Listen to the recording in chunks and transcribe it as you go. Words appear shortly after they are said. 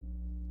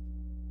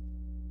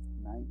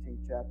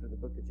19th chapter of the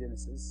book of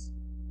Genesis.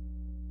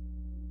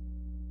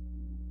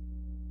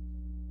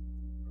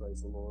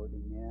 Praise the Lord.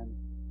 Amen.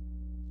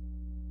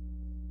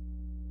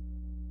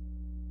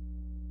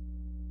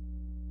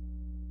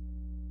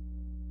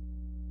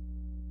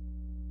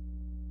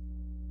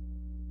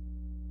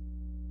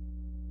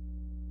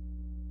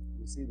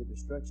 We see the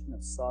destruction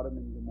of Sodom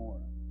and Gomorrah.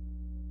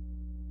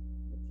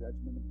 The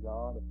judgment of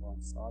God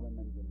upon Sodom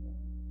and Gomorrah.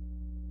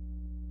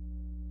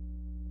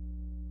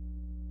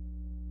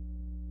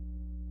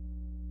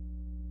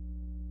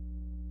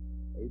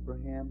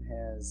 Abraham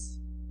has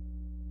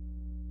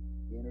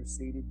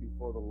interceded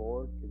before the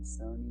Lord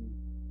concerning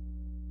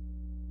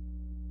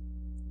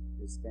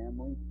his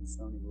family,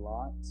 concerning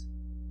Lot,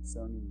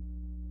 concerning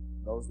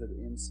those that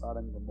are in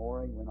Sodom and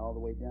Gomorrah. He went all the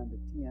way down to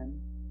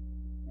 10.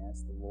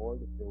 Asked the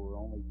Lord if there were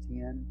only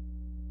 10,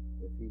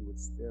 if he would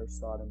spare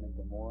Sodom and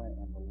Gomorrah,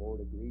 and the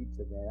Lord agreed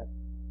to that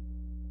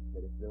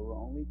if there were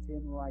only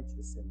 10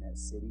 righteous in that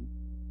city,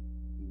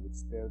 he would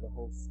spare the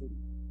whole city.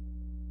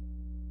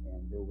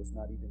 And there was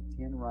not even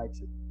 10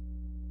 righteous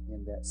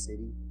in that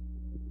city,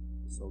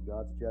 so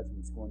God's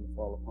judgment is going to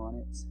fall upon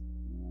it.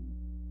 And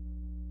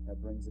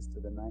that brings us to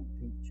the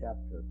 19th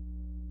chapter.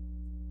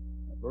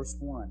 Verse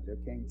 1, there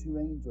came 2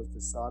 angels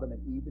to Sodom at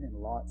even, and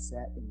Lot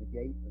sat in the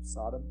gate of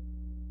Sodom.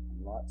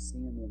 And Lot,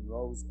 seeing them,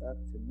 rose up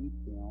to meet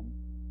them.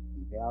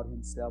 He bowed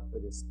himself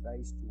with his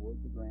face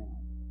toward the ground.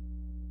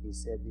 He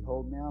said,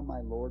 Behold, now, my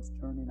lords,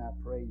 turn in, I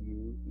pray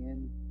you,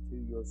 into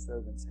your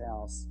servant's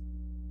house,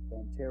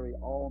 and tarry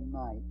all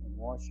night, and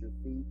wash your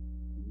feet,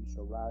 and you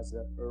shall rise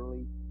up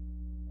early,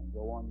 and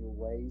go on your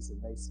ways.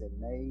 And they said,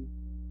 Nay,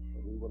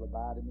 but we will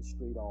abide in the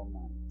street all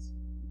night.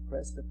 He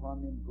pressed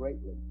upon them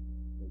greatly.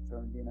 They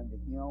turned in unto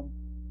him,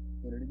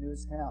 entered into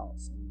his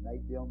house, and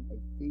made them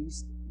a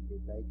feast, and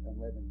did bake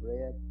unleavened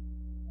bread,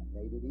 and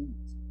they did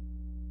eat.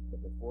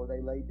 But before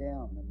they lay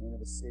down, the men of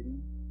the city,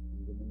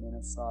 even the men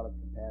of Sodom,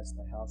 compassed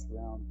the house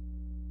round,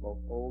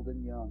 both old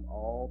and young,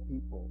 all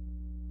people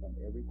from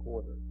every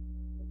quarter.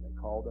 And they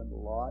called unto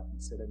Lot,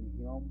 and said unto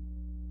him,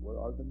 Where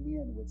are the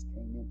men which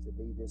came into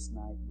thee this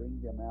night? Bring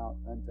them out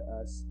unto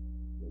us,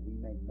 that we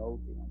may know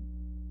them.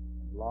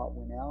 And Lot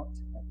went out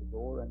at the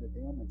door unto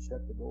them, and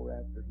shut the door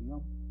after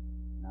him.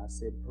 And I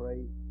said,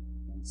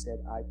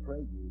 I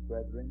pray you,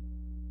 brethren,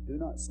 do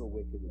not so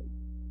wickedly.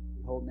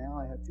 Behold, now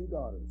I have 2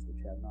 daughters,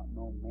 which have not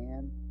known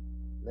man.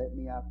 Let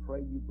me, I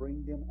pray you,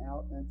 bring them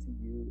out unto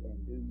you, and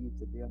do ye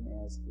to them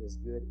as is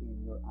good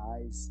in your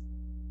eyes.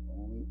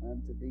 Only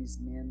unto these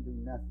men do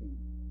nothing,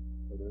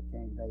 for there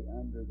came they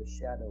under the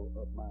shadow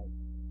of my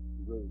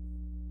roof.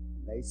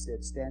 And they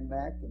said, Stand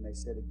back. And they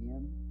said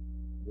again,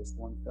 This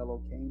one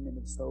fellow came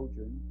into the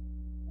sojourn,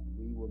 and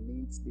we will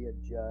needs be a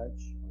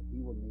judge, or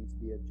he will needs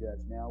be a judge.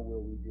 Now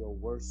will we deal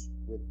worse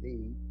with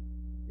thee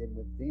than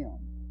with them.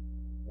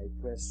 They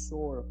pressed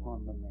sore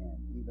upon the man.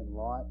 Even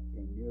Lot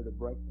came near to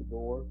break the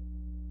door.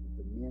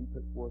 But the men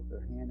put forth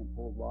their hand and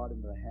pulled Lot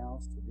into the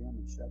house to them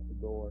and shut the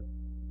door.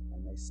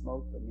 And they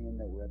smote the men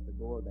that were at the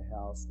door of the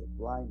house with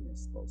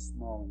blindness, both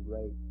small and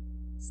great,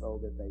 so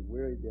that they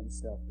wearied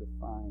themselves to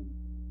find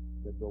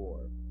the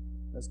door.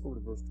 Let's go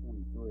to verse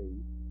 23.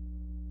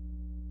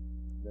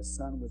 The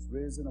sun was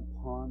risen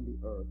upon the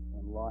earth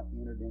when Lot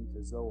entered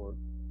into Zoar.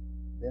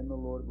 Then the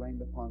Lord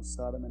rained upon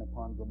Sodom and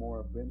upon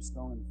Gomorrah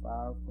brimstone and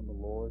fire from the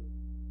Lord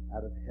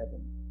out of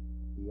heaven.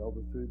 He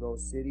overthrew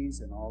those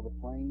cities and all the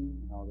plain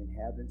and all the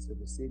inhabitants of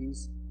the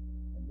cities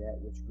and that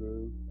which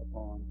grew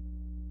upon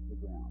the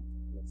ground.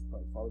 Let's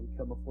pray. Father, we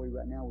come before you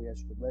right now. We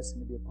ask your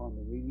blessing to be upon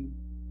the reading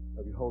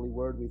of your holy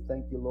word. We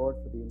thank you, Lord,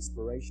 for the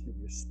inspiration of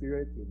your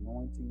Spirit, the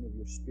anointing of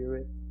your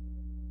Spirit.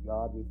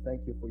 God, we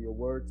thank you for your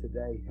word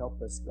today.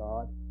 Help us,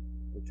 God,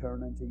 to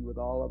turn unto you with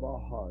all of our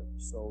heart,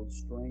 soul,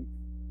 strength.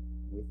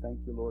 We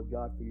thank you, Lord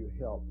God, for your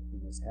help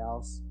in this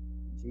house.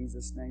 In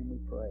Jesus' name we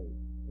pray.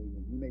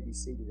 Amen. You may be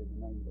seated in the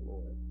name of the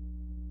Lord.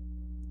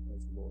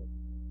 Praise the Lord.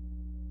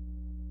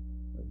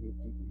 If you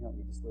can help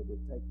me just a little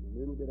bit, take a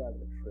little bit out of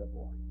the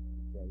treble.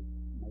 Okay?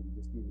 Maybe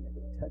just give me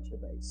a touch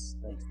of bass.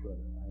 Thanks,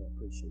 brother. I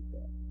appreciate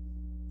that.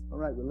 All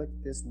right, we look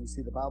at this and we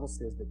see the Bible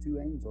says the 2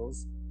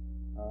 angels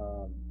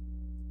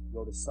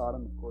go to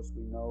Sodom. Of course,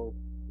 we know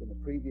in the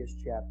previous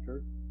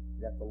chapter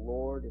that the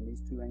Lord and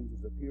these 2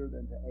 angels appeared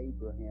unto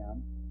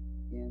Abraham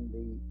in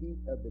the heat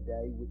of the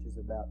day, which is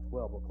about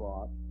 12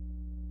 o'clock.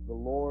 The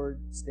Lord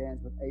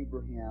stands with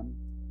Abraham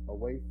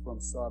away from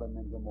Sodom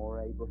and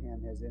Gomorrah.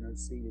 Abraham has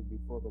interceded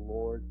before the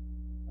Lord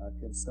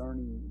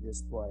concerning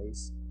this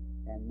place.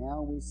 And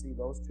now we see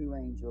those 2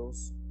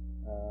 angels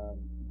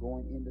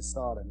going into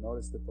Sodom.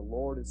 Notice that the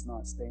Lord is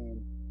not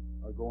staying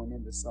or going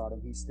into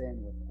Sodom. He's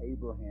staying with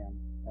Abraham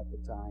at the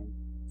time.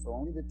 So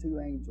only the 2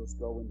 angels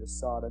go into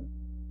Sodom,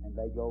 and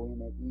they go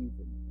in at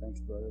even. Thanks,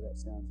 brother. That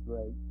sounds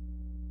great.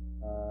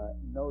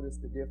 Notice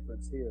the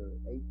difference here.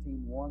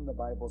 18:1, the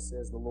Bible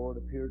says, The Lord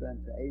appeared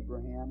unto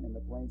Abraham in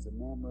the plains of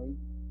Mamre.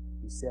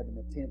 He sat in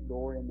the tent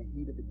door in the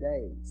heat of the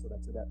day. So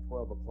that's about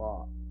 12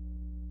 o'clock.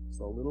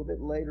 So a little bit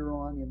later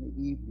on in the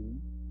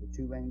evening, the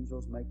 2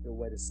 angels make their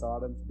way to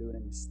Sodom to do an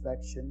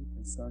inspection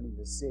concerning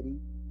the city.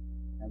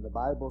 And the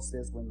Bible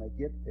says when they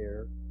get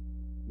there,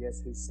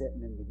 guess who's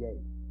sitting in the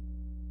gate?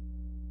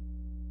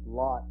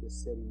 Lot is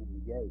sitting in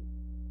the gate.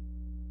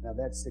 Now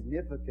that's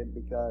significant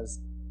because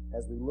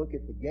as we look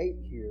at the gate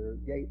here,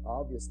 gate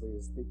obviously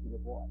is speaking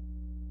of what?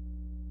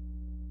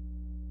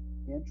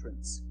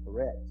 Entrance,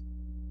 correct.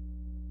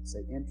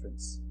 Say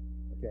entrance.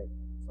 Okay,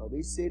 so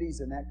these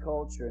cities in that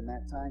culture in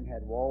that time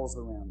had walls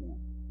around them.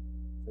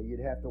 So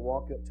you'd have to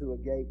walk up to a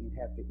gate, you'd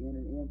have to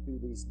enter in through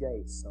these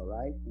gates, all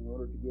right, in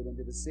order to get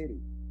into the city.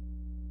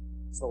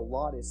 So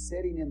Lot is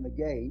sitting in the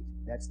gate,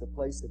 that's the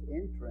place of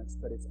entrance,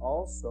 but it's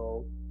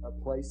also a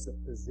place of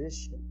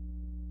position.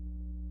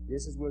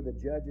 This is where the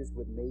judges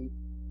would meet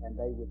and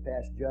they would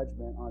pass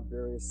judgment on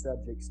various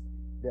subjects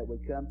that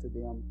would come to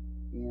them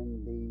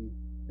in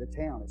the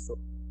town. It's the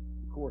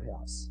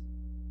courthouse.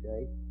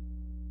 Okay?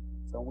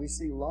 So when we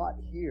see Lot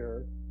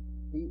here,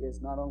 he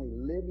is not only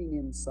living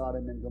in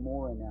Sodom and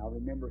Gomorrah now.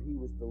 Remember, he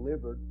was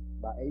delivered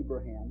by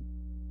Abraham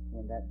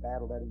when that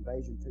battle, that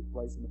invasion took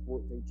place in the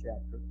 14th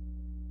chapter.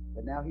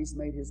 But now he's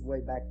made his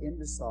way back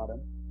into Sodom,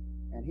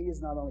 and he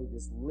is not only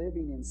just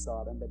living in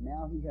Sodom, but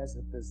now he has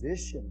a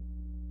position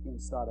in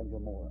Sodom and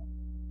Gomorrah,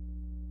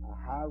 a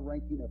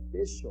high-ranking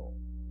official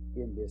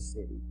in this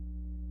city.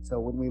 So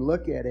when we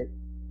look at it,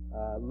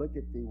 look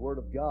at the Word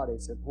of God,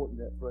 it's important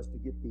for us to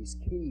get these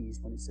keys.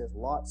 When it says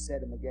Lot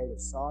sat in the gate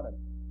of Sodom,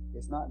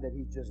 it's not that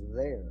he's just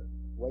there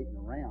waiting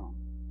around.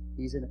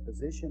 He's in a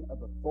position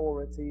of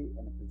authority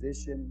and a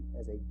position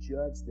as a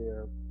judge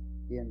there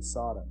in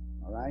Sodom.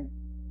 All right?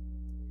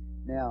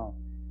 Now,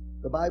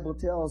 the Bible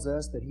tells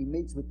us that he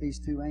meets with these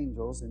two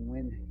angels, and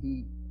when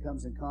he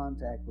comes in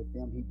contact with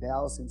them, he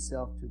bows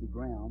himself to the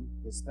ground,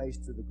 his face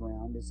to the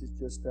ground. This is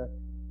just a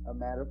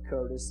matter of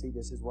courtesy.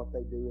 This is what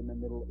they do in the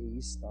Middle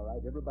East. All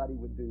right? Everybody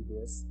would do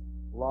this.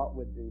 Lot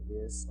would do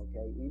this.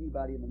 Okay?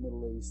 Anybody in the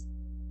Middle East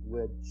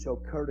would show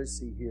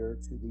courtesy here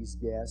to these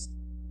guests.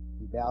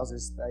 He bows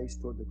his face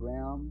toward the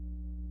ground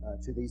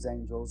to these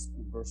angels.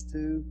 In verse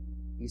 2,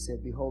 he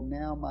said, "Behold,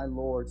 now, my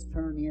lords,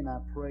 turn in, I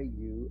pray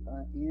you,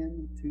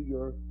 into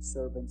your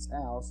servant's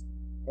house,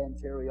 and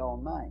tarry all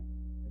night."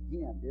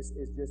 Again, this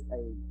is just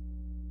a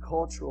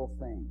cultural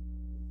thing.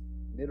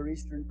 Middle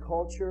Eastern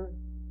culture,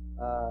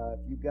 if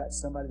you've got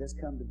somebody that's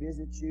come to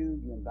visit you,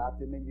 you invite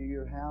them into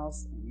your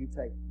house, and you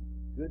take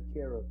good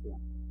care of them.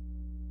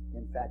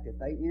 In fact, if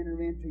they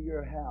enter into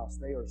your house,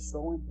 they are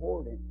so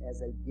important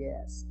as a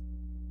guest.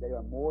 They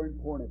are more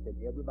important than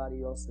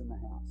everybody else in the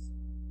house.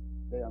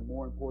 They are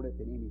more important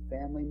than any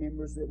family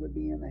members that would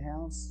be in the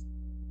house.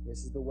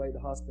 This is the way the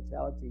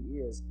hospitality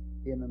is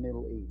in the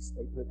Middle East.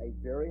 They put a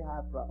very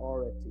high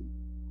priority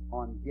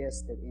on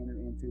guests that enter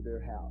into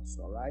their house,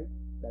 all right?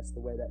 That's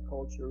the way that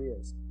culture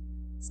is.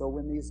 So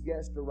when these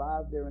guests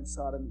arrive there in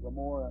Sodom and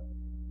Gomorrah,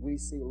 we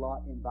see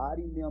Lot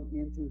inviting them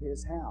into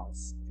his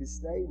house to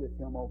stay with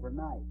him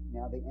overnight.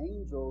 Now, the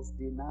angels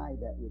deny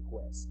that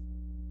request.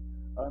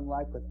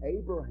 Unlike with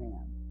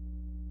Abraham,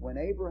 when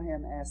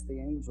Abraham asked the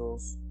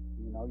angels,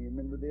 you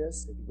remember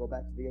this? If you go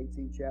back to the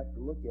 18th chapter,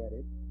 look at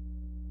it.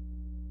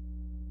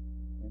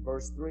 In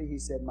verse 3, he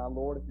said, "My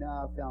Lord, if now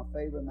I have found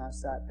favor in thy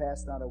sight,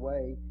 pass not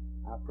away.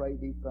 I pray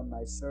thee from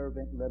thy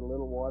servant, let a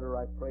little water,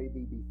 I pray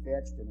thee, be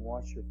fetched, and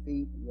wash your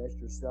feet, and rest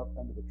yourself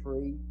under the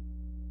tree,"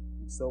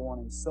 and so on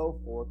and so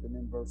forth. And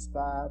then verse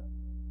 5,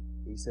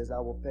 he says, "I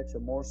will fetch a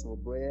morsel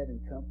of bread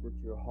and comfort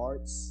your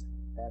hearts.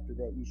 After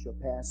that you shall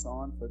pass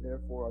on, for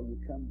therefore are you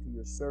come to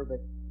your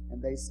servant."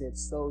 And they said,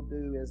 "So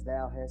do as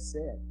thou hast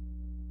said."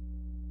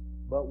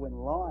 But when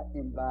Lot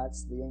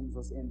invites the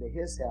angels into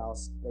his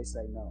house, they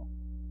say no.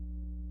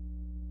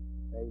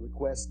 They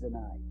request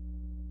denied.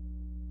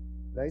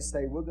 They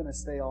say, "We're going to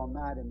stay all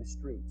night in the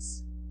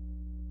streets."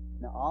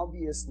 Now,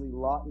 obviously,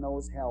 Lot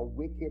knows how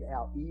wicked,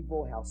 how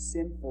evil, how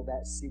sinful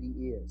that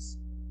city is.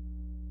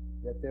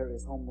 That there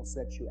is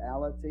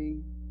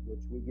homosexuality,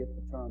 which we get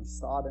the term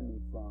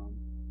sodomy from,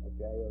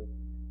 okay? Or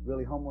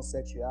really,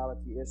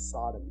 homosexuality is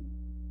sodomy.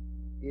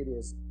 It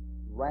is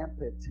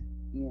rampant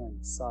in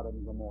Sodom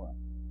and Gomorrah.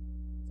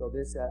 So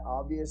this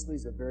obviously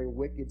is a very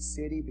wicked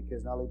city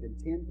because not only been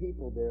 10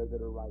 people there that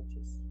are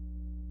righteous.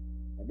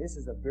 And this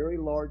is a very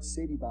large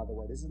city, by the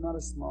way. This is not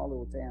a small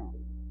little town.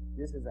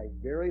 This is a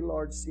very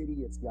large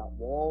city. It's got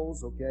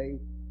walls, okay?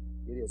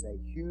 It is a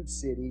huge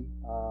city,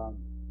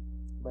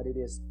 but it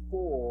is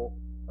full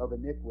of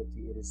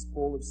iniquity. It is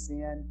full of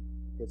sin.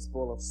 It's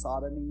full of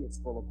sodomy. It's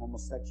full of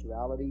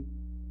homosexuality.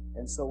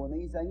 And so when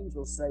these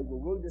angels say, "Well,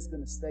 we're just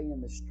going to stay in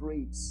the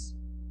streets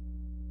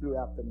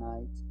throughout the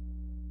night,"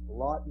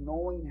 Lot,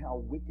 knowing how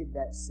wicked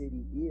that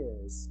city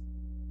is,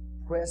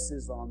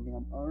 presses on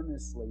them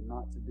earnestly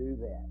not to do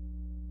that.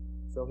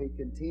 So he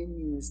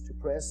continues to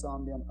press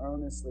on them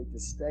earnestly to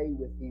stay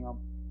with him,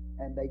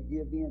 and they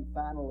give in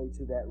finally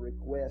to that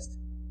request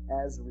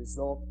as a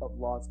result of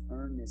Lot's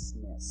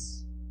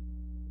earnestness.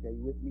 Okay,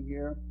 you with me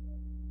here?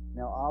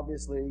 Now,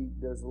 obviously,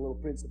 there's a little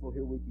principle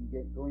here we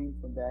can glean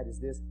from that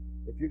is this: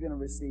 if you're going to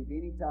receive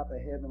any type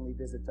of heavenly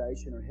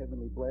visitation or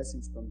heavenly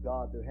blessings from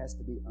God, there has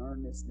to be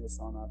earnestness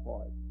on our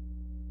part.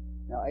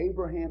 Now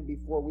Abraham,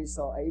 before we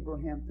saw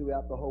Abraham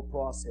throughout the whole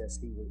process,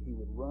 he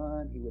would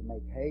run, he would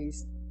make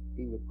haste,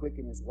 he would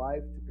quicken his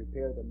wife to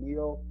prepare the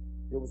meal.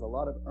 There was a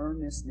lot of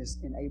earnestness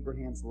in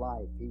Abraham's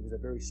life. He was a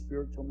very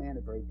spiritual man,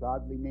 a very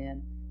godly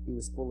man. He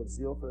was full of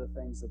zeal for the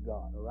things of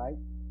God, all right?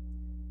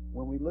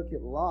 When we look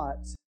at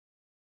Lot,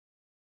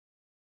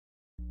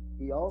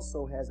 he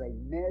also has a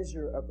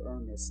measure of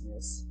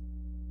earnestness,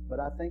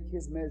 but I think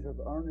his measure of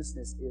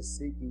earnestness is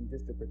seeking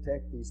just to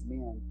protect these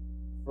men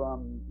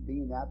from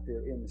being out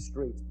there in the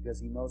streets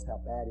because he knows how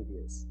bad it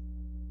is.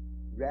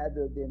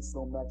 Rather than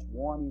so much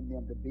wanting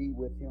them to be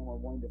with him or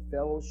wanting to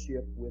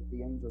fellowship with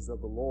the angels of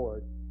the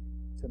Lord,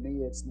 to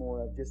me it's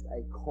more of just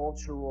a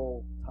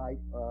cultural type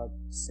of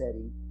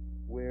setting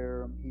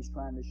where he's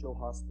trying to show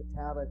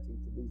hospitality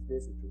to these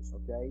visitors,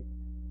 okay?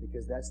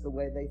 Because that's the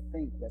way they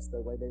think, that's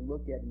the way they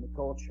look at it in the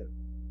culture.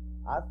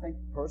 I think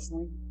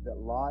personally that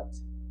Lot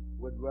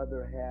would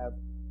rather have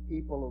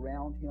people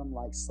around him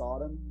like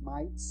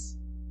Sodomites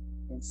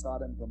in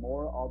Sodom and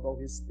Gomorrah, although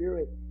his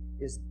spirit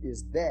is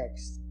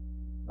vexed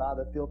by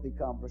the filthy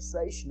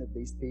conversation of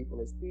these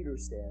people, as Peter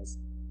says.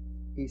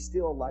 He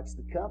still likes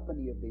the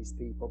company of these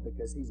people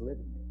because he's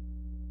living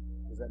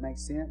there. Does that make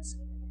sense?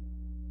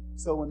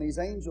 So when these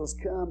angels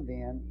come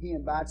then, he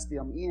invites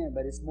them in,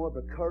 but it's more of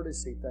a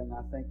courtesy thing,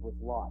 I think, with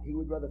Lot. He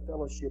would rather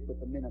fellowship with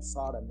the men of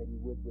Sodom than he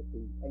would with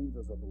the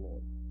angels of the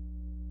Lord.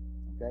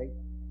 Okay?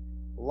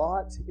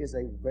 Lot is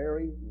a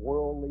very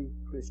worldly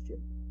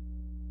Christian.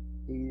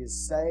 He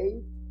is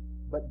saved,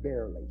 but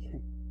barely.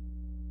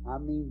 I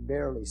mean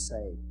barely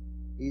saved.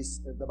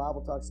 The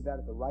Bible talks about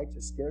if the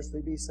righteous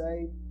scarcely be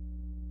saved,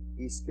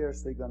 he's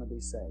scarcely going to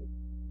be saved.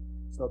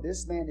 So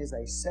this man is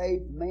a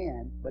saved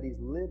man, but he's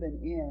living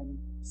in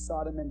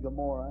Sodom and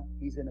Gomorrah.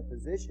 He's in a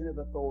position of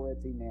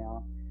authority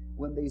now.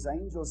 When these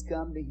angels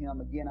come to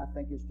him, again, I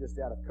think it's just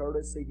out of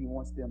courtesy. He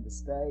wants them to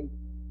stay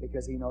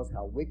because he knows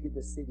how wicked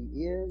the city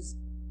is.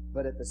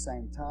 But at the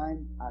same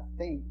time, I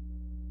think,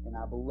 and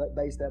I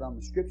base that on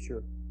the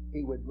Scripture,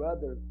 he would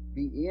rather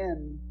be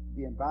in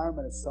the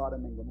environment of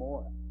Sodom and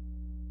Gomorrah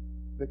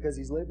because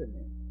he's living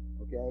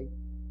there, okay?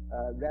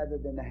 Rather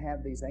than to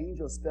have these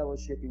angels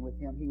fellowshipping with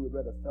him, he would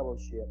rather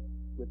fellowship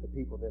with the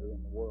people that are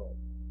in the world.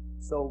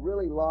 So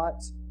really,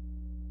 Lot,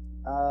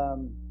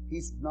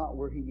 he's not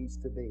where he needs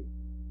to be.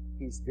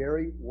 He's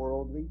very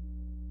worldly,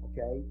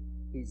 okay?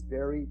 He's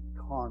very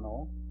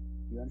carnal.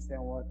 Do you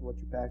understand what your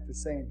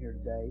pastor's saying here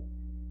today?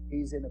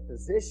 He's in a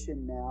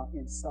position now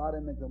in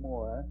Sodom and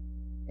Gomorrah,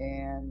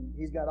 and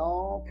he's got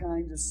all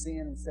kinds of sin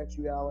and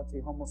sexuality,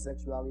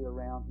 homosexuality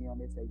around him.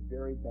 It's a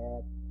very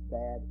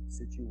bad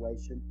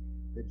situation.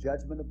 The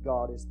judgment of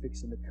God is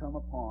fixing to come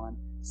upon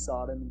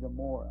Sodom and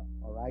Gomorrah,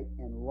 all right?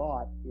 And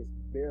Lot is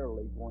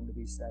barely going to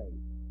be saved.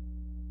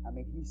 I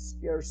mean, he's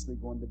scarcely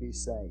going to be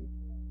saved.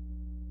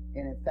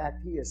 And in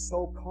fact, he is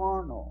so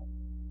carnal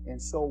and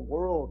so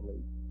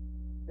worldly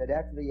that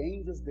after the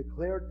angels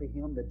declared to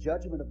him the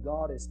judgment of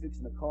God is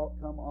fixing to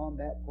come on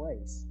that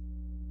place,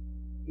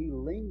 he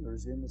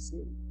lingers in the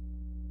city.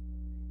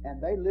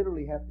 And they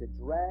literally have to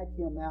drag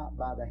him out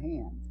by the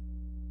hand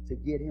to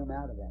get him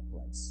out of that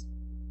place.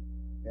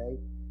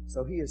 Okay?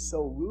 So he is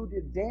so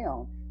rooted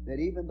down that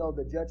even though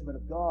the judgment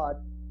of God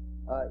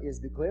is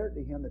declared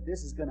to him that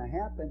this is going to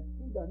happen,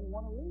 he doesn't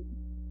want to leave.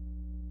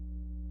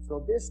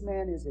 So this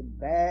man is in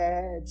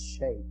bad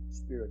shape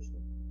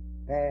spiritually.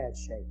 Bad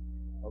shape.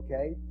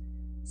 Okay?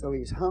 So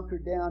he's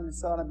hunkered down in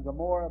Sodom and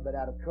Gomorrah, but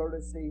out of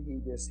courtesy,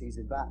 he's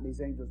inviting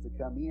these angels to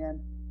come in,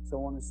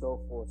 so on and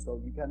so forth.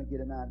 So you kind of get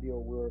an idea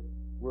where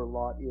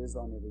Lot is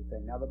on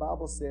everything. Now the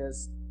Bible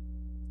says,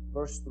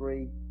 verse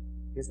 3,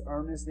 his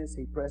earnestness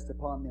he pressed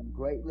upon them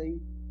greatly,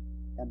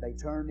 and they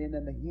turned in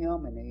unto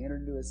him, and they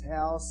entered into his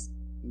house.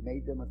 He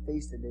made them a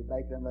feast, and they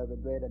baked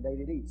unleavened bread, and they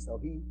did eat. So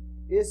he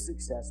is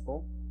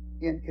successful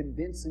in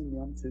convincing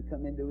them to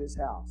come into his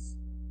house.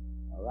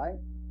 All right?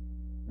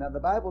 Now the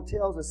Bible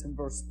tells us in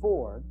verse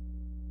 4,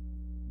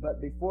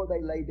 but before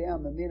they lay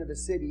down, the men of the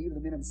city, even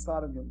the men of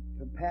Sodom,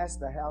 compassed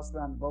the house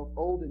round, both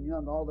old and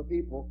young, all the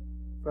people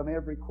from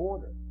every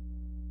quarter.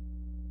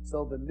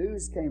 So the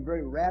news came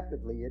very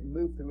rapidly. It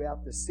moved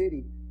throughout the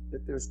city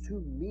that there's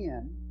two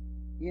men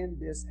in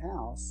this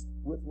house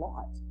with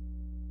Lot.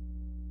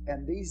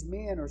 And these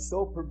men are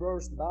so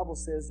perverse, the Bible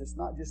says it's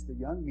not just the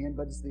young men,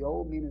 but it's the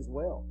old men as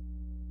well.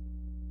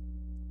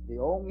 The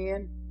old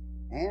men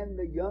and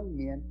the young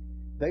men,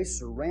 they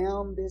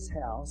surround this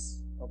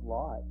house of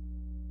Lot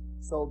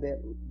so that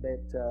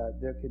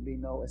there can be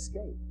no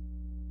escape.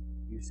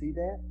 You see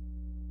that?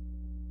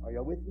 Are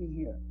y'all with me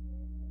here?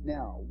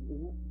 Now,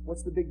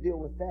 what's the big deal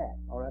with that?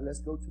 All right, let's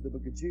go to the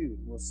book of Jude.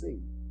 We'll see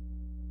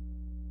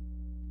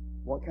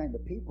what kind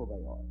of people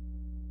they are.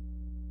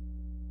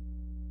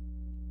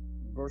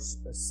 Verse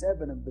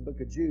 7 of the book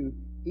of Jude,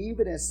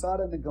 even as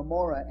Sodom and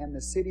Gomorrah and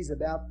the cities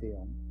about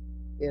them,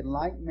 in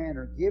like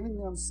manner, giving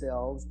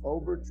themselves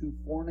over to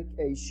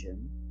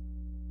fornication.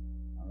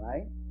 All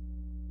right?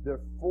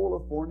 They're full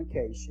of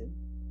fornication.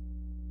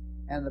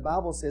 And the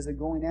Bible says they're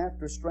going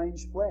after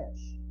strange flesh.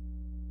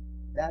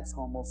 That's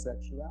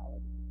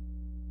homosexuality.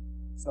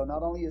 So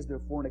not only is there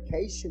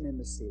fornication in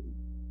the city,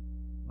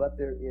 but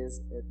there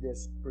is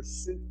this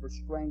pursuit for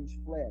strange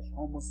flesh,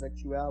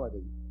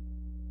 homosexuality.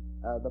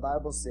 The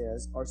Bible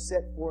says, are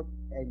set forth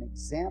an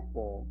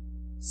example,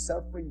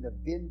 suffering the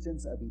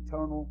vengeance of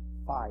eternal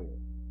fire.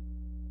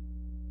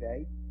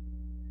 Okay?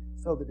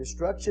 So the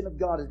destruction of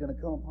God is going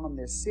to come upon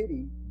this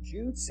city,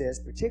 Jude says,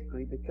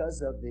 particularly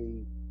because of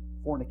the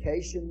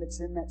fornication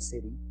that's in that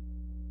city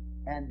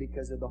and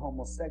because of the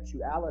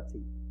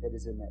homosexuality that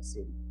is in that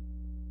city.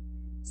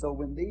 So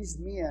when these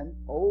men,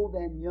 old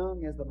and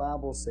young as the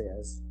Bible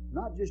says,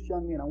 not just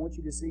young men, I want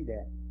you to see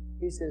that.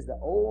 He says the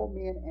old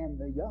men and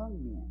the young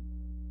men,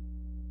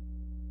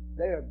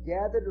 they are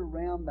gathered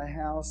around the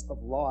house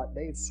of Lot.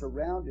 They've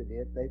surrounded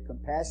it. They've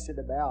compassed it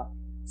about.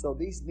 So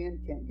these men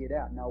can't get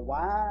out. Now,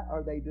 why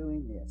are they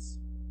doing this?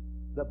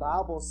 The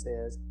Bible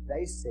says,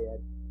 they said,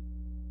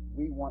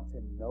 we want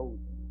to know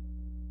them.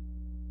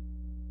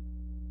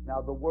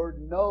 Now, the word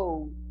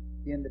know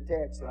in the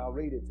text, and I'll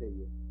read it to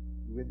you.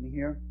 You with me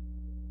here?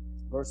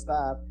 Verse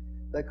 5,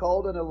 they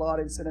called unto Lot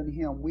and said unto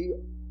him, we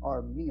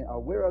are men,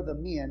 or where are the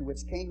men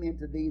which came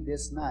into thee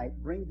this night?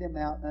 Bring them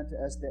out unto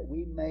us that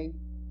we may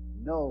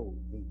know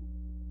them.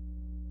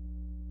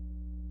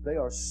 They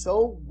are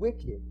so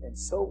wicked and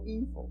so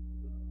evil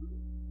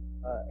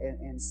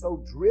and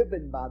so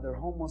driven by their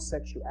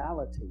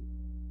homosexuality.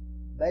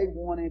 They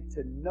wanted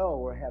to know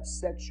or have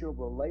sexual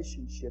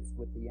relationships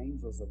with the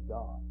angels of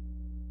God.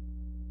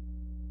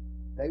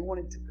 They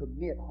wanted to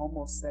commit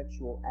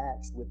homosexual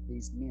acts with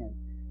these men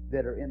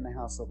that are in the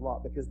house of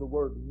Lot. Because the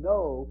word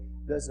know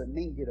doesn't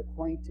mean get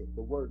acquainted.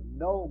 The word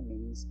know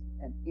means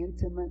an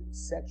intimate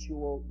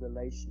sexual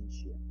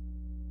relationship.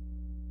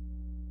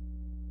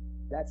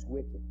 That's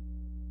wicked.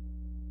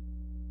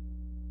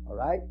 All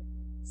right?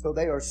 So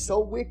they are so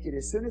wicked.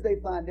 As soon as they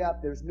find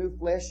out there's new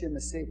flesh in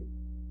the city,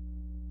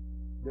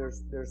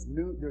 there's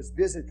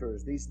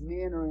visitors, these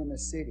men are in the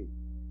city,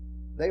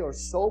 they are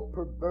so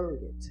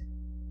perverted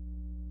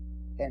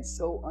and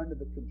so under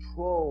the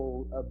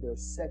control of their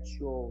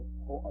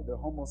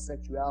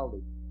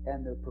homosexuality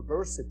and their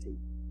perversity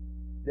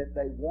that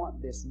they want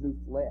this new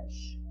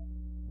flesh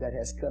that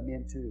has come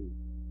into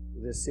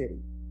the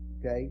city.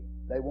 Okay?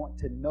 They want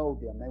to know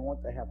them. They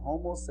want to have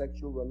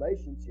homosexual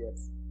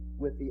relationships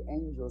with the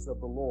angels of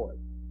the Lord.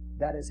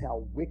 That is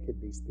how wicked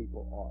these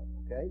people are.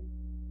 Okay?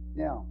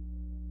 Now,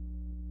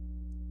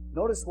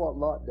 notice what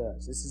Lot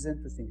does. This is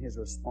interesting, his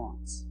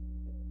response.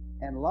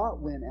 And Lot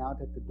went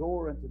out at the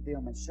door unto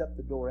them and shut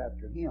the door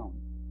after him.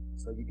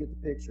 So you get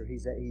the picture.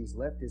 He's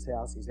left his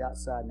house. He's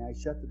outside now. He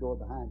shut the door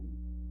behind him.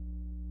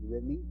 You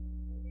with me?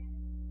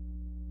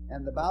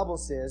 And the Bible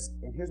says,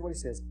 and here's what he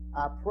says,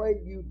 I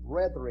pray you,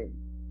 brethren,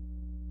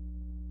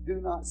 do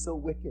not so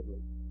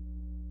wickedly.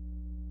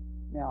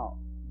 Now,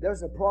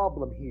 there's a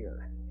problem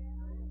here.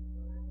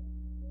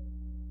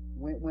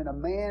 When a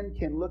man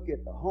can look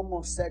at the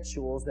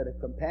homosexuals that have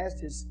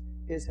compassed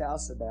his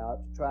house about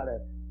to try to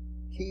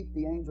keep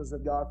the angels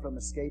of God from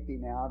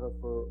escaping out or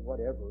for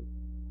whatever,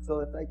 so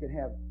that they can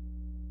have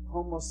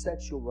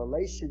homosexual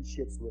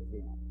relationships with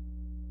them.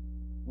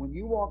 When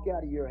you walk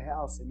out of your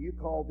house and you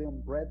call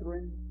them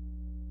brethren,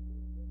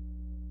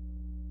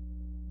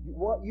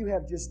 what you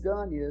have just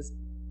done is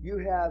you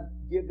have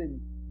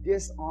given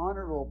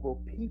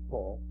dishonorable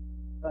people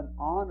an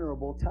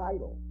honorable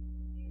title.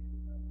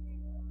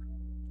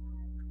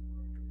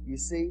 You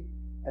see?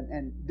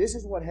 And this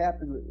is what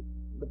happened.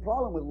 The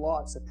problem with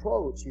Lot's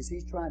approach is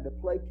he's trying to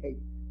placate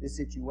the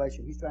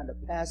situation. He's trying to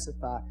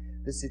pacify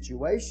the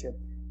situation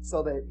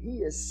so that he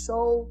is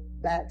so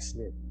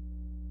backslidden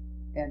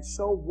and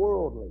so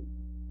worldly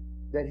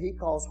that he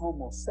calls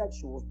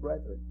homosexuals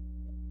brethren.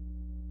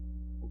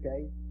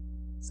 Okay?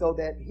 So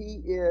that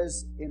he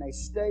is in a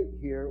state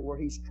here where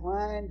he's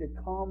trying to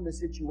calm the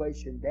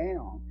situation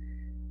down.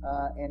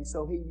 And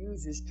so he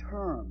uses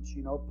terms,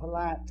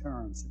 polite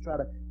terms to try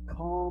to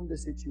calm the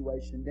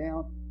situation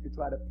down, to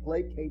try to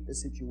placate the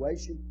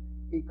situation.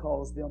 He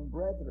calls them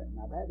brethren.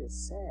 Now that is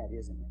sad,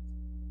 isn't it?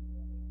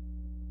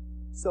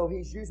 So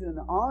he's using an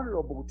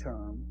honorable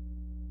term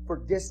for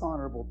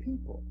dishonorable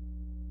people.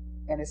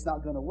 And it's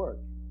not going to work.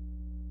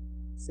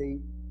 See,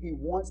 he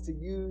wants to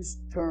use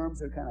terms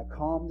that kind of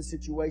calm the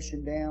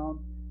situation down,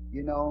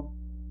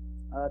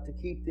 to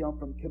keep them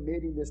from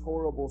committing this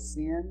horrible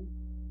sin,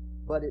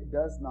 but it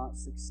does not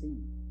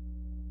succeed.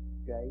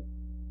 Okay?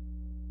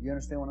 You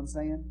understand what I'm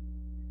saying?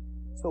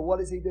 So what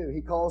does he do?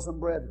 He calls them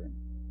brethren.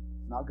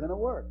 Not going to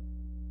work.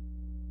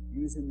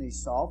 Using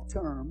these soft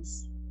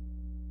terms.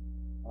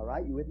 All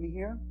right, you with me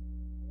here?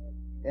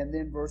 And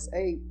then verse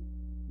 8,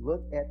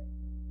 look at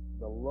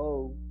the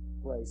low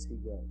place he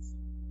goes.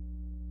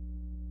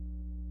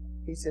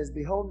 He says,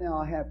 behold, now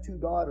I have 2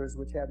 daughters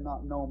which have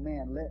not known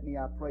man. Let me,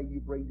 I pray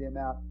you, bring them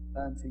out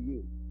unto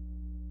you.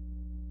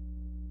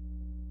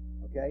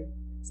 Okay?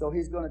 So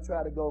he's going to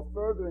try to go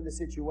further in the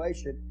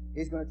situation.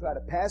 He's going to try to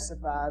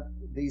pacify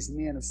these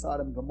men of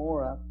Sodom and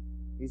Gomorrah.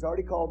 He's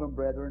already called them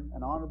brethren,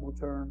 an honorable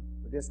term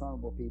for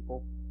dishonorable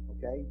people.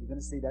 Okay? You're going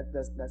to see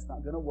that's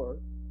not going to work.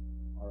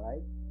 All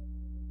right?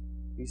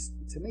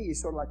 To me,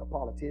 he's sort of like a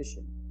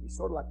politician. He's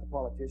sort of like the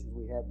politicians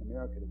we have in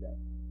America today.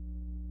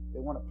 They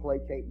want to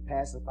placate and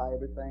pacify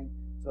everything,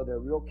 so they're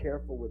real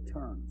careful with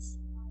terms.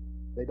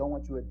 They don't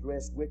want to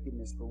address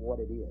wickedness for what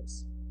it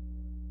is.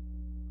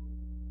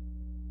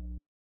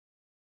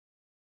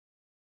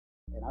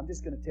 And I'm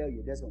just going to tell you,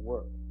 it doesn't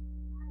work.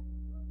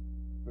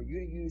 For you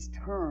to use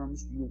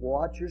terms, you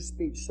watch your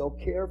speech so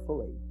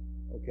carefully,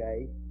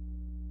 okay?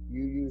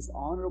 You use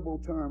honorable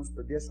terms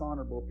for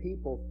dishonorable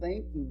people,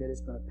 thinking that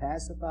it's going to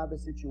pacify the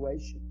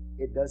situation.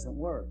 It doesn't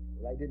work.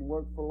 That didn't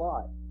work for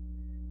Lot.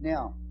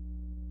 Now,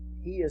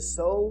 he is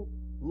so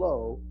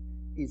low,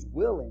 he's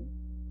willing,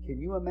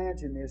 can you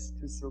imagine this,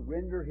 to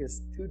surrender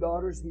his 2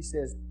 daughters, he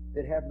says,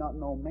 that have not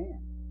known man.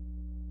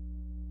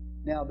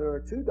 Now, there are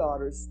 2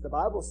 daughters, the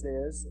Bible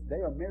says, they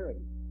are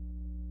married.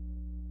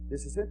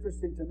 This is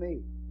interesting to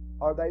me.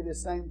 Are they the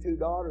same 2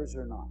 daughters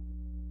or not?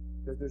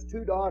 Because there's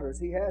 2 daughters.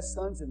 He has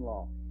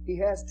sons-in-law. He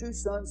has 2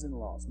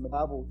 sons-in-laws, and the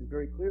Bible is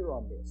very clear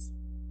on this.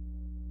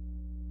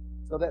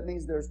 So that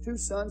means there's 2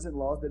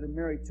 sons-in-laws that have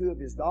married 2 of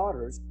his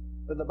daughters,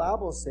 but the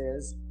Bible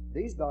says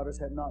these daughters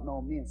have not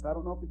known men. So I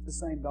don't know if it's the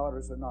same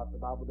daughters or not. The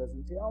Bible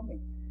doesn't tell me.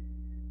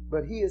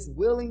 But he is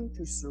willing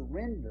to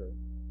surrender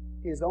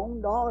his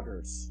own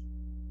daughters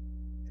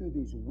to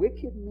these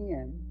wicked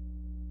men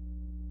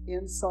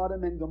in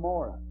Sodom and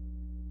Gomorrah.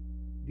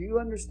 Do you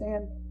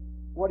understand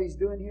what he's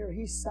doing here?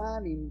 He's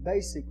signing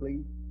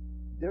basically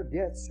their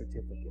death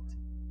certificate.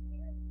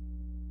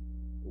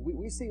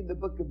 We see in the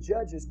book of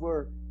Judges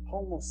where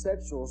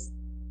homosexuals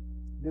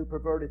do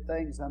perverted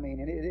things. I mean,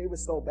 and it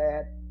was so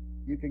bad.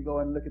 You can go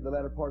and look at the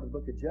latter part of the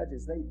book of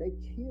Judges. They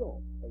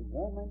killed a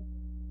woman,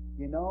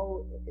 you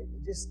know,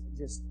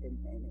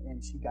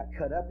 and she got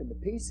cut up into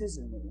pieces,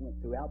 and it went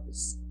throughout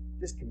this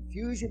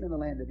confusion in the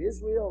land of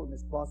Israel, and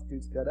this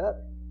prostitute's cut up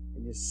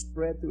and just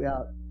spread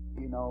throughout,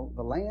 you know,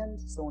 the land,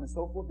 so on and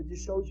so forth. It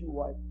just shows you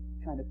what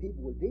kind of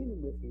people we're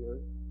dealing with here.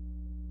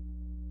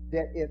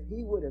 That if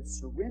he would have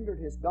surrendered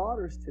his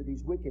daughters to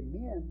these wicked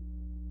men,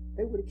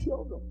 they would have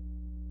killed them.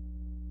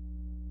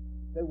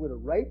 They would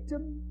have raped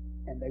them,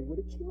 and they would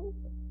have killed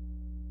them.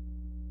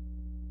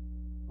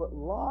 But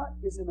Lot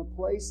is in a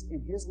place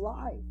in his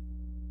life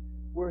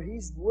where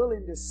he's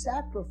willing to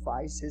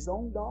sacrifice his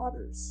own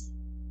daughters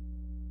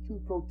to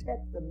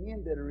protect the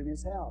men that are in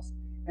his house.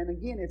 And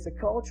again, it's a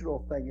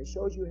cultural thing. It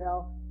shows you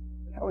how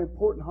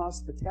important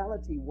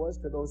hospitality was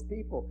to those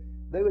people.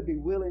 They would be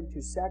willing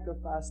to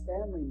sacrifice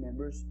family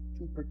members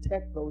to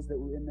protect those that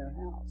were in their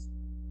house.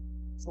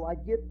 So I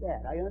get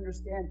that. I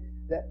understand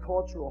that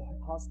cultural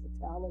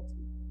hospitality.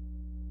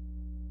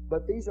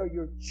 But these are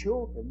your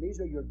children. These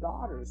are your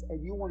daughters.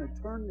 And you want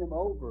to turn them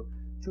over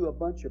to a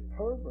bunch of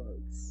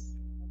perverts.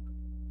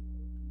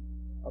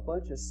 A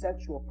bunch of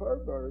sexual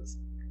perverts.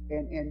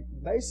 And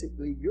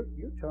basically, you're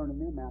turning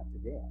them out to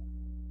death.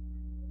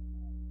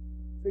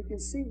 So you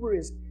can see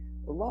where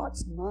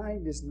Lot's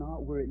mind is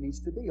not where it needs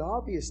to be.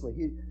 Obviously,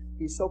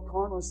 he's so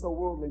carnal and so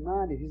worldly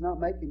minded, he's not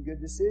making good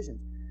decisions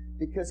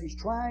because he's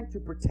trying to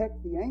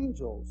protect the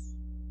angels.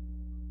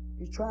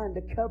 He's trying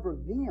to cover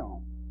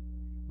them.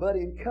 But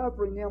in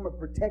covering them or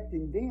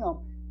protecting them,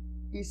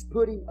 he's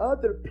putting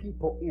other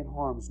people in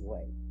harm's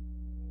way.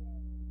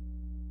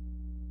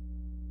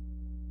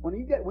 When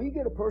you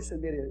get a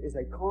person that is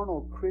a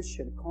carnal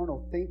Christian,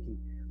 carnal thinking,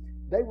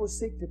 they will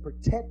seek to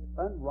protect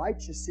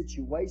unrighteous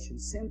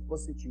situations, sinful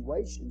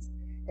situations,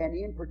 and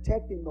in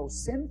protecting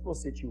those sinful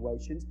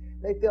situations,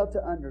 they fail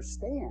to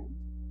understand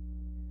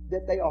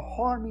that they are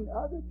harming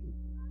other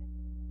people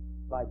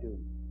by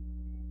doing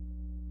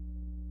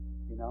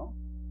it. You know?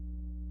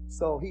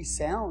 So he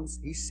sounds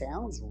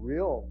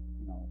real,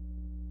 you know,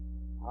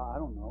 I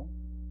don't know,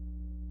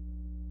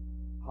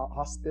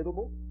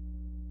 hospitable,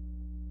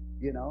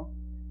 you know.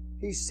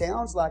 He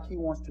sounds like he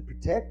wants to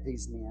protect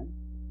these men.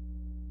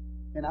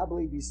 And I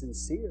believe he's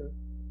sincere,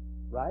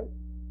 right?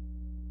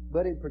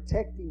 But in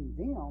protecting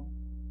them,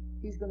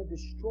 he's going to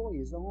destroy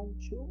his own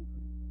children.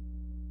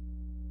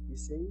 You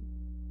see?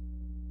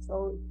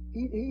 So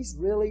he's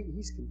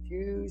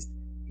confused.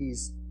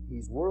 He's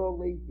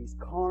worldly. He's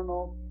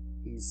carnal.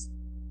 He's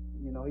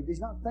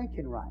not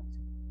thinking right.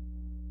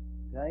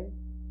 Okay?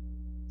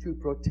 To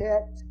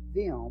protect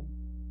them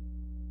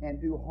and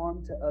do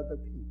harm to other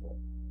people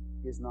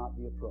is not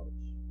the approach.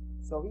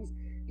 So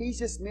he's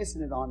just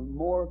missing it on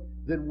more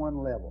than one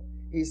level.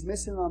 He's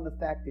missing on the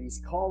fact that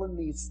he's calling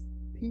these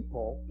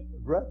people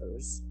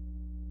brothers,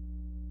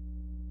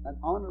 an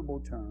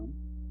honorable term,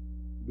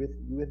 you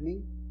with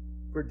me,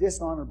 for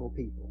dishonorable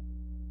people.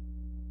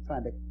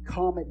 Trying to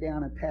calm it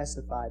down and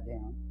pacify it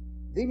down.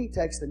 Then he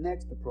takes the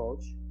next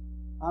approach.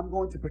 I'm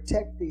going to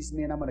protect these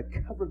men. I'm going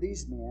to cover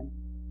these men,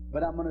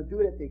 but I'm going to do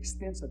it at the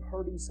expense of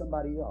hurting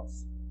somebody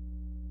else.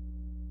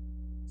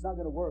 It's not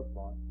going to work,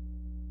 Bob.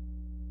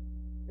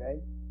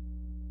 Okay?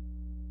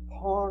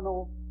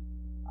 Carnal.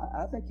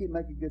 I think he'd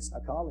make a good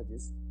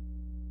psychologist,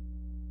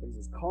 but he's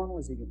as carnal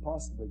as he can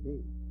possibly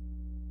be.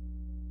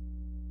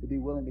 To be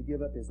willing to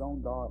give up his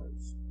own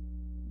daughters.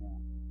 Yeah.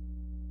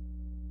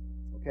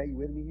 Okay, you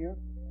with me here?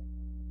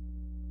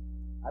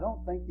 I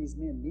don't think these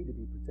men need to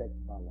be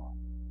protected by law.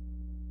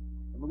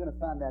 And we're going to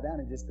find that out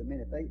in just a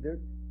minute.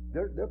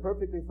 They're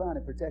perfectly fine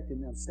in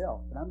protecting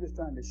themselves, but I'm just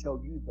trying to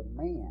show you the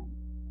man.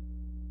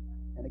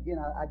 And again,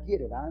 I get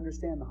it. I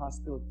understand the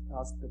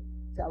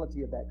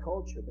hospitality of that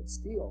culture, but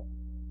still,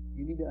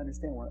 you need to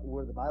understand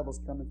where the Bible's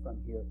coming from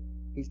here.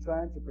 He's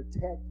trying to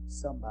protect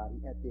somebody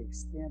at the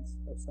expense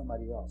of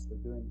somebody else or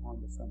doing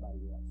harm to somebody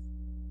else.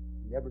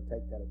 Never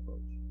take that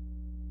approach.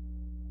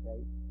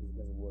 Okay? Because it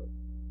doesn't work.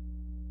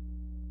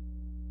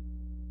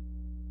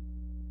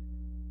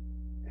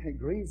 It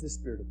grieves the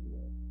Spirit of the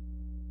Lord.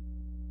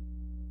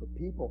 For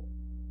people,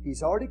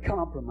 he's already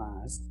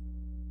compromised.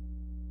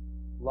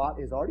 Lot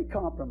is already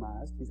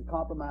compromised. He's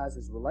compromised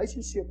his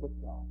relationship with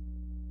God.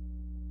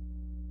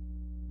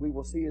 We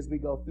will see as we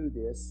go through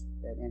this,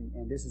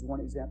 and this is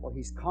one example.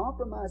 He's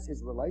compromised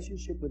his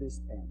relationship with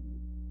his family.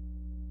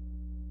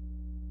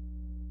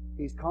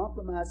 He's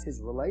compromised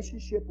his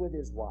relationship with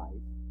his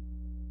wife.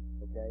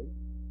 Okay?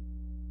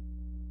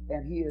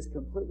 And he is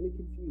completely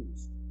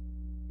confused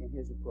in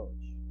his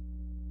approach.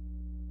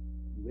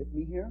 You with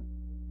me here?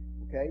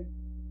 Okay?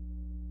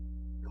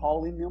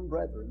 Calling them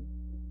brethren,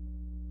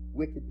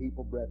 wicked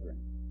people brethren.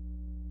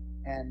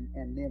 And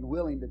then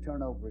willing to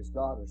turn over his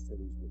daughters to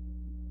these wicked people.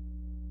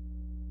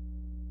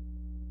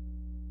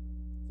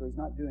 So he's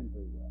not doing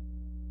very well.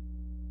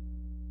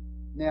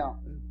 Now,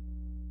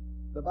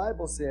 the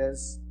Bible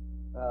says,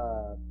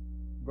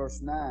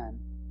 verse 9,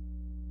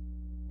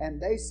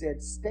 and they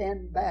said,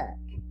 stand back.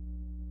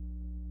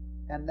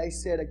 And they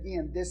said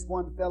again, this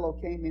one fellow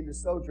came into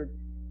sojourn,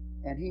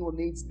 and he will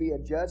needs be a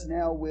judge.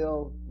 Now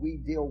will we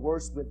deal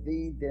worse with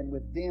thee than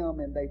with them?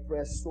 And they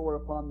pressed sore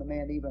upon the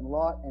man, even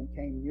Lot, and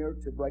came near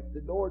to break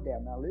the door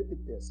down. Now look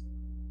at this.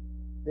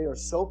 They are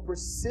so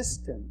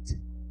persistent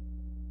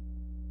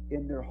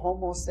in their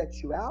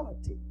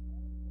homosexuality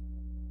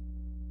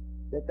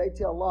that they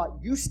tell Lot,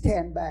 you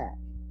stand back.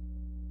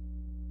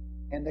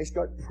 And they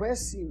start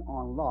pressing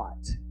on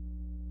Lot.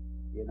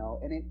 You know,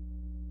 and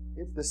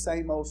it's the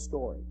same old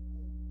story.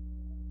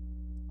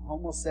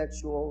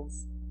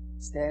 Homosexuals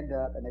stand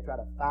up and they try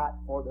to fight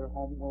for their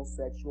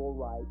homosexual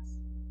rights.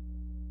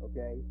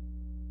 Okay?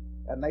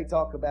 And they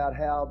talk about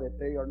how that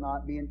they are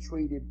not being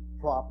treated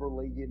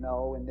properly, you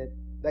know, and that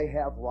they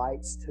have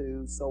rights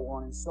too, so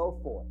on and so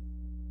forth.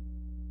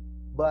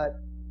 But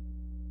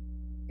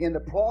in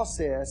the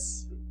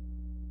process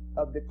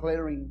of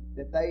declaring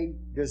that they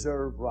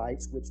deserve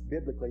rights, which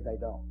biblically they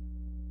don't.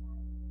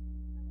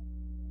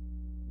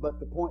 But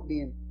the point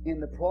being, in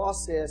the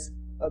process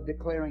of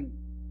declaring,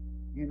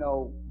 you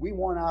know, we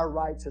want our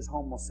rights as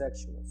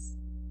homosexuals.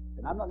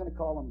 And I'm not going to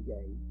call them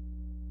gay.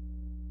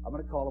 I'm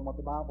going to call them what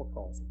the Bible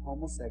calls them,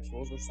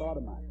 homosexuals or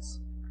sodomites.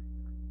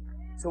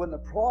 So in the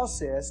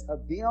process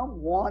of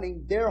them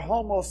wanting their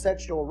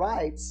homosexual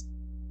rights,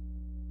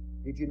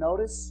 did you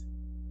notice?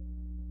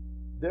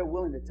 They're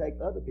willing to take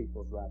other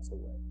people's rights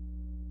away.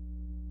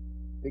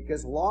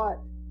 Because Lot,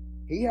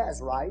 he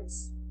has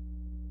rights.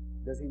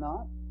 Does he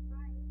not?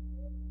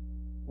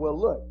 Well,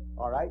 look,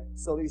 all right?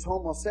 So these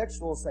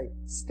homosexuals say,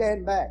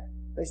 stand back.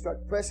 They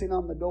start pressing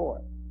on the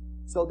door.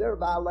 So they're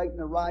violating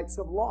the rights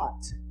of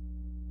Lot.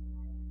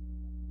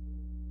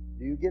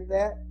 Do you get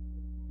that?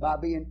 By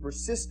being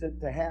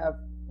persistent to have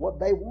what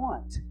they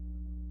want.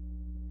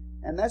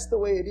 And that's the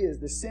way it is.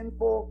 The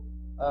sinful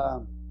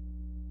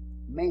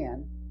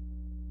man,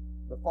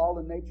 the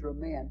fallen nature of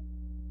man,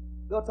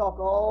 they'll talk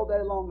all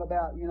day long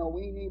about, you know,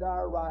 we need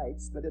our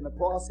rights, but in the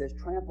process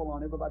trample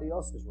on everybody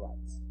else's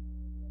rights.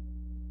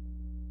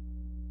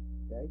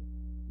 Okay?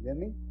 You with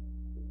me?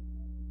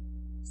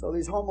 So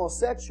these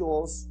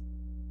homosexuals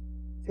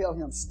tell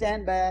him,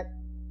 stand back,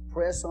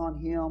 press on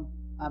him.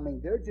 I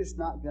mean, they're just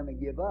not going to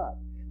give up.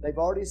 They've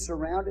already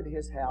surrounded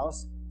his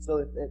house so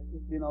that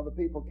you know, the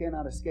people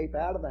cannot escape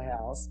out of the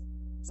house.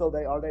 So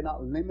are they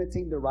not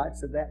limiting the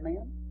rights of that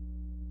man?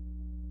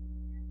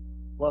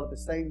 Well, at the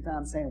same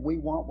time saying, we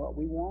want what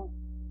we want.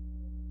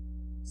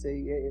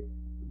 See,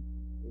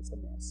 it's a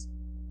mess.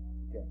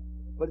 Okay.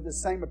 But it's the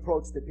same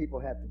approach that people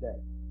have today.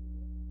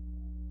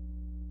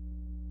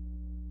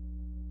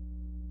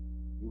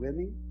 You with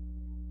me?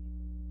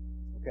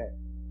 Okay.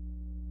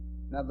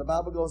 Now the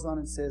Bible goes on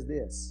and says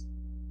this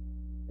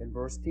in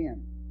verse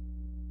 10.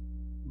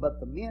 But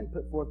the men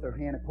put forth their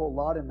hand and pulled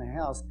Lot in the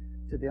house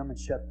to them and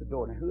shut the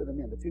door. Now who are the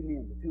men? The two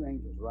men, the two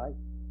angels, right?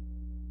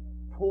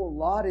 Pulled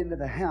Lot into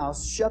the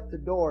house, shut the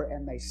door,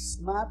 and they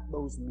smite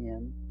those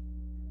men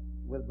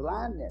with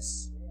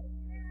blindness.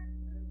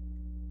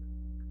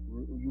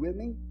 You with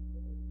me?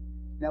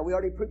 Now we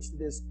already preached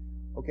this.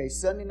 Okay,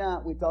 Sunday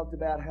night we talked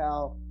about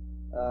how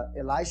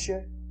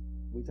Elisha,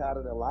 we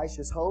titled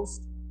Elisha's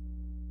host.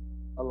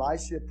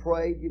 Elisha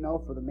prayed, you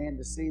know, for the men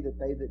to see that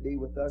they that be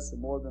with us are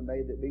more than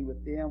they that be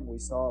with them. We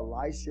saw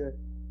Elisha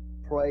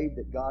prayed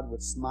that God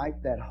would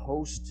smite that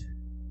host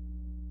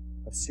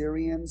of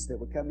Syrians that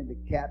were coming to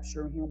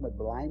capture him with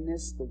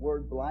blindness. The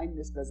word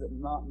blindness does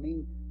not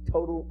mean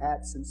total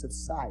absence of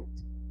sight.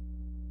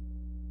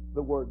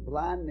 The word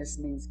blindness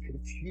means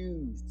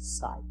confused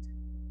sight.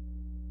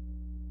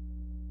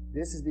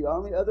 This is the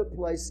only other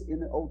place in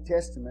the Old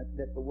Testament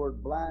that the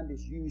word blind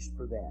is used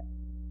for that,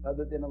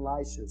 other than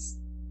Elisha's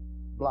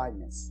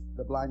blindness,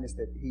 the blindness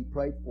that he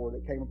prayed for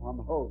that came upon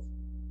the host.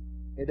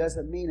 It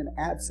doesn't mean an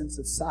absence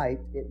of sight,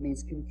 it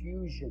means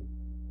confusion.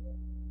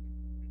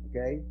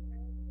 Okay?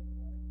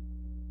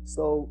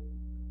 So,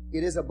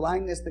 it is a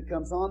blindness that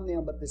comes on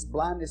them, but this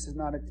blindness is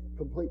not a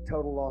complete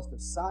total loss of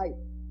sight.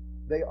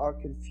 They are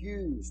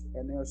confused,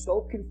 and they are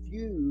so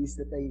confused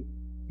that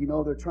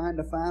they're trying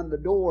to find the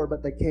door,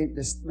 but they can't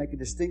just make a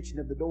distinction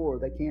of the door.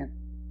 They can't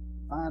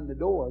find the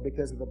door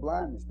because of the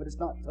blindness, but it's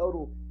not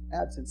total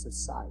absence of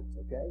sight,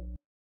 okay?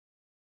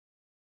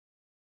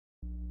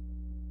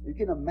 You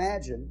can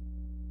imagine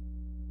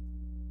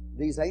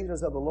these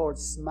angels of the Lord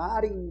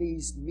smiting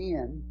these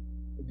men,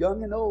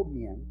 young and old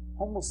men,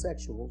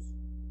 homosexuals,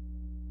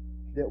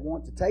 that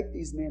want to take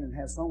these men and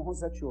have some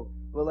homosexual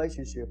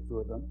relationship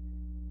with them.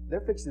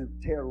 They're fixing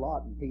to tear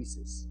Lot in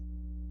pieces.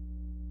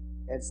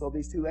 And so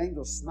these two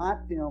angels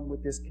smite them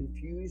with this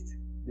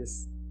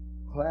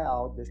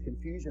cloud, this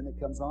confusion that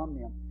comes on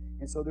them.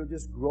 And so they're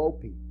just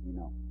groping,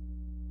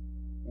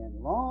 And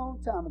a long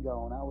time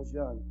ago, when I was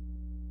young,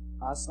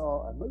 I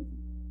saw a movie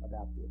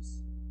about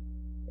this.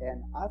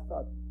 And I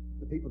thought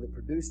the people that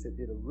produced it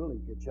did a really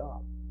good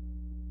job.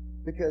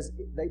 Because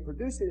they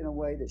produced it in a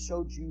way that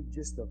showed you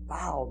just the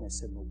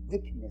vileness and the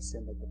wickedness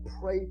and the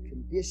depraved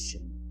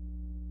condition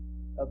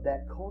of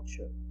that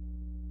culture.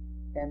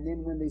 And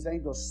then when these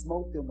angels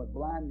smote them with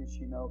blindness,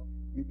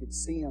 you could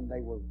see them.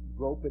 They were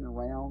groping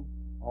around,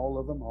 all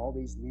of them, all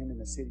these men in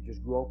the city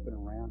just groping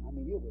around. I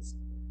mean,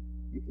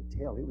 you could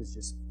tell it was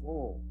just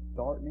full of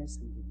darkness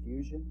and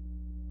confusion.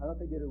 I thought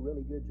they did a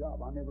really good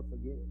job. I'll never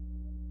forget it.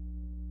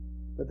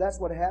 But that's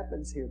what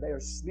happens here. They are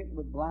smitten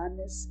with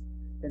blindness.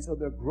 And so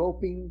they're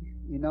groping,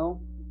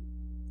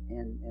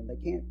 and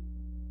they can't.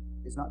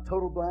 It's not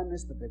total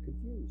blindness, but they're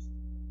confused.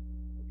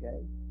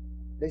 Okay?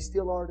 They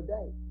still are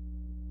today.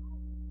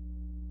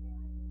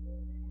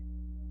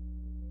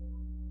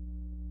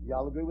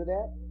 Y'all agree with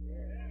that?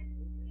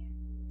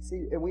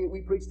 See, and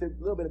we preached a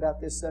little bit about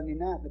this Sunday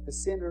night, that the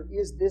sinner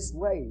is this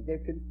way. They're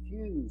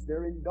confused.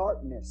 They're in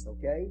darkness,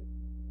 okay?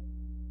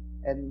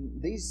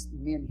 And these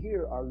men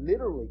here are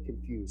literally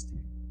confused,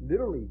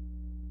 literally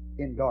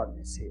in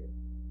darkness here.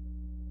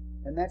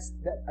 And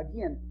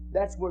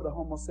that's where the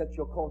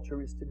homosexual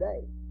culture is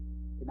today.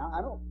 And I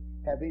don't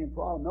have any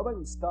problem. Nobody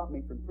can stop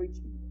me from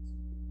preaching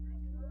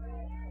this.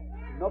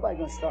 Nobody's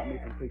going to stop me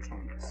from preaching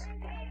this.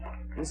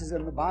 This is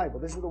in the Bible.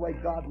 This is the way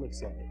God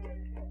looks at it.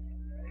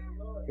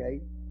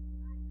 Okay?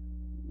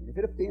 And if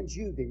it offends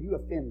you, then you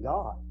offend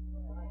God.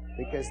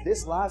 Because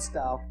this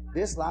lifestyle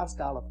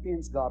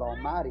offends God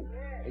Almighty.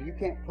 And you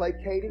can't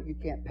placate it. You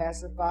can't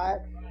pacify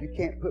it. You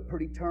can't put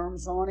pretty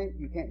terms on it.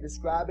 You can't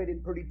describe it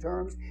in pretty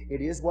terms. It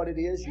is what it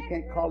is. You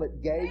can't call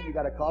it gay. You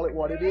got to call it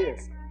what it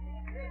is.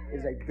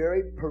 It's a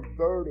very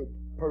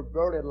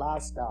perverted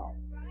lifestyle.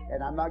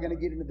 And I'm not going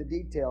to get into the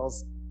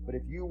details, but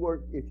if you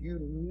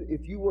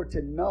were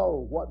to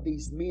know what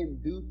these men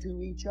do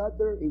to each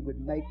other, it would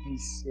make you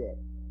sick.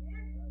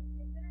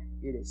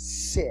 It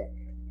is sick.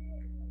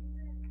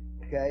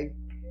 Okay?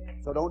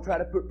 So don't try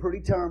to put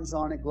pretty terms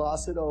on it,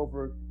 gloss it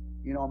over,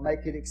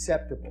 make it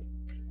acceptable.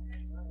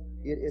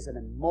 It is an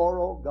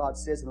immoral, God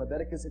says in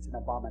Leviticus, it's an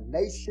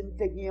abomination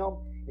to Him.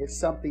 It's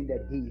something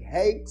that He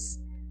hates,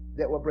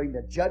 that will bring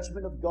the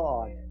judgment of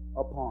God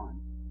upon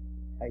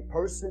a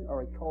person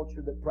or a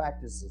culture that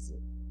practices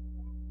it.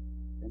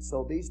 And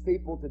so these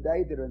people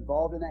today that are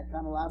involved in that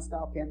kind of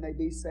lifestyle, can they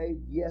be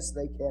saved? Yes,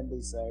 they can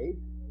be saved.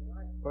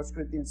 1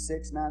 Corinthians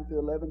 6, 9 through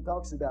 11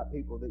 talks about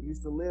people that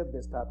used to live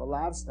this type of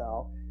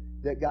lifestyle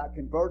that got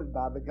converted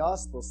by the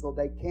gospel, so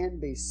they can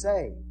be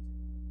saved.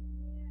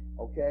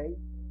 Okay?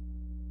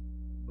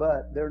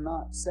 But they're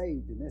not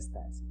saved in this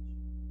passage.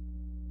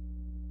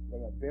 They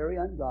are very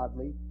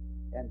ungodly,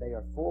 and they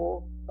are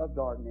full of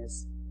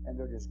darkness, and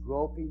they're just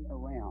groping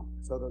around.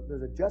 So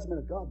there's a judgment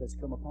of God that's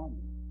come upon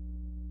them.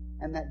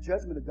 And that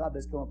judgment of God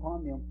that's come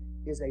upon them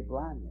is a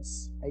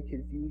blindness, a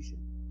confusion.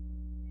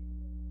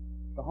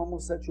 The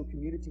homosexual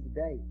community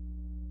today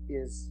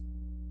is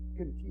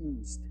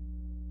confused,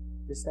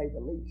 to say the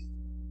least.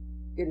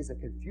 It is a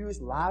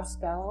confused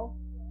lifestyle.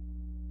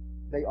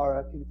 They are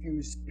a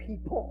confused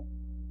people.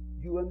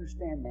 Do you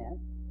understand that?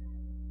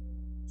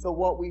 So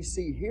what we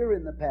see here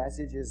in the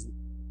passage is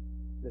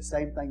the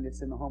same thing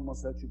that's in the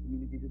homosexual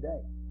community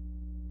today.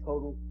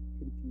 Total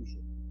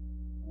confusion.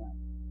 All right.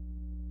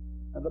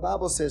 Now the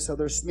Bible says, so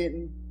they're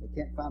smitten. They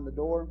can't find the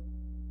door.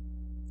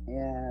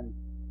 And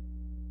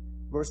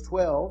verse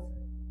 12,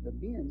 the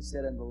men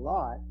said unto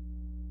Lot,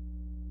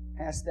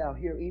 hast thou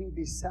here any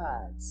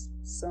besides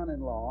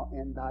son-in-law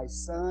and thy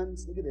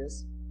sons? Look at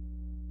this.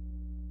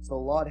 So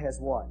Lot has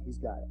what? He's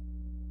got it.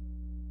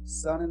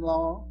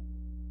 Son-in-law,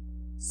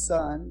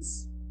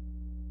 sons,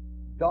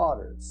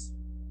 daughters,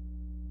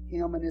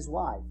 him and his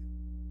wife.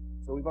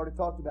 So we've already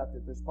talked about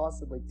that there's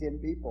possibly 10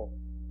 people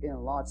in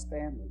Lot's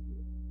family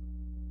here.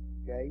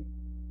 Okay?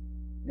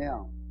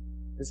 Now,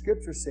 the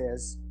scripture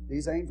says,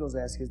 these angels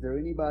ask, is there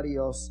anybody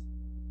else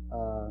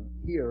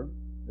here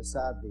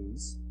beside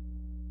these?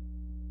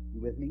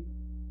 You with me?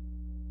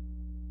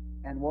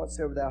 And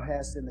whatsoever thou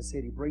hast in the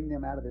city, bring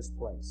them out of this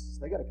place.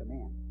 So they got a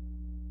command.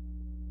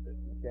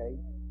 Okay?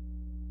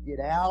 Get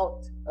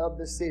out of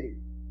the city.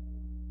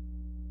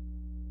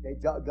 Okay?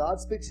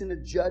 God's fixing to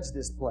judge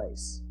this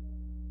place.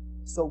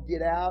 So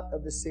get out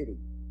of the city.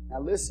 Now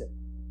listen.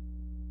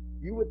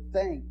 You would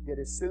think that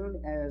as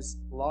soon as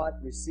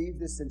Lot received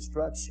this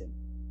instruction,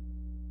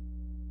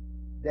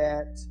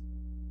 that,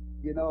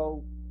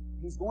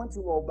 he's going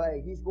to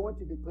obey. He's going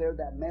to declare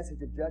that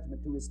message of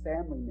judgment to his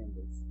family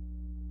members.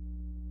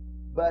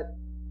 But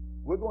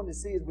we're going to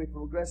see as we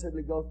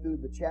progressively go through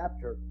the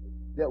chapter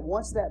that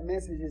once that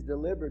message is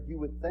delivered, you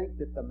would think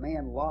that the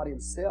man Lot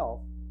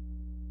himself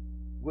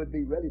would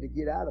be ready to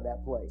get out of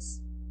that place.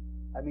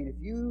 I mean, if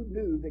you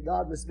knew that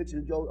God was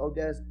fixing to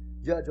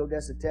judge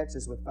Odessa,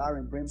 Texas with fire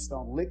and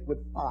brimstone, liquid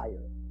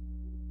fire,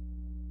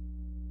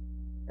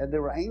 and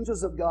there were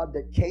angels of God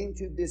that came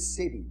to this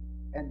city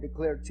and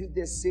declared to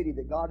this city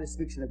that God is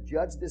fixing to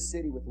judge this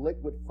city with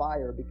liquid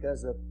fire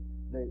because of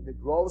the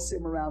gross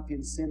immorality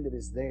and sin that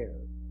is there,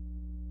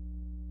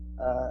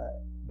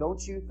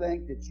 don't you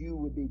think that you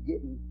would be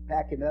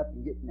packing up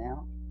and getting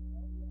out?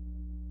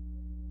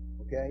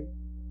 Okay?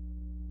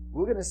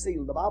 We're going to see,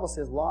 the Bible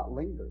says Lot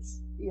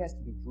lingers. He has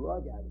to be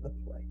drug out of the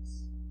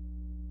place.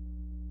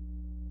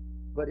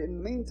 But in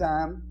the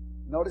meantime,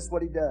 notice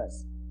what he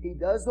does. He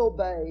does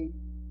obey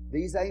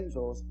these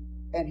angels,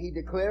 and he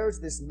declares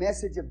this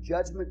message of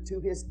judgment to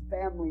his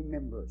family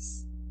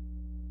members.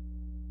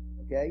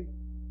 Okay?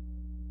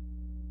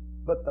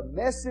 But the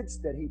message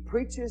that he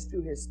preaches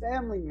to his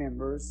family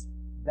members,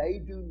 they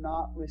do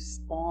not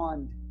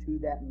respond to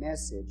that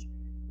message.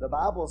 The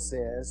Bible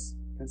says,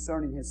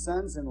 concerning his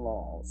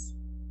sons-in-laws,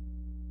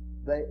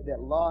 that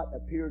Lot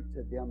appeared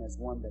to them as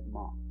one that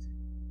mocked.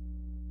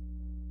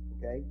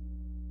 Okay?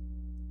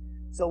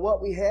 So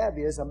what we have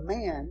is a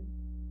man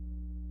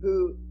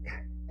who,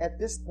 at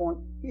this point,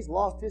 he's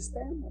lost his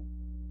family.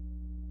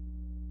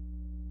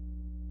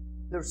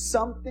 There's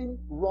something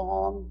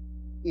wrong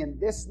in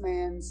this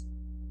man's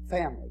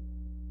family.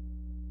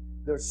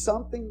 There's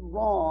something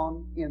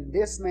wrong in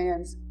this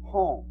man's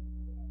home.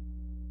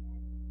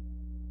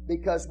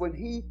 Because when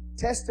he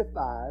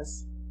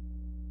testifies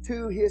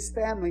to his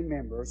family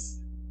members,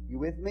 you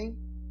with me?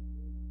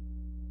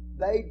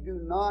 They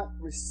do not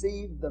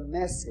receive the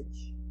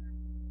message.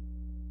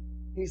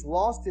 He's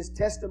lost his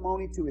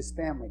testimony to his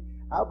family.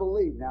 I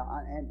believe now,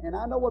 and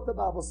I know what the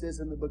Bible says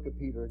in the book of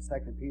Peter, in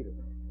 2 Peter.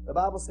 The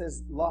Bible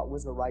says Lot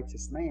was a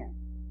righteous man.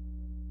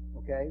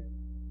 Okay?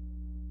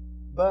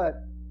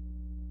 But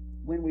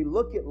when we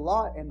look at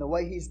Lot and the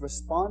way he's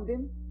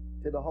responding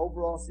to the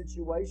overall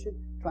situation,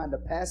 trying to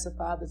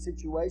pacify the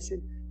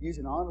situation,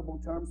 using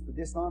honorable terms for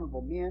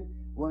dishonorable men,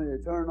 wanting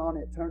to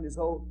turn his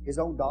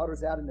own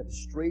daughters out into the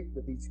street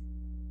with these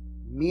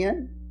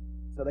men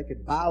so they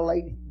could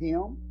violate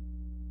him.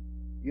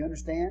 You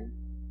understand?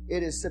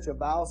 It is such a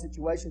vile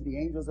situation. The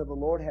angels of the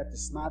Lord have to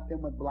smite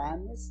them with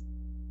blindness.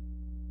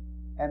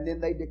 And then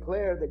they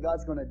declare that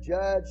God's going to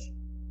judge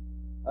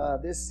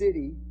this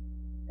city.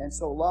 And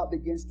so Lot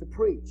begins to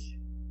preach.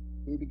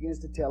 He begins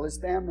to tell his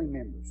family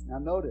members. Now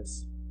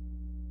notice,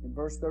 in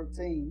verse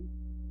 13,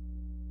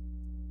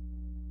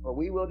 for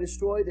we will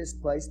destroy this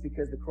place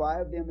because the cry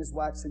of them is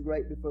waxing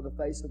great before the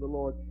face of the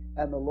Lord,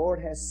 and the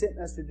Lord has sent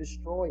us to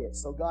destroy it.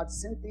 So God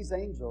sent these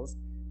angels.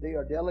 They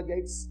are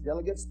delegates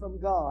from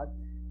God.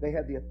 They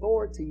have the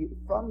authority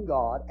from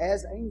God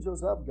as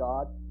angels of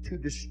God to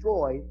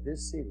destroy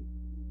this city.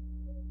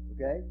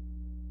 Okay?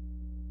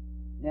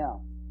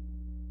 Now,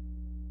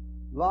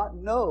 Lot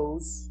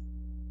knows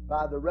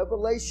by the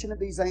revelation of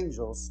these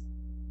angels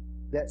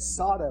that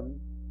Sodom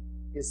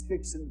is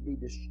fixing to be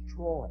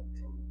destroyed.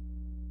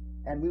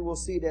 And we will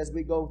see it as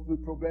we go through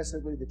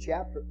progressively the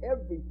chapter.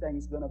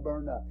 Everything's going to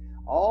burn up.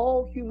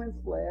 All human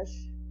flesh,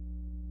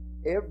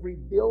 every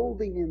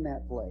building in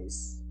that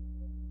place,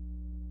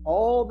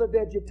 all the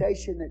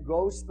vegetation that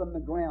grows from the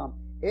ground,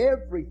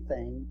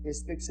 everything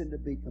is fixing to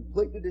be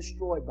completely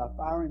destroyed by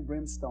fire and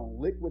brimstone.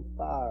 Liquid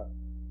fire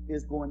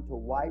is going to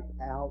wipe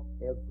out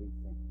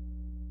everything.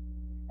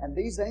 And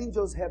these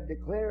angels have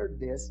declared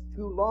this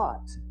to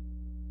Lot.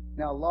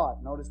 Now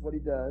Lot, notice what he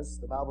does.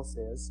 The Bible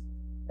says,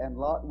 and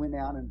Lot went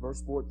out in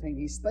verse 14.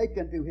 He spake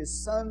unto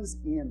his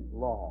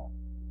sons-in-law.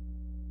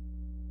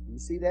 You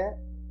see that?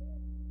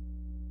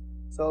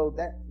 So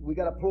that we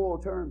got a plural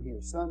term here,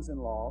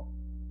 sons-in-law.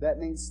 That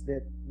means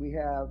that we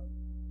have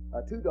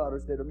two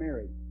daughters that are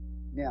married.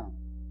 Now,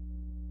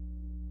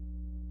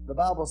 the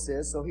Bible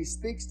says, so he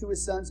speaks to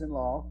his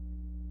sons-in-law,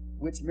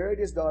 which married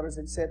his daughters,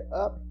 and said,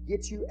 up,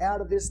 get you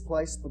out of this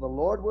place, for the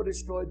Lord will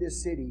destroy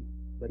this city.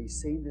 But he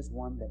seemed as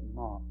one that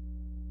mocked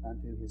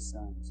unto his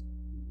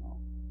sons-in-law.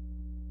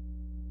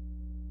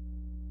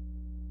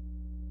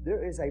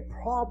 There is a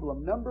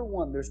problem. Number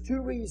one, there's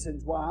two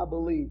reasons why I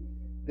believe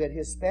that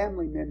his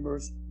family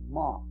members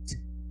mocked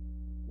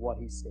what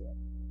he said.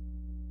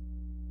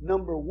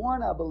 Number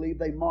one, I believe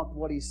they mocked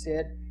what he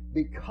said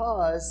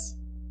because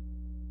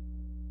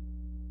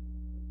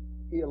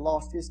he had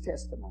lost his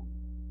testimony.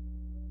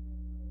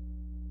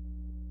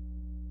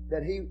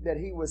 That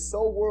he was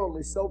so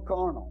worldly, so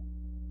carnal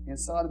in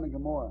Sodom and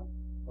Gomorrah.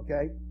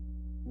 Okay?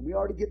 And we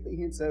already get the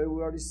hints of it.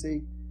 We already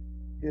see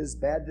his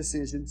bad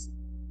decisions,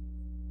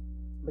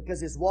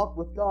 because his walk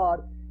with God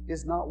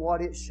is not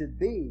what it should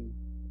be.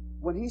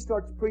 When he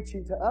starts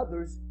preaching to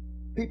others,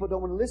 people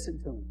don't want to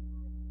listen to him.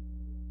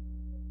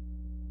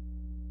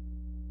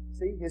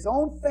 See, his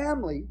own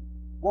family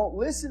won't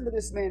listen to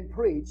this man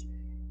preach.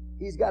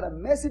 He's got a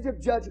message of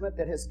judgment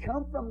that has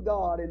come from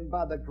God, and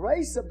by the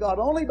grace of God,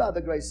 only by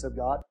the grace of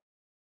God,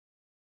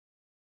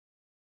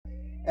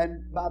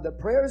 and by the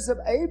prayers of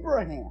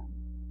Abraham,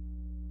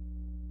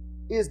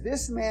 is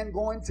this man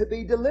going to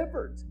be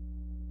delivered.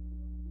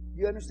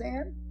 You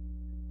understand?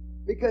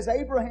 Because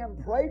Abraham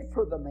prayed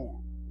for the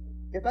man.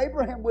 If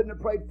Abraham wouldn't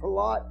have prayed for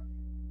Lot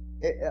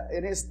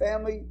and his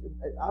family,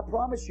 I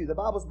promise you, the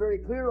Bible's very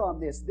clear on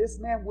this. This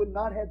man would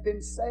not have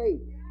been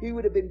saved. He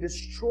would have been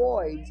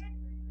destroyed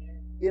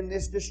in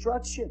this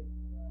destruction.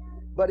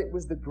 But it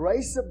was the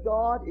grace of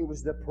God, it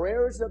was the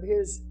prayers of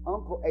his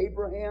uncle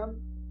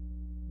Abraham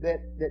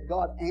that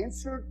God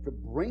answered to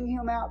bring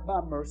him out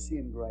by mercy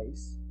and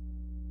grace.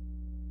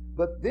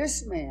 But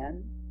this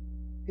man,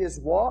 his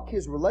walk,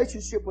 his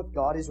relationship with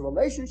God, his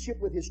relationship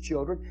with his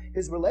children,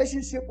 his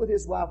relationship with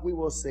his wife, we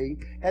will see,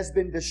 has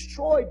been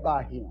destroyed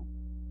by him.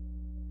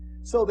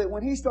 So that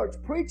when he starts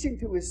preaching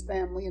to his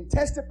family and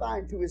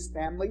testifying to his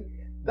family,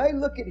 they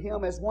look at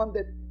him as one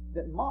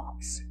that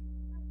mocks.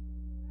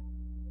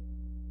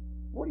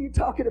 What are you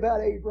talking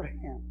about,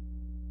 Abraham?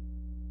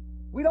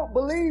 We don't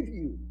believe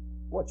you,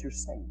 what you're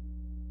saying.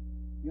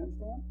 You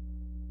understand?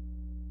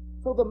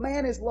 So the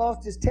man has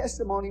lost his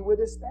testimony with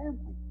his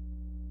family.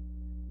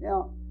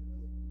 Now,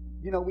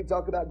 we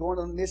talk about going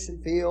to the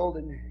mission field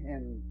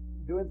and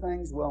doing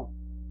things. Well,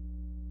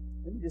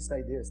 let me just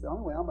say this. The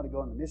only way I'm going to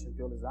go on the mission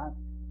field is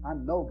I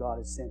know God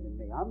is sending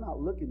me. I'm not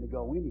looking to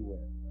go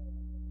anywhere.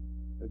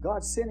 If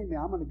God's sending me,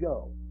 I'm going to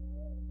go.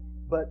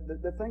 But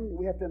the thing that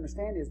we have to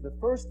understand is the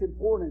first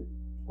important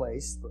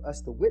place for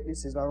us to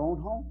witness is our own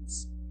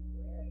homes.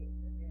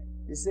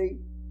 You see,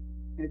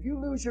 and if you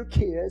lose your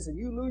kids and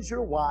you lose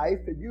your wife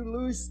and you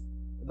lose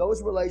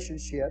those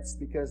relationships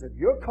because of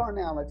your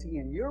carnality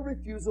and your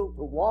refusal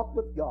to walk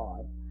with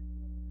God,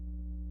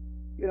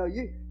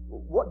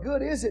 what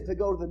good is it to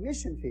go to the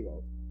mission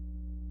field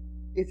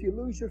if you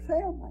lose your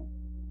family?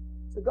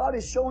 So God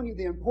is showing you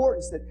the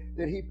importance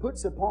that He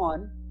puts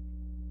upon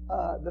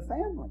the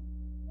family.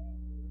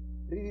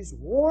 That He's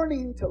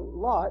warning to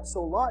Lot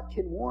so Lot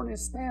can warn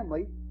his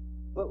family,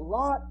 but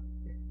Lot,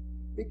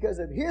 because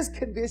of his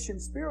condition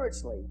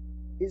spiritually,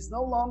 is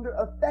no longer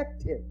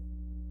effective.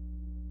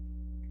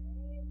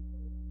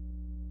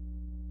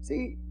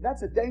 See,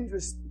 that's a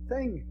dangerous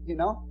thing,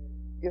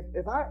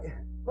 If I,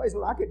 praise the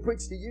Lord, I could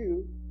preach to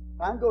you,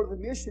 I can go to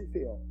the mission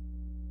field.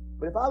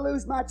 But if I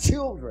lose my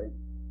children,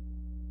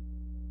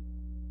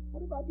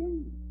 what have I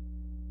gained?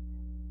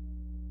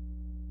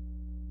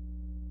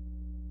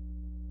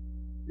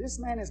 This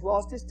man has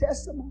lost his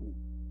testimony.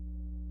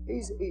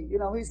 He's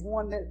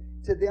one that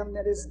to them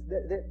that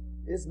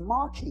is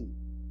mocking.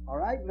 All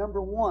right,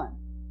 number one,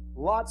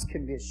 Lot's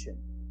condition.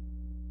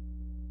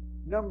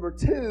 Number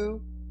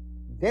two,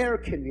 their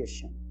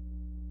condition.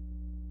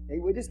 Okay,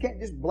 we just can't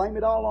just blame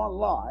it all on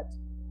Lot.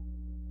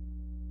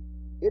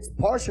 It's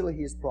partially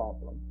his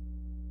problem.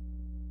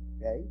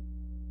 Okay?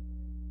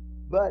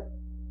 But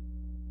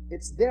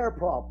it's their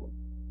problem.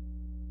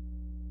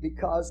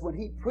 Because when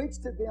he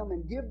preached to them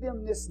and give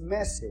them this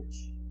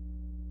message,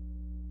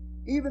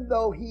 even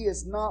though he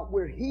is not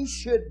where he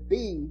should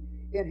be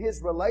in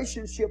his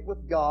relationship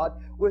with God,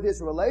 with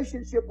his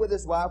relationship with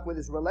his wife, with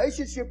his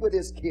relationship with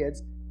his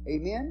kids,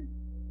 amen?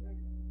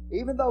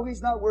 Even though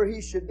he's not where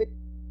he should be,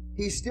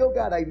 he's still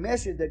got a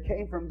message that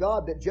came from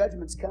God that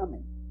judgment's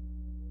coming.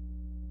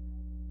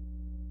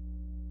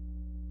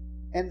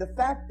 And the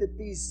fact that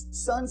these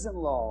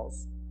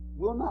sons-in-laws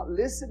will not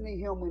listen to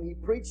him when he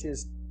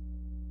preaches,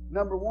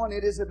 number one,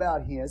 it is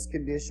about his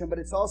condition, but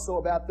it's also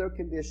about their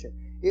condition.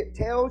 It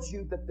tells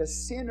you that the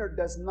sinner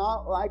does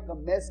not like a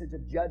message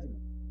of judgment.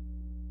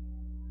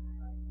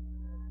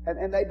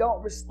 And they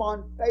don't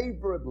respond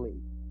favorably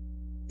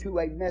to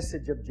a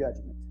message of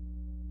judgment.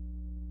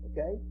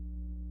 Okay?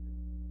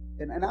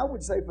 And I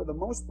would say for the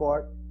most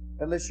part,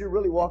 unless you're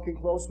really walking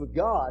close with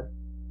God,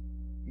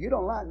 you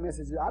don't like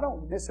messages. I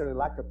don't necessarily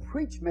like to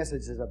preach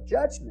messages of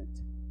judgment,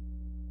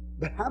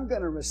 but I'm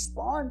going to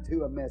respond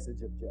to a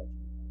message of judgment.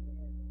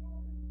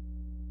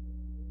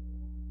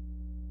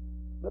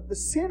 But the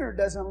sinner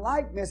doesn't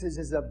like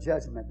messages of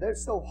judgment. They're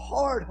so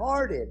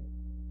hard-hearted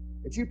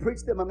that you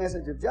preach them a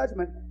message of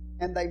judgment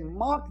and they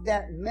mock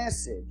that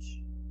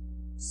message.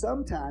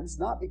 Sometimes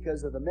not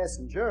because of the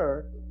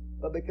messenger,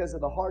 but because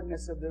of the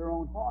hardness of their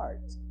own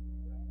heart.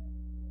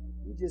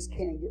 You just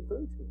can't get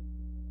through to it.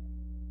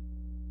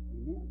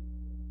 Amen.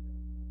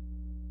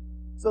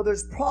 So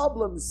there's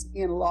problems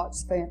in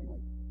Lot's family.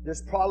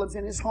 There's problems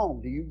in his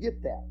home. Do you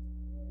get that?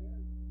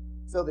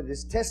 So that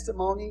his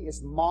testimony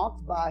is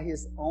mocked by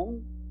his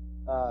own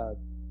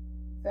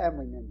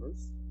family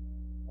members.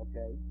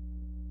 Okay?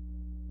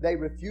 They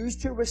refuse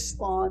to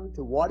respond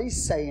to what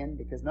he's saying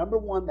because, number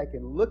one, they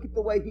can look at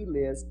the way he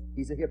lives.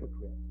 He's a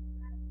hypocrite.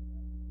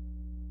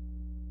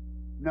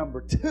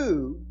 Number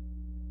two,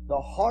 the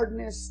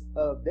hardness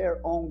of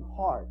their own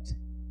heart,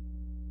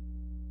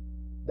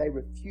 they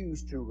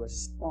refuse to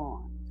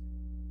respond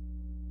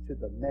to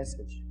the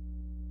message,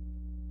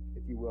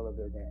 if you will, of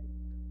their daddy.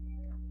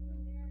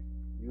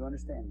 You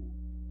understand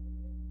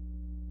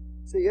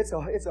that? See, it's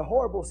a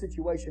horrible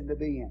situation to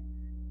be in.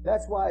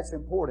 That's why it's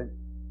important.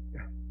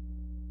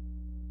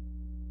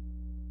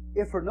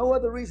 If for no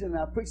other reason, and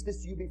I've preached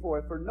this to you before,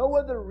 if for no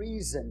other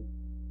reason,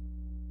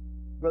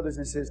 brothers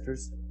and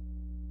sisters,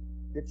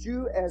 that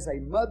you as a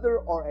mother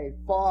or a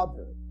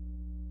father,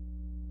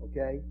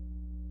 okay,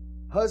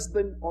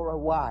 husband or a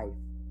wife,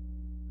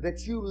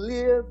 that you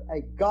live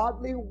a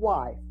godly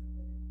life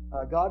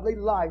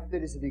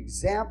that is an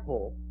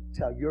example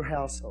to your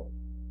household.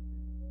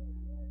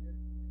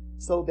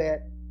 So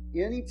that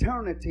in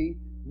eternity,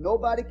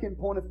 nobody can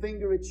point a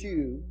finger at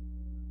you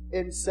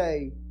and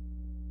say,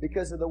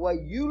 because of the way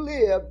you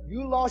lived,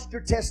 you lost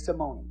your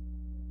testimony.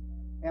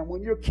 And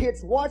when your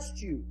kids watched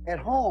you at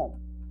home,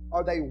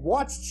 or they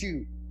watched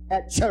you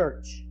at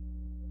church,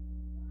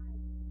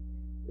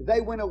 they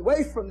went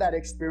away from that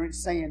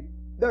experience saying,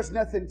 there's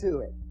nothing to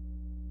it.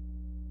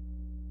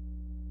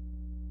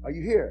 Are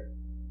you here?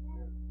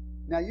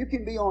 Now, you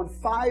can be on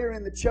fire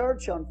in the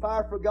church, on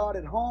fire for God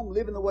at home,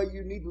 living the way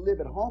you need to live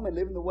at home and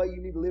living the way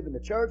you need to live in the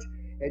church,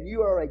 and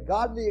you are a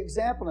godly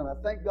example, and I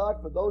thank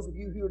God for those of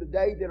you here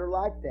today that are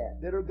like that,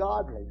 that are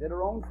godly, that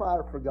are on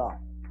fire for God.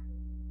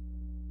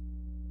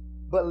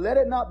 But let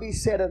it not be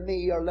said of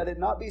me, or let it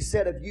not be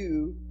said of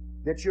you,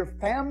 that your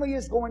family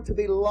is going to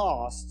be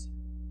lost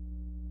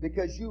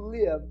because you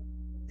live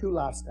two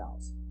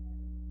lifestyles.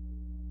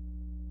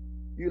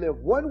 You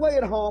live one way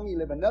at home, you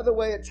live another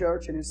way at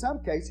church, and in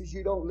some cases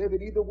you don't live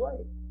it either way.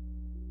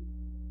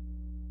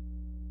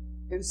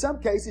 In some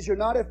cases you're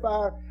not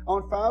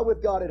on fire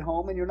with God at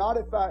home, and you're not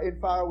in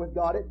fire with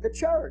God at the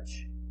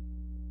church.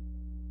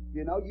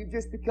 You know, you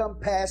just become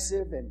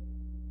passive, and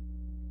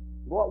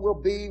what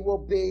will be, will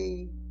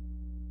be.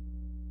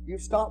 You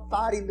stop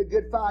fighting the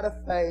good fight of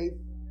faith,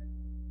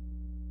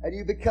 and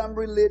you become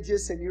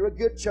religious, and you're a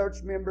good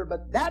church member,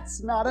 but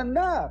that's not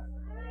enough.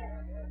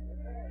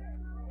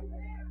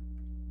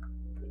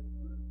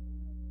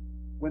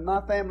 When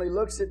my family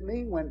looks at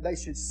me, when they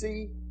should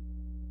see,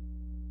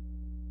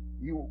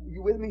 you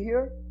with me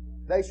here?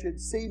 They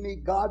should see me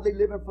godly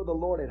living for the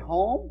Lord at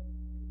home,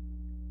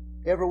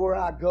 everywhere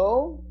I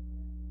go.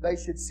 They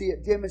should see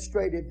it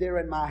demonstrated there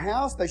in my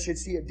house. They should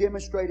see it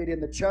demonstrated in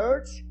the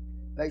church.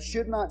 They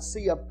should not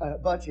see a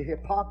bunch of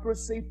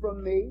hypocrisy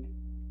from me.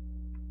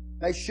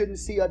 They shouldn't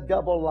see a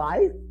double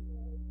life.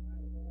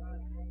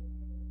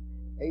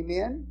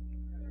 Amen?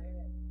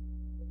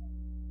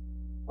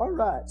 All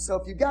right, so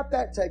if you got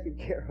that taken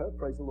care of,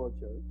 praise the Lord,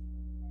 church.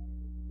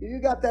 If you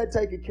got that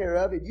taken care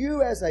of, and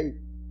you as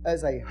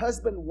a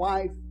husband,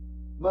 wife,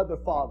 mother,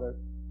 father,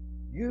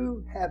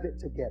 you have it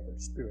together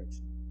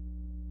spiritually.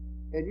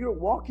 And you're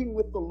walking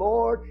with the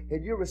Lord,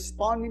 and you're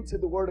responding to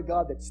the Word of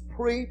God that's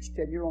preached,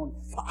 and you're on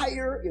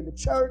fire in the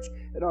church,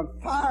 and on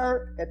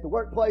fire at the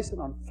workplace,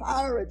 and on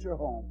fire at your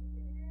home.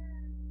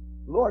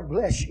 Lord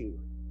bless you.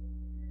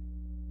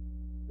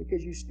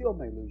 Because you still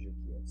may lose your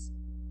kids.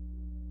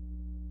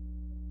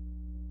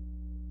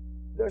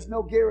 There's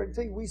no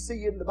guarantee. We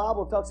see in the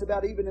Bible, it talks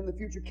about even in the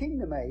future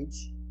kingdom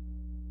age,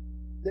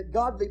 that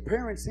godly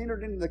parents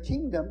entered into the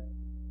kingdom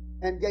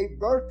and gave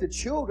birth to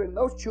children.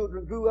 Those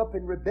children grew up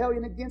in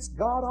rebellion against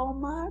God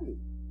Almighty.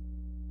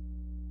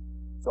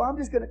 So I'm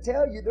just going to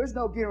tell you, there's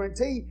no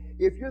guarantee.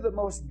 If you're the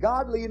most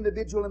godly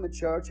individual in the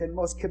church and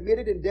most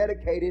committed and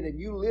dedicated, and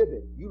you live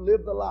it, you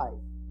live the life,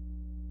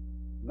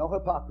 no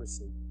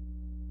hypocrisy,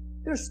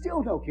 there's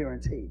still no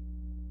guarantee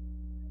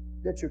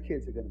that your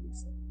kids are going to be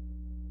saved.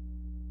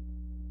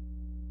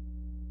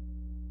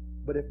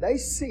 But if they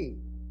see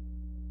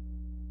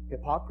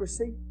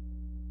hypocrisy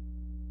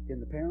in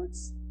the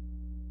parents,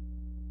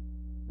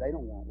 they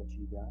don't want what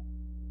you got.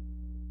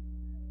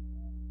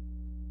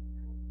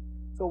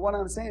 So what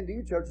I'm saying to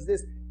you, church, is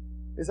this,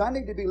 is I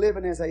need to be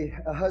living as a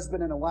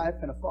husband and a wife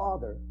and a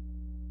father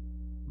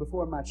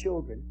before my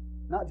children,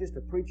 not just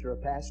a preacher, a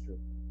pastor,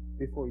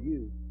 before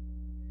you,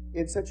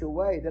 in such a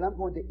way that I'm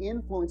going to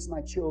influence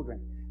my children,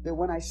 that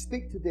when I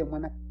speak to them,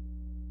 when I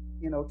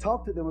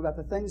talk to them about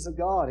the things of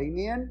God,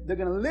 amen, they're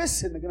going to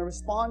listen, they're going to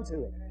respond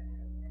to it.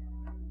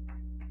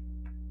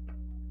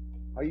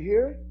 Are you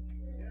here?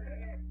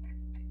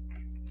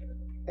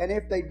 And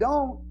if they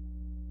don't,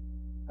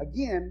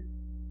 again,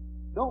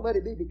 don't let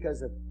it be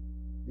because of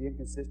the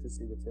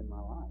inconsistency that's in my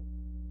life.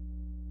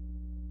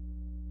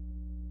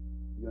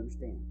 You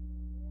understand?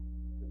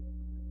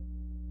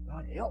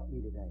 God, help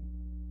me today.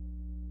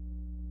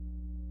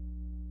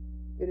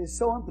 It is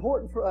so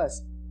important for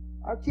us.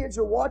 Our kids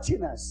are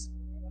watching us.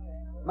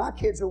 My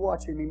kids are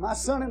watching me. My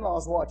son-in-law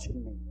is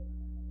watching me.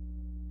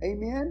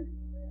 Amen?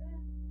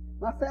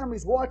 My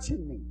family's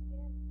watching me.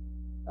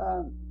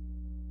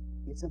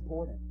 It's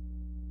important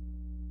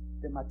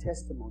that my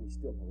testimony is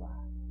still alive.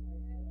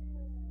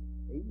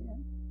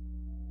 Amen.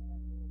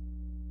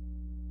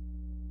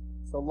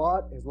 So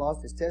Lot has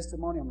lost his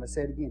testimony. I'm going to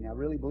say it again. I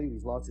really believe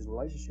he's lost his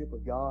relationship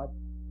with God.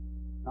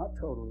 Not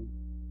totally,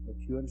 But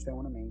you understand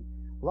what I mean?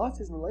 Lost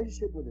his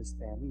relationship with his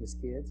family, his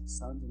kids, his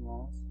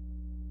sons-in-laws.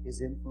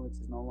 His influence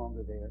is no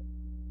longer there.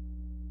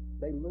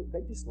 They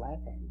just laugh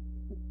at him.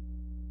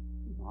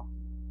 Mock him.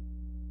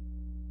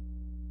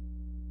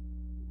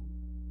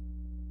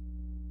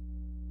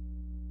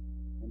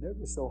 And they're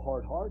just so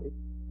hard-hearted.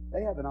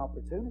 They have an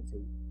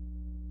opportunity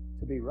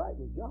to be right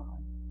with God,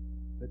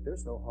 but they're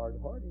so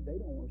hard-hearted they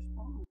don't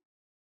respond.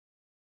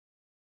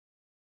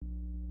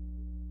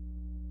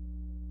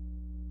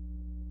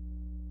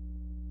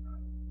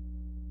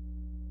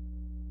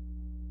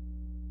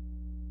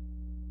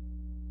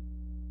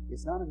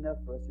 It's not enough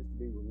for us just to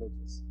be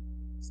religious.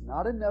 It's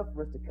not enough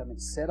for us to come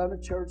and sit on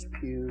a church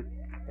pew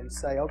and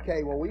say,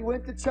 okay, well, we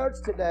went to church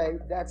today.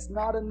 That's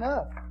not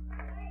enough.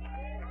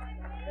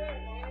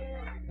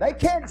 They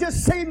can't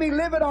just see me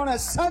live it on a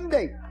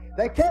Sunday.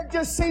 They can't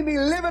just see me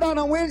live it on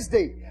a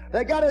Wednesday.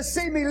 They got to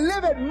see me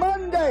live it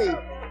Monday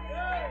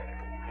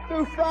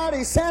through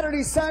Friday,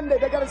 Saturday, Sunday.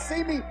 They got to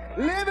see me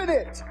living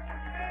it.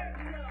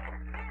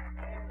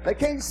 They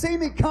can't see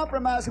me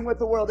compromising with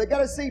the world. They got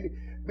to see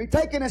me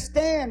taking a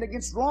stand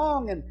against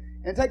wrong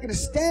and taking a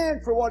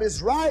stand for what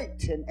is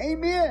right. And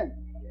amen.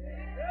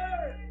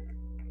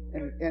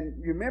 And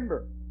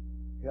remember,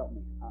 help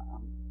me.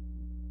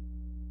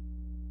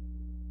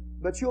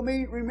 But you'll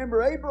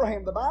remember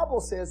Abraham. The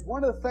Bible says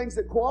one of the things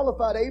that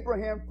qualified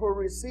Abraham for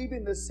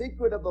receiving the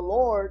secret of the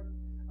Lord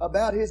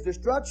about his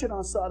destruction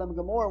on Sodom and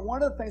Gomorrah,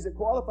 one of the things that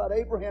qualified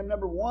Abraham,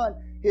 number one,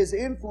 his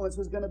influence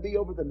was going to be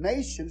over the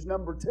nations.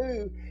 Number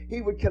two,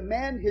 he would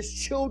command his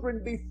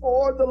children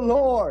before the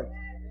Lord.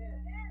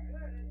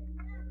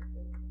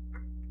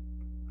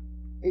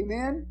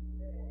 Amen?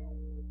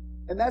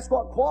 And that's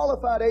what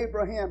qualified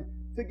Abraham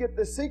to get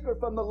the secret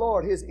from the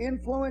Lord, his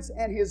influence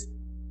and his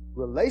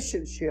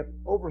relationship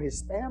over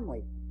his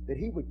family, that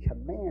he would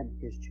command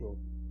his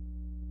children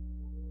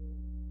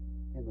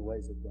in the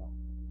ways of God.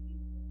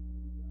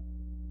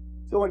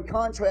 So in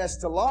contrast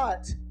to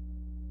Lot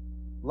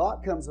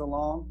comes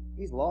along,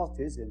 he's lost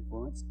his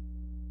influence.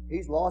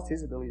 He's lost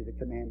his ability to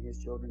command his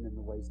children in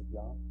the ways of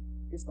God.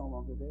 It's no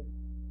longer there.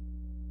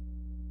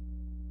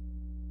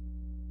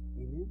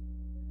 Amen?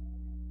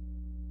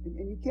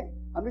 And you can't,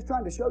 I'm just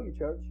trying to show you,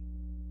 church.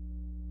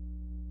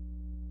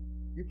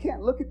 You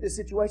can't look at this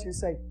situation and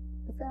say,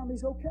 the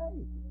family's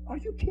okay. Are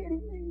you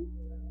kidding me?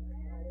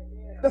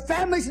 The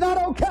family's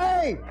not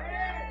okay.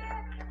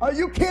 Are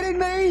you kidding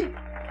me?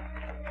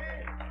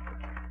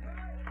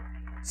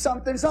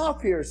 Something's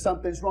off here.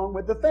 Something's wrong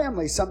with the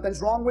family.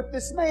 Something's wrong with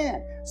this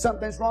man.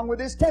 Something's wrong with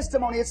his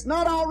testimony. It's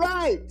not all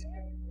right.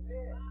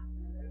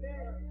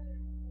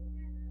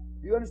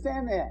 You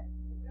understand that?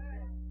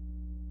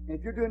 And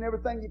if you're doing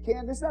everything you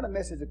can, this is not a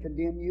message to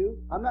condemn you.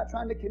 I'm not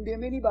trying to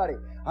condemn anybody.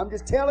 I'm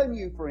just telling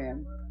you,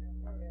 friend,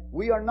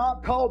 we are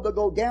not called to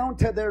go down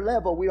to their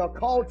level. We are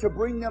called to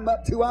bring them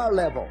up to our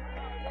level.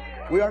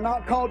 We are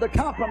not called to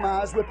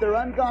compromise with their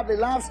ungodly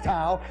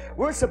lifestyle.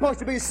 We're supposed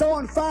to be so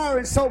on fire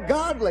and so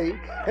godly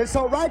and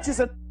so righteous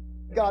of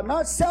God,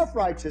 not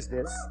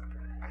self-righteousness,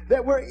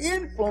 that we're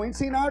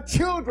influencing our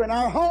children,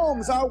 our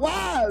homes, our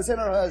wives, and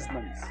our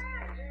husbands.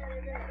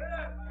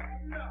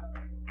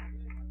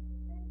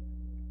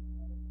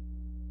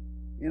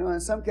 You know,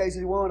 in some cases,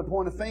 we want to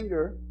point a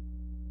finger,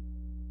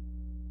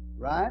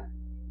 right?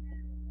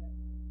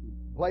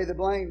 Play the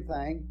blame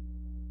thing.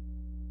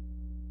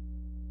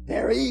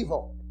 They're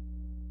evil.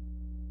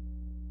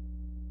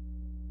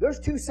 There's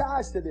two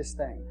sides to this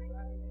thing.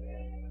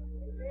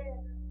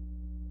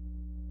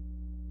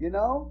 You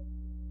know?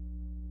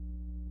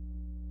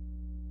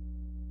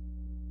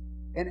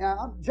 And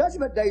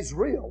Judgment Day's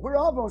real. We're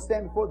all going to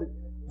stand before the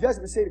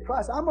judgment seat of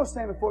Christ. I'm going to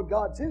stand before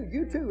God too.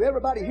 You too.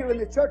 Everybody here in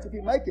the church, if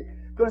you make it,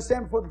 going to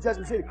stand before the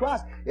judgment seat of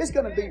Christ. It's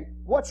going to be,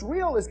 what's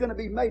real is going to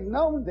be made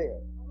known there.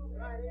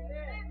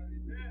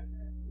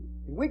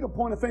 And we can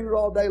point a finger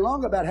all day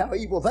long about how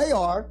evil they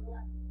are.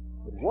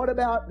 But what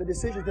about the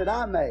decisions that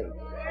I made?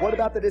 What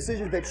about the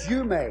decisions that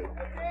you made?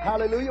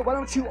 Hallelujah. Why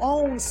don't you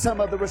own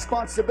some of the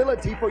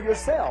responsibility for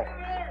yourself?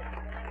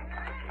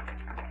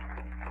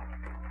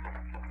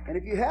 And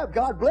if you have,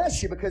 God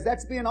bless you, because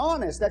that's being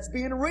honest. That's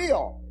being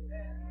real.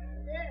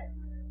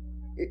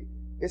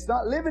 It's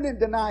not living in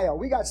denial.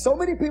 We got so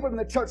many people in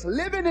the church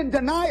living in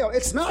denial.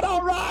 It's not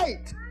all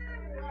right.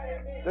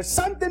 There's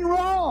something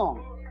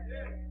wrong.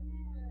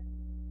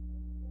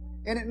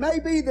 And it may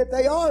be that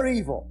they are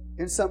evil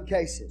in some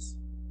cases.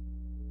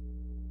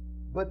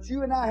 But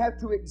you and I have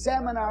to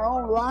examine our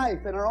own life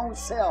and our own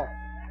self.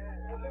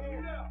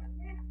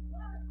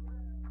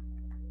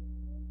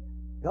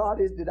 God,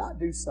 did I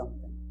do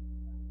something?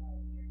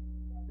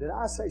 Did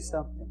I say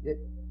something?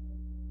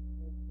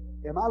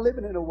 Am I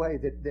living in a way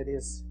that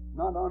is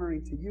not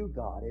honoring to you,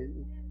 God?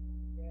 You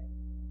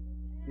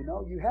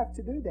know, you have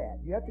to do that.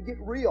 You have to get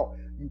real.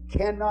 You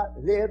cannot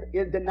live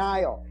in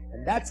denial.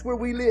 And that's where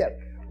we live.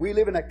 We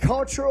live in a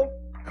culture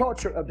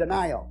of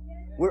denial.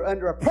 We're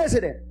under a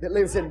president that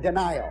lives in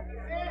denial.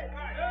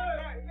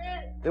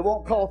 They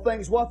won't call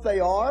things what they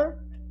are,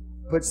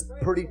 puts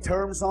pretty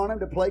terms on them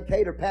to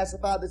placate or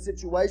pacify the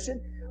situation.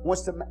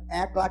 wants to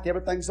act like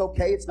everything's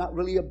okay. It's not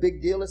really a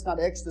big deal. It's not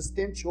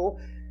existential,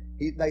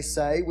 they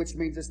say, which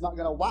means it's not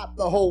going to wipe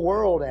the whole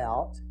world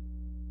out.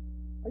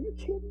 Are you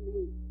kidding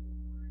me?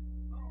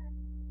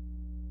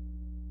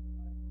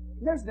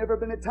 There's never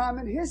been a time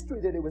in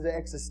history that it was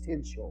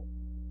existential.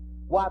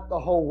 Wipe the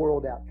whole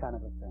world out kind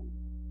of a thing.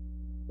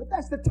 But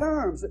that's the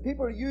terms that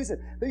people are using.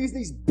 They use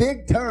these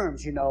big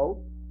terms, you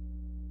know,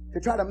 to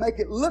try to make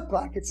it look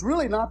like it's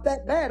really not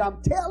that bad.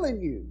 I'm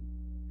telling you,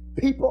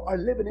 people are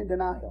living in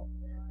denial.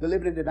 They're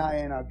living in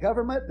denial in our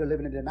government. They're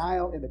living in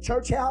denial in the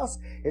church house.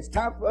 It's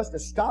time for us to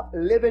stop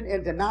living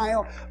in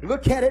denial.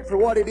 Look at it for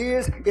what it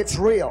is. It's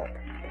real.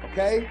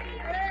 Okay?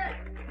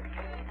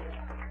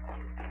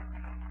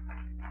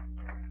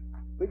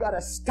 We got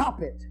to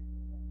stop it.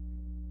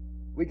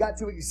 We got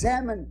to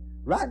examine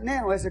right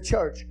now as a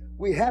church.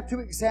 We have to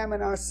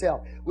examine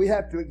ourselves. We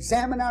have to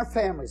examine our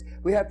families.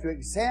 We have to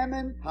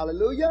examine,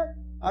 hallelujah,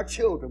 our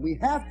children. We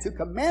have to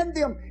command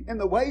them in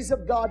the ways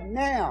of God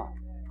now.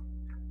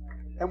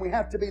 And we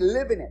have to be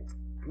living it,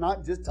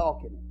 not just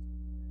talking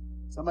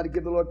it. Somebody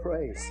give the Lord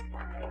praise.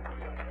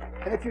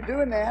 And if you're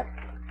doing that,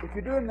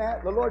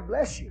 the Lord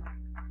bless you.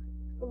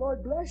 The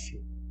Lord bless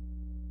you.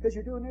 Because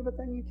you're doing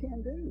everything you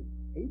can do.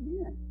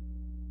 Amen.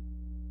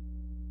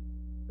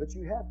 But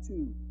you have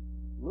to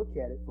look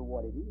at it for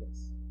what it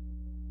is.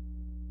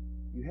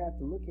 You have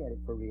to look at it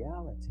for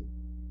reality.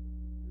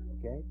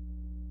 Okay?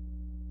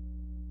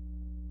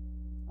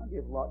 I'll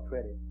give Lot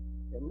credit.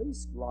 At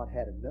least Lot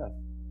had enough.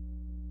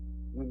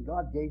 When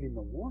God gave him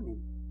the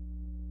warning,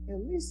 at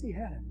least he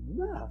had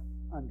enough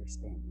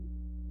understanding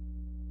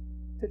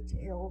to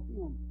tell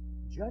them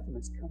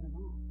judgment's coming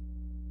on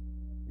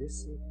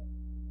this city.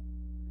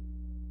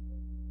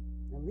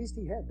 At least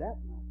he had that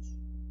much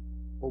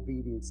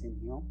obedience in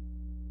him.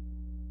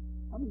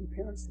 How many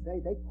parents today,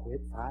 they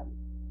quit fighting?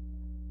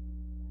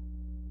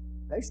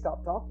 They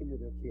stop talking to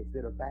their kids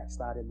that are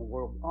backslid in the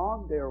world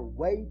on their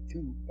way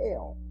to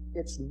hell.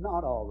 It's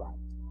not all right.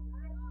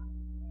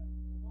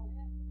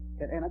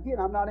 And again,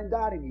 I'm not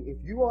indicting you.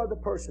 If you are the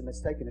person that's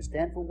taking a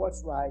stand for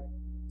what's right,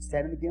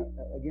 standing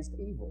against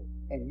evil,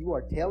 and you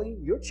are telling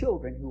your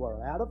children who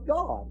are out of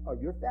God, or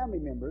your family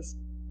members,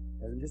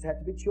 doesn't just have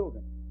to be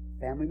children,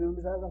 family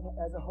members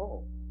as a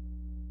whole,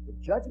 the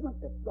judgment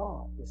of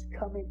God is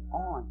coming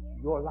on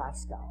your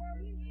lifestyle.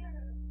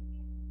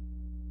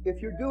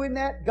 If you're doing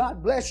that,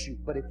 God bless you.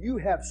 But if you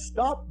have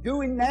stopped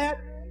doing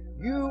that,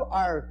 you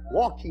are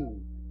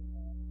walking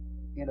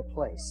in a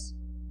place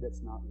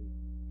that's not real.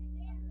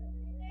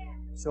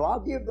 So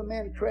I'll give the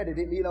man credit.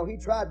 You know, he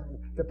tried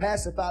to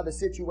pacify the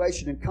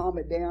situation and calm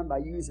it down by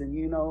using,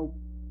 you know,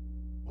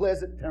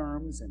 pleasant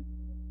terms, and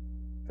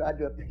tried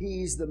to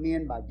appease the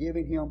men by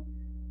giving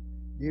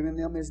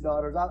them his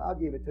daughters. I'll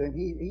give it to him.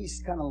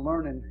 He's kind of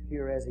learning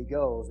here as he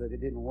goes that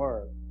it didn't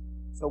work.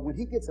 So when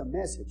he gets a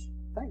message,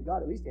 thank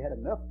God at least he had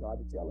enough God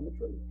to tell him the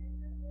truth.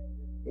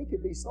 He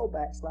could be so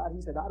backslide.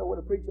 He said, I don't want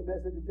to preach a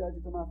message of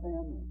judgment to my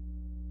family.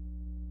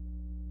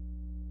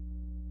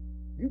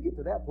 You get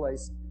to that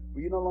place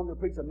where you no longer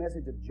preach a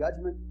message of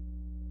judgment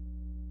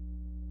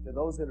to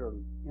those that are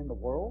in the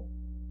world.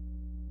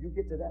 You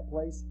get to that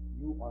place,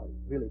 you are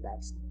really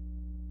backsliding.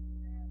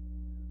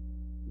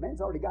 Man's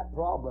already got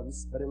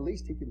problems, but at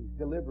least he can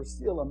deliver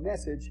still a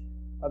message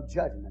of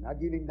judgment. I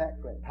give him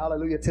that credit.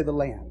 Hallelujah to the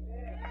Lamb.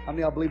 How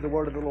many of y'all believe the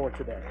word of the Lord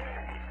today?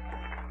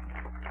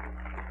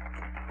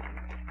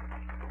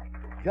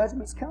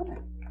 Judgment's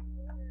coming.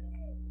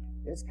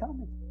 It's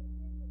coming.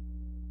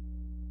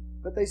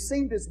 But they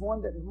seemed as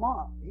one that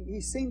mocked.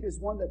 He seemed as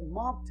one that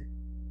mocked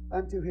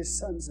unto his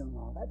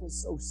sons-in-law. That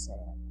is so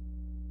sad.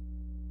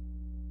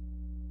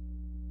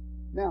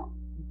 Now,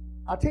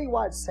 I'll tell you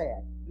why it's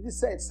sad.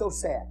 Just say it's so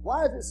sad.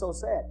 Why is it so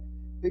sad?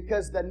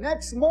 Because the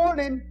next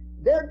morning,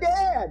 they're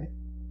dead.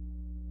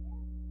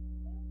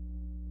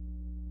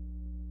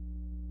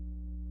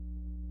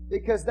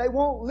 Because they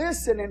won't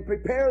listen and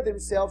prepare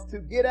themselves to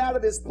get out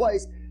of this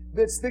place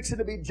that's fixing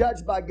to be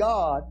judged by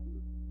God.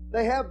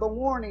 They have the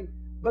warning,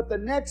 but the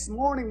next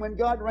morning when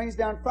God rains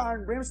down fire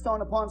and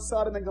brimstone upon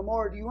Sodom and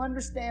Gomorrah, do you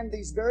understand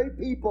these very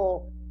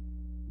people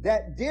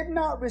that did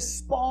not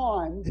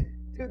respond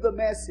to the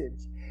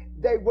message?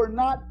 They were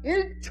not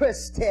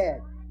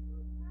interested.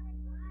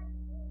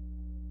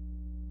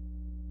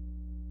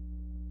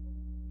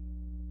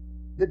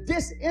 The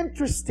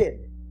disinterested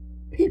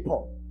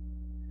people,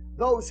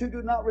 those who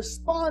do not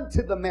respond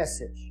to the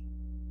message.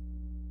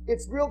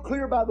 It's real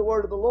clear by the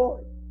word of the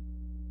Lord.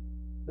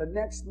 The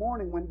next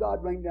morning when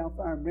God rained down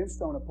fire and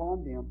brimstone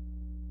upon them,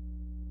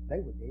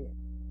 they were dead.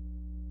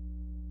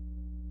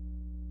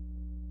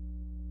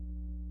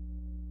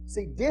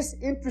 See,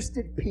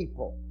 disinterested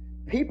people,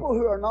 people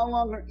who are no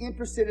longer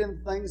interested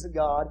in the things of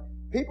God,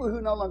 people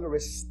who no longer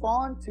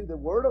respond to the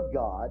Word of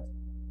God,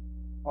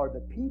 are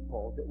the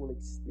people that will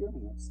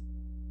experience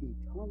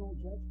eternal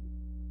judgment.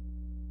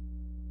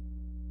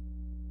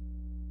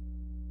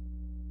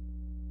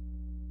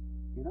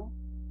 You know?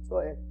 So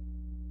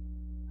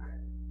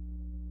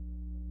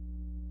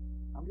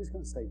I'm just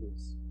going to say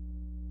this.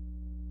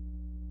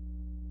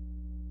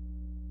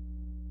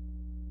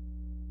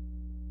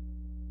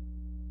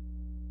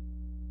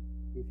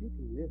 if you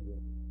can live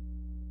with it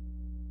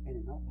and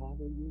it not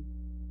bother you,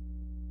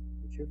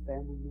 that your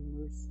family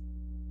members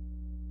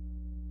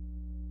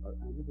are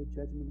under the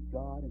judgment of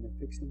God and they're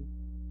fixing,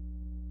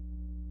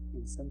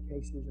 in some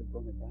cases, are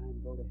going to die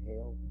and go to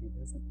hell, and it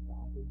doesn't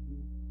bother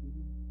you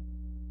even.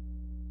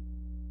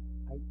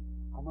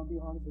 I'm going to be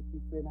honest with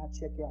you, friend. I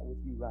check out with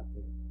you right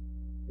there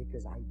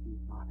because I do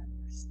not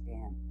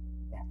understand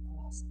that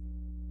philosophy.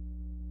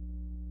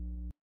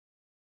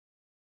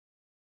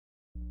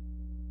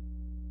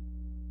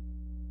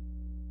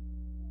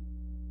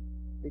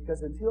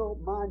 Because until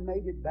mine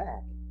made it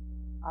back,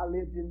 I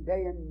lived in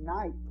day and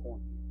night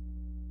torment.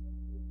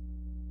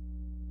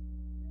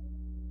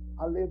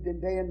 I lived in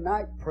day and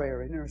night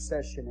prayer,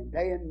 intercession, and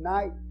day and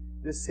night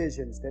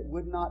decisions that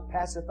would not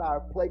pacify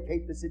or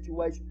placate the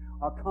situation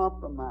or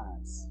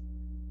compromise.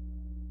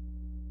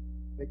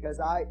 Because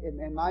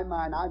in my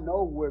mind, I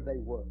know where they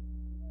were.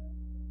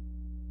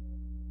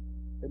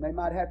 And they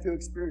might have to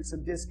experience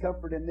some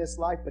discomfort in this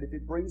life, but if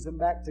it brings them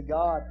back to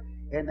God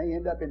and they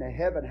end up in a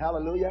heaven,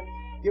 hallelujah,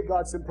 give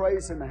God some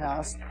praise in the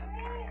house.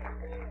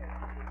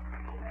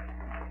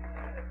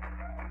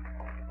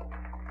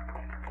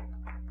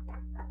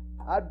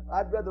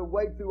 I'd rather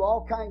wade through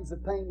all kinds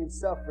of pain and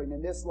suffering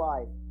in this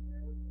life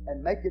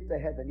and make it to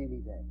heaven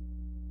any day.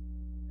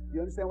 You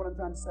understand what I'm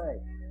trying to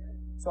say?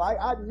 So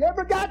I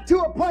never got to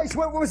a place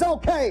where it was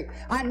okay.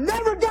 I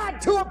never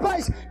got to a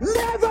place,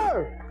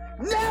 never,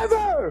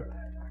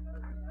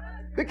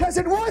 because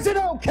it wasn't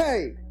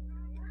okay.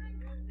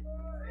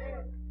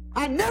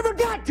 I never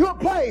got to a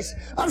place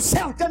of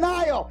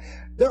self-denial.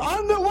 They're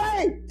on their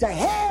way to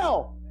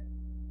hell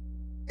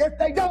if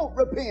they don't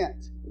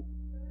repent.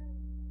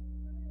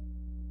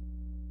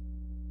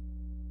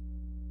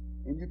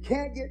 And you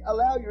can't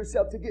allow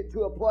yourself to get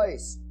to a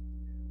place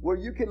where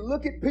you can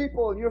look at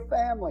people in your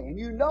family and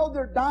you know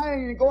they're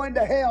dying and going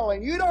to hell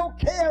and you don't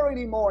care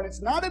anymore and it's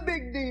not a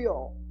big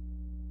deal.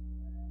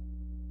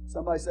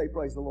 Somebody say,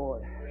 praise the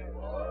Lord.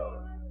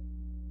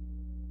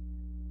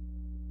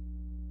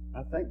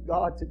 I thank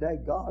God today,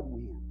 God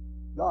won.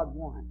 God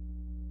won.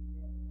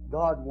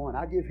 God won.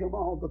 I give Him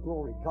all the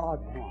glory. God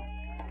won.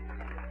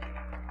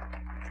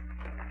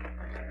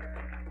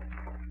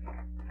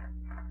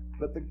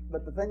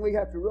 But the thing we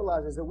have to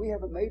realize is that we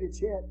haven't made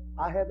it yet.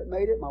 I haven't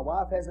made it. My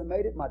wife hasn't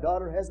made it. My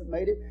daughter hasn't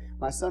made it.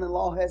 My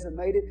son-in-law hasn't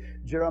made it.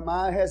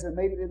 Jeremiah hasn't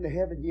made it into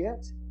heaven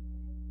yet.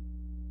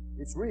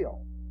 It's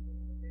real.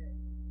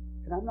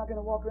 And I'm not going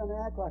to walk around and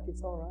act like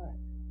it's all right.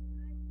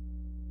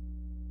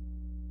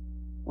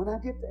 When I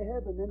get to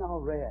heaven, then I'll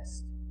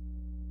rest.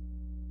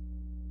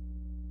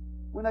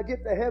 When I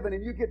get to heaven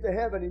and you get to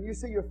heaven and you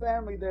see your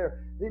family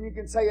there, then you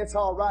can say it's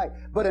all right.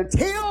 But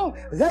until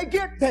they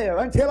get there,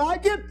 until I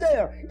get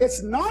there,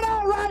 it's not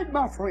all right,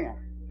 my friend.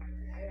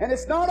 And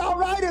it's not all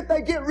right if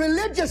they get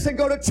religious and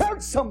go to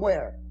church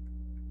somewhere.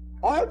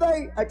 Are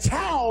they a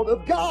child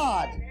of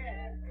God?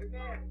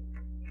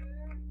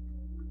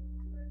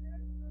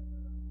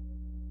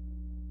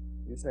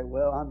 You say,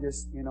 well, I'm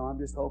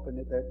just hoping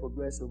that they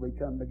progressively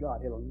come to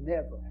God. It'll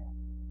never happen.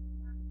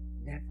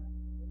 Never.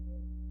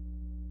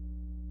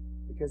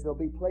 Because they'll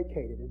be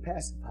placated and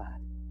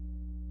pacified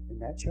in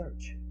that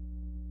church.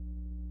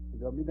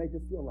 And they'll be made to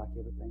feel like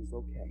everything's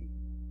okay.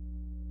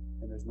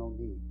 And there's no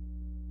need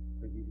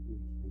for you to do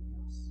anything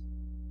else.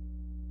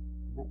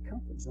 And that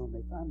comfort zone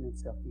they find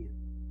themselves in,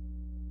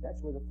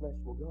 that's where the flesh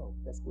will go.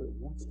 That's where it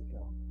wants to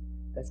go.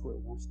 That's where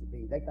it wants to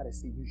be. They got to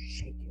see you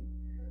shaking.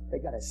 They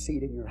got to see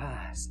it in your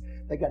eyes.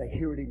 They got to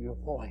hear it in your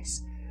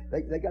voice.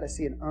 They got to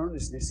see an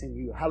earnestness in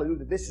you.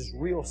 Hallelujah. This is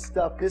real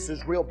stuff. This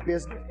is real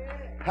business.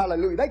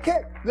 Hallelujah. They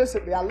can't,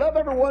 listen to me, I love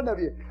every one of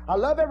you. I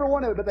love every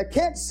one of you, but they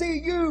can't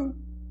see you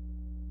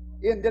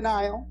in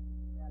denial.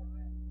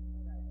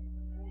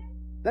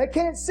 They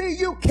can't see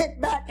you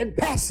kicked back and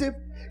passive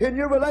in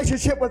your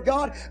relationship with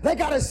God. They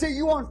got to see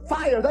you on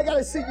fire. They got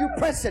to see you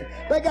pressing.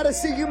 They got to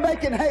see you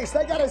making haste.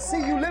 They got to see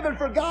you living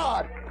for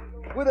God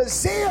with a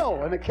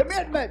zeal and a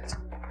commitment.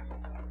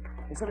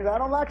 And somebody says, I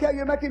don't like how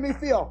you're making me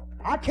feel.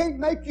 I can't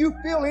make you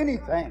feel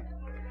anything.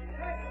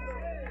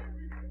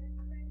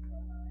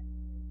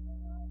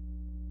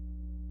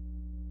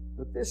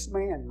 But this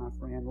man, my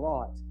friend,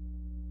 Lot,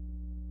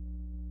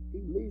 he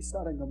leaves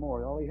Sodom and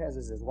Gomorrah. All he has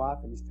is his wife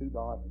and his 2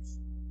 daughters.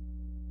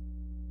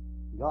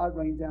 God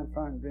rained down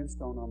fire and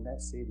brimstone on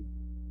that city.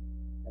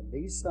 And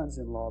these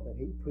sons-in-law that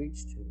he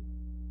preached to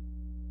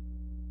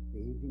the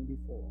evening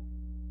before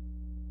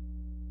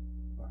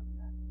burned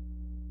up.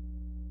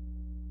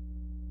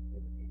 They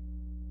were dead.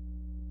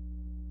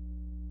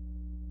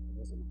 It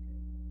wasn't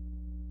okay.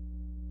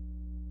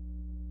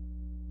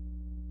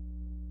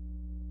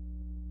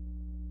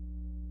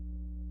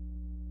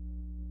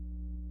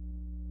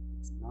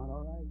 It's not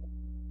all right.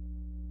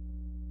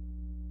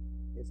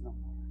 It's not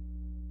all right.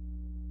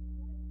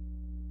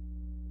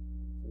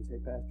 So you say,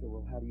 Pastor,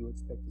 well, how do you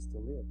expect us to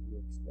live? Do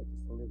you expect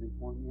us to live in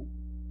torment?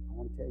 I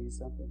want to tell you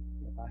something.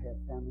 If I have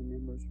family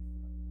members,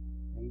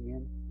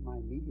 amen, my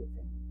immediate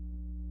family,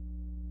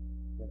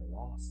 that are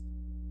lost,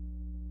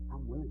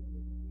 I'm willing to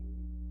live in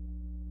torment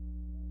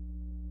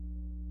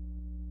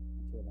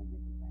until they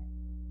make it back.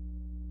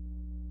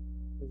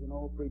 There's an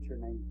old preacher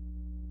named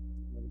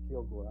Brother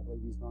Kilgore. I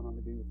believe he's gone on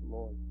to be with the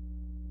Lord.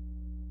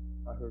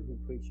 I heard him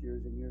preach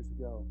years and years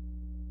ago.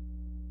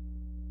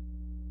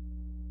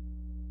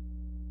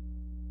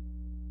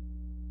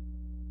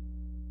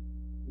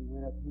 He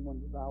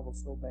wanted revival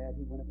so bad,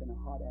 he went up in a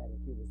hot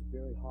attic. It was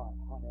very hot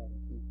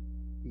attic.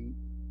 He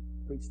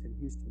preached in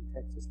Houston,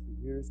 Texas for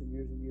years and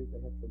years and years. They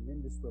had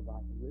tremendous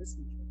revival.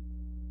 Listen, church.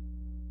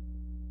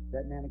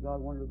 That man of God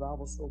wanted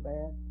revival so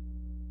bad,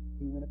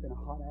 he went up in a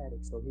hot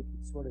attic so he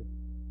could sort of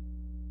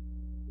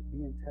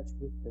be in touch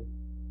with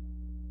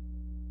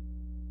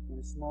in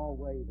a small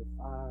way, the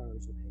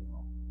fires of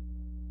hell.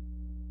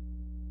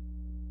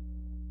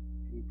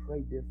 And he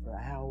prayed there for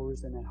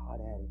hours in that hot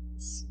attic.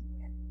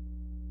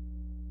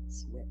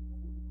 Sweat.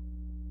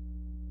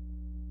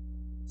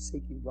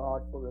 Seeking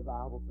God for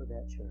revival for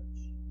that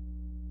church.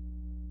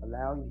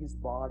 Allowing his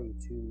body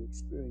to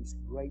experience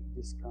great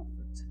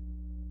discomfort.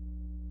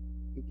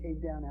 He came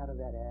down out of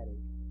that attic.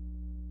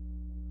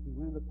 He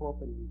went to the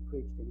pulpit and he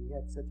preached, and he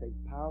had such a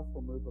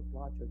powerful move of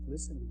God. Church,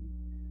 listen to me.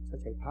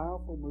 Such a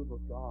powerful move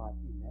of God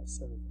in that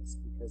service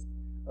because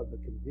of the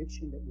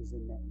conviction that was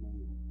in that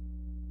man.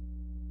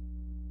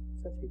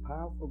 Such a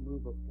powerful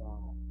move of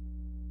God.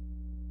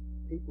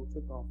 People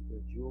took off their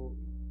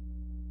jewelry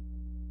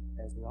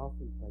as the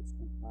offering plates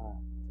went by,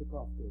 took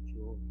off their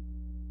jewelry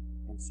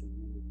and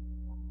surrendered it to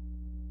God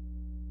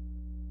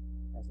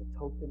as a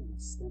token and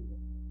a symbol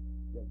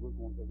that we're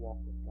going to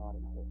walk with God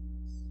in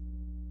holiness.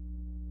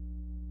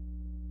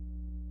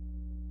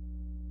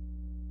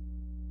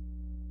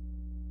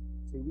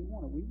 See, we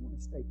want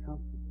to stay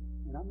comfortable,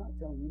 and I'm not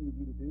telling any of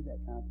you to do that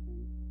kind of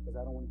thing because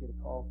I don't want to get a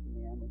call from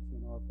the ambulance,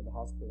 or for the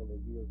hospital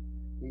that you're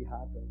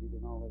dehydrated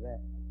and all of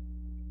that.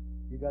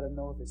 You got to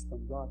know if it's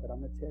from God, but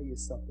I'm going to tell you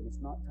something.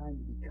 It's not time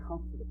to be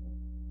comfortable.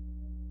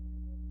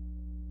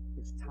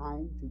 It's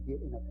time to get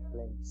in a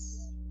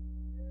place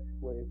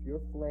where if your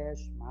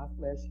flesh, my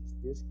flesh,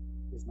 is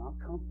not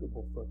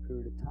comfortable for a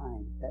period of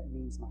time, if that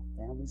means my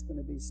family's going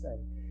to be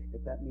saved,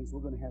 if that means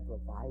we're going to have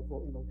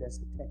revival in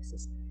Odessa,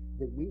 Texas,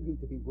 then we need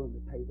to be willing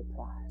to pay the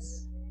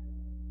price.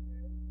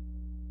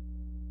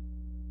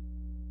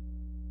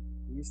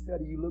 When you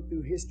study, you look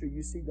through history,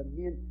 you see the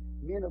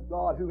men of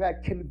God who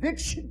had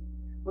conviction.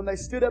 When they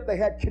stood up, they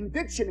had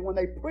conviction. And when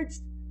they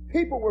preached,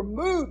 people were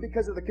moved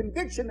because of the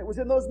conviction that was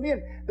in those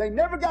men. They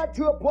never got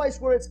to a place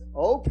where it's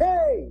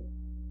okay.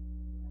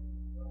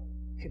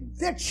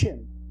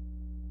 Conviction.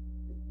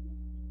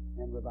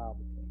 And revival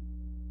came.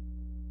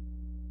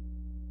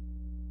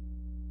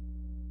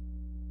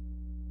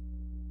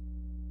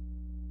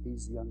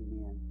 These young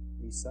men,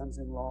 these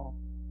sons-in-law,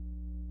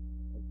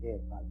 are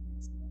dead by the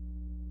next morning.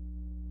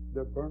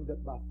 They're burned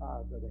up by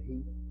fire, Brother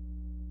Heath.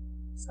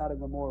 Sodom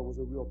and Gomorrah was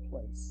a real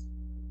place.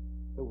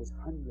 There was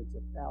hundreds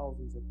of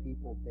thousands of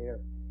people there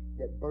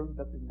that burned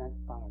up in that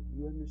fire.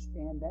 Do you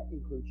understand? That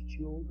includes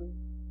children,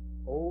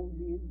 old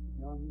men,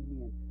 young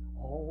men,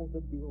 all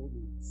the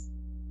buildings,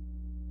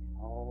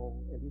 and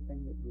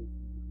everything that grew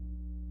from them.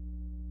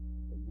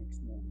 The next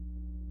morning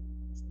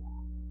was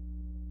gone.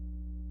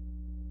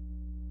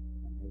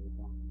 And they were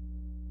gone.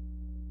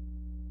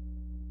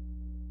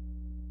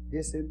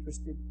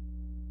 Disinterested,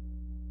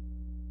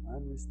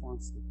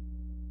 unresponsive.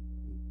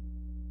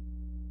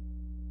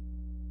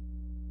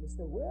 They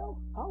said, well,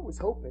 I was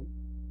hoping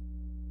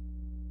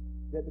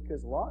that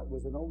because Lot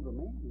was an older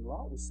man and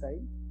Lot was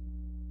saved,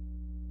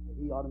 that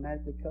he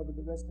automatically covered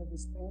the rest of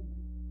his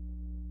family.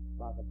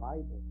 By the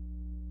Bible,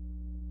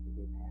 it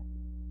didn't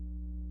happen.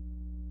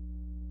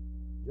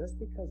 Just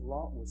because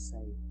Lot was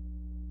saved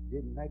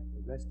didn't make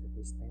the rest of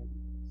his family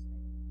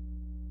saved.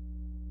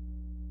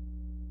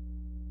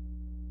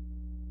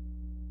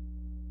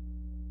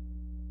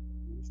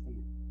 You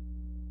understand?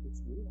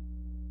 It's real.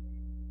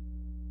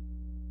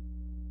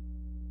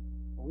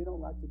 We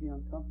don't like to be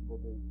uncomfortable,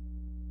 do we?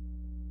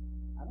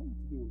 I don't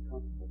like to be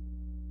uncomfortable.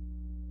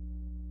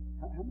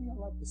 How many of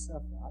you like to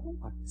suffer? I don't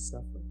like to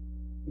suffer.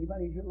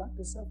 Anybody here like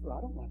to suffer? I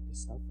don't like to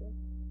suffer.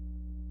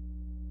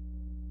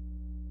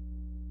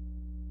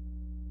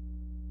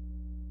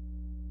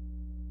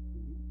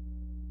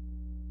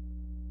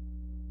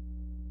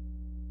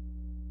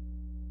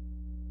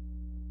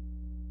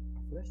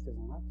 Our flesh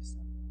doesn't like to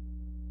suffer.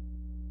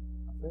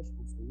 Our flesh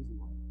wants the easy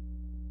way.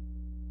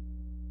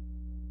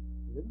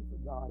 Living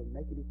for God and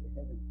making it to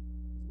heaven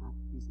is not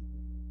the easy way.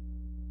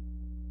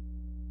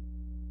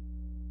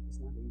 It's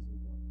not easy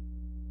to go.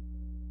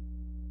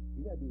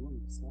 You got to be willing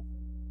to suffer.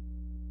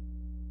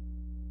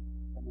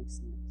 That makes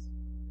sense.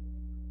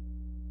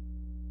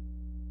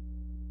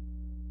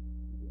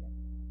 Yeah.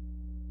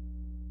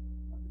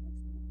 On the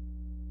next one.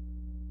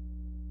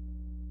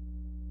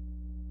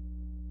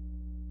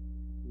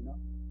 You know,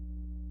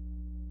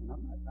 and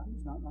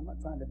I'm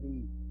not trying to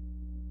be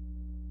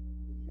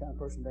the kind of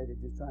person today that's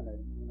just trying to,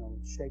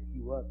 shake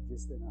you up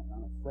just in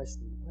on a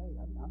fleshly way.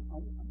 I'm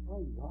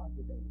praying God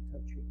today to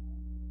touch your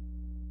heart.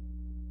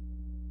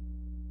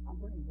 I'm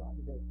praying God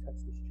today to touch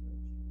this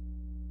church.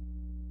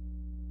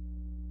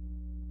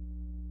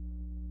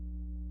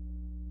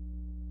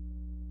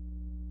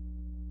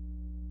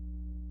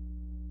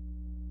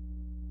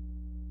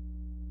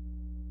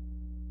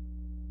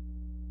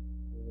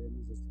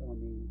 was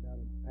telling me about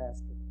a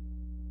pastor,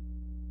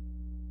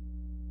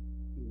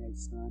 teenage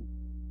son,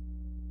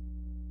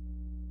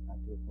 out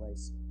to a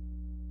place.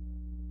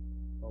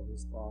 Told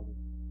his father,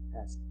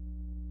 Pastor,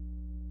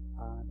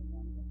 I don't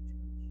want to go to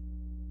church.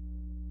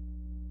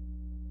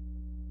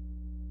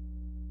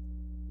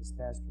 His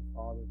pastor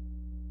father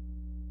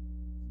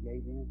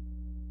gave in.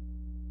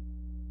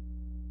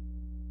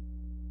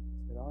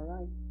 Said, all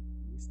right,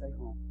 you stay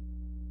home.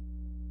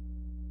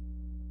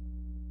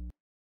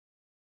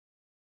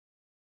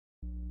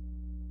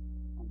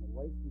 On the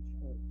way from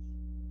church,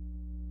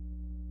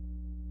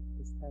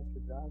 this pastor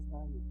drives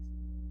by next to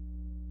him.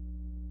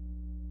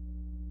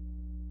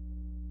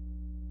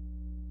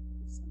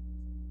 His son was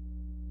there.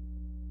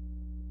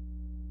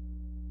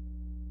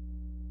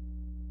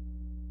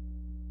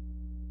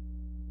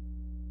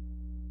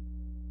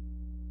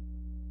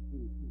 He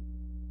returned.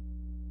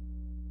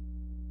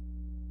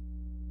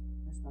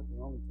 That's not the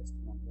only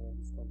testimony that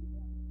he's told me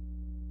about.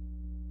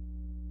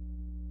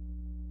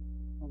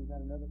 He told me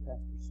about another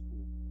pastor's son.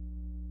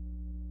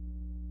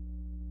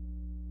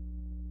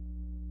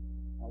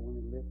 I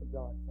went and lived for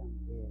God, found him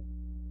dead.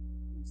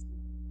 He's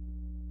dead.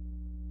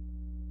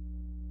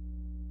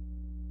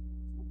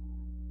 It's not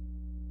all right.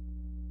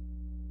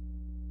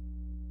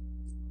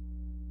 It's not all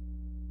right.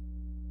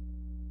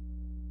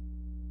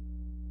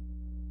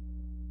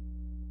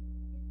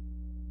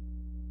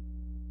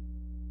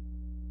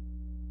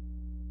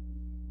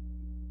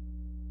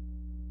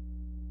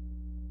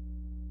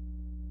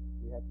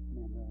 We have to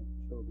command our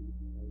children in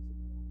the ways of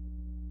God.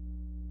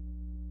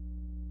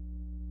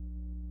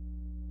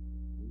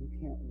 And you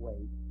can't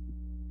wait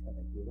till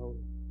they get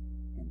old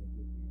and they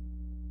get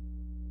married.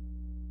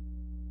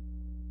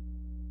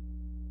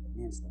 The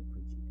men start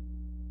preaching to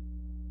them.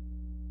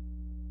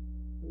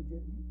 You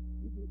get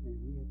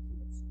married, you have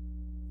kids.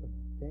 From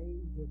the day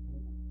they're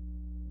born,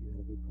 you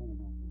got to be praying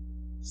over them,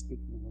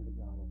 speaking the word of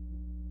God over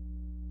them.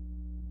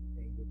 From the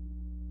day they're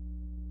born.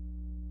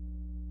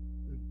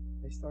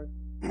 They start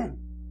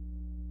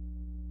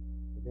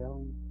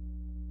rebelling.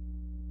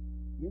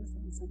 You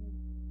understand what I'm saying?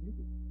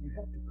 You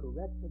have to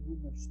correct them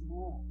when they're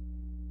small.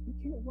 You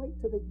can't wait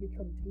till they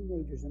become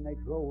teenagers and they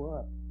grow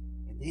up.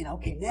 And then,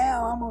 okay,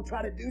 now I'm going to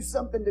try to do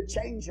something to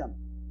change them.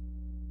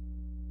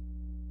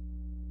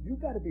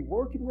 You've got to be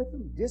working with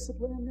them,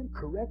 disciplining them,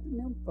 correcting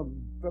them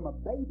from a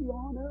baby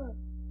on up.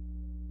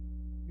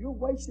 You're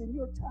wasting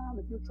your time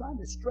if you're trying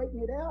to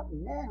straighten it out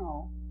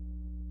now.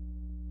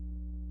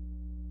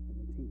 And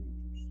the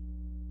teenagers,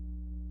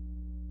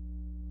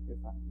 if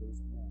I can lose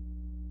them that.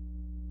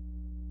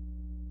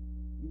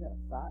 You got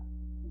to fight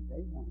from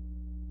day one.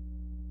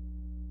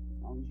 As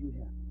long as you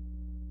have.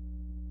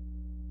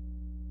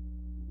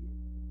 Amen.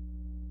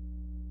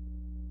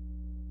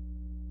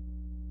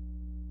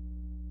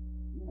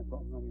 You have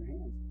problems on your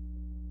hands.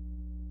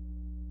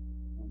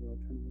 Don't be able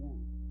to turn it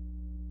around.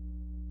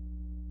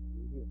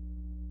 You're here.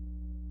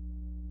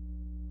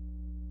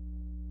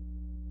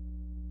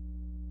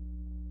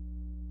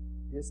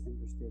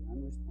 Disinterested,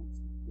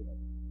 unresponsive, dead.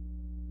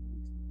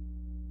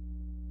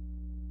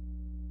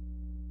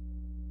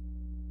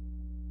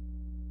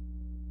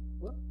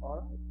 Well, all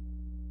right.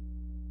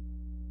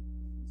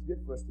 It's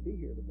good for us to be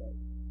here today.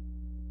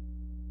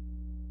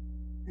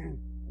 And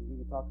we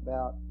can talk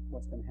about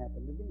what's going to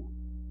happen to them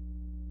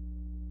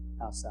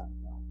outside of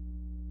God.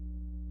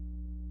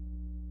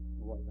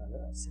 Well, what about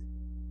us?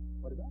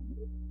 What about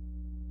you?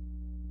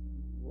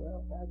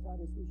 Well, Pastor,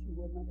 I just wish you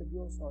wasn't like a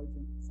drill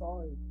sergeant.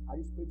 Sorry, I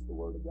just preach the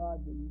Word of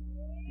God to you.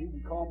 You can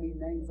call me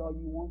names all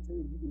you want to.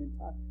 You can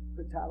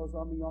put titles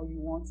on me all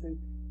you want to.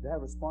 They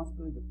have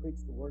responsibility to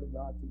preach the Word of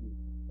God to you.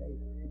 Okay?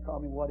 You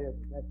call me whatever.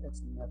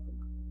 That's nothing.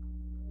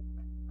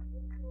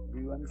 Do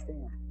you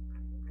understand?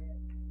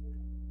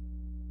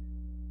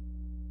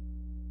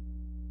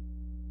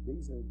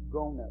 These are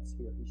grown-ups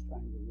here he's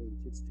trying to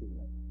reach. It's too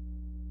late.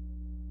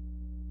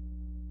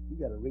 You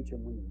got to reach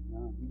them when they're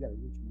young. You got to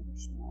reach them when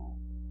they're small.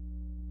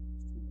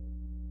 It's too late.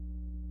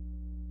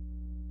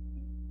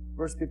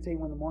 Verse 15,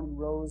 when the morning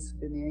rose,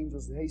 then the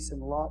angels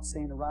hastened Lot,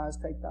 saying, Arise,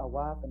 take thy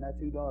wife and thy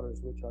 2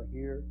 daughters, which are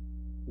here,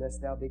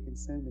 lest thou be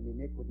consumed in the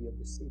iniquity of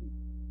the city.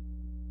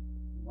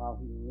 And while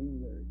he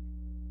lingered,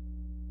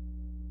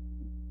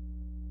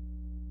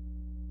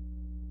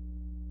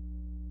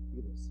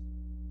 look at this.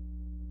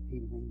 He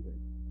lingered.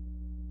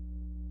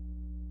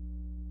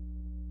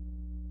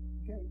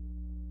 Okay.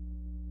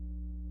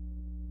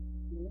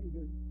 He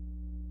lingered.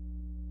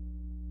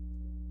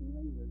 He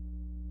lingered.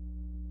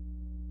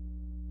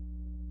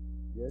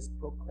 Just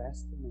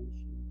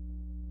procrastination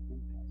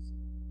and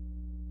passive.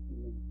 He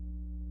lingered.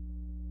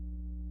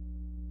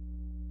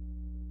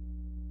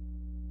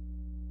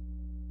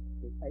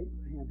 If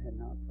Abraham had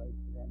not prayed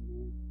for that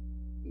man,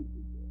 he'd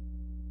be dead.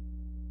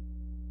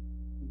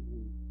 He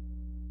lingered.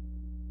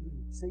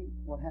 See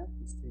what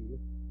happens to you,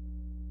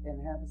 and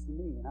it happens to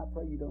me. And I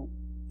pray you don't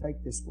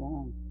take this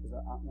wrong, because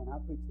when I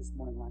preach this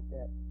morning like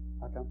that,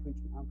 like I'm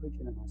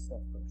preaching to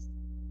myself first.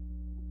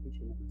 I'm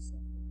preaching to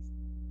myself first.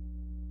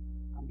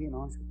 I'm being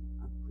honest with you.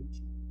 I'm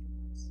preaching to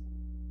myself.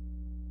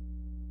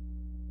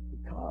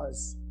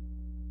 Because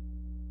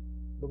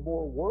The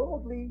more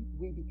worldly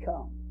we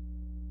become,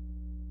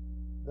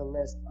 the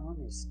less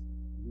earnest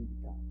we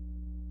become.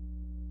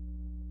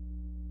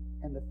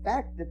 And the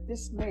fact that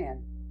this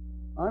man,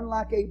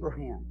 unlike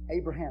Abraham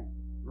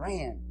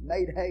ran,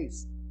 made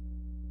haste,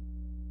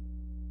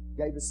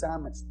 gave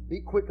assignments,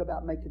 be quick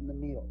about making the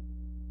meal.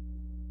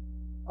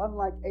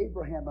 Unlike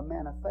Abraham, a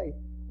man of faith,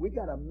 we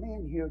got a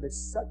man here that's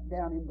sucked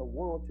down in the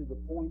world to the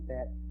point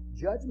that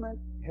judgment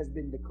has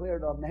been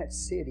declared on that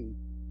city,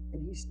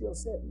 and he's still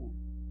sitting there.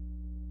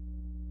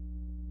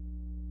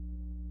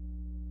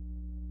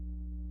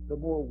 The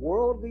more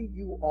worldly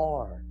you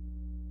are,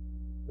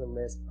 the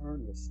less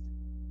earnest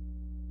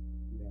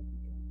you have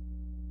become.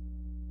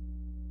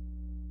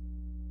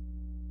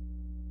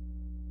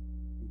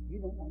 You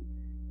don't want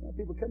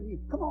people come to you,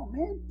 come on,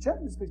 man,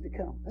 judgment's supposed to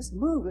come. Let's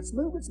move, let's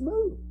move, let's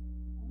move.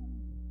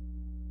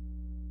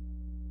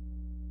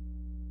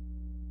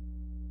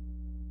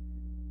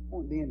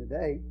 Point being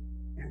today,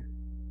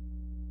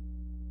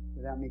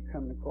 without me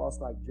coming across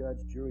like judge,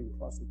 jury, and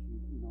prosecute,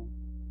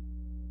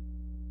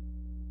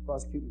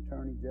 prosecuting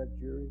attorney, judge,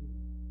 jury,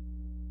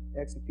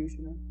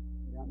 executioner,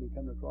 without me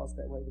coming across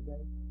that way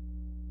today,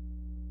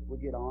 if we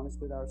get honest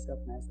with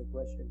ourselves and ask the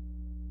question,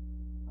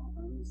 how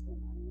earnest am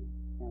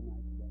I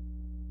today?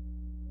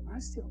 Am I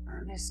still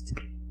earnest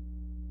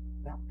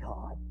about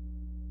God?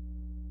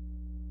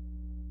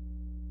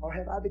 Or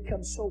have I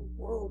become so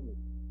worldly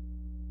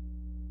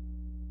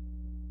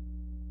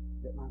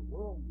that my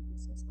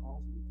worldliness has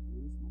caused me to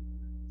lose my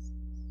earnestness?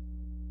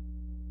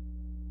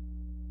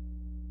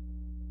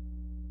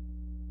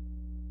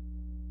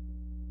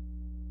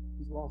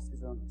 He's lost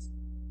his earnestness.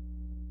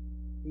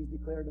 He's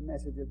declared a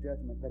message of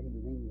judgment, but he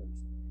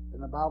lingers.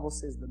 And the Bible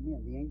says the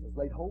angels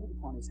laid hold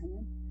upon his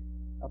hand,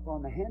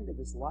 upon the hand of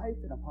his wife,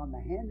 and upon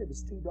the hand of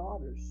his 2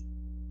 daughters.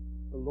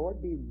 The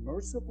Lord being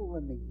merciful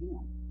unto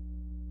him,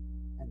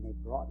 and they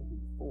brought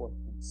him forth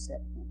and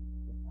set him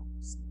without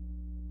the city.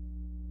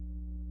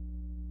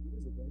 It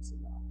was the grace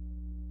of God.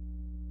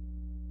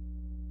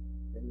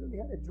 They literally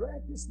had to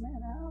drag this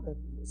man out of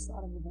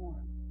Sodom and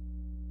Gomorrah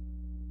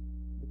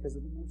because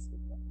of the mercy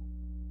of God.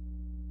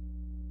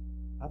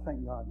 I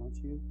thank God, don't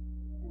you?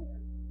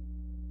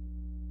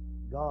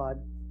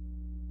 God,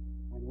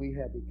 when we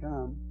have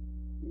become,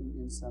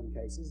 in some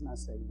cases, and I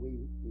say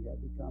we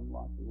have become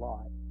like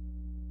Lot,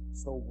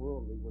 so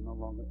worldly we're no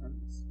longer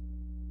earnest.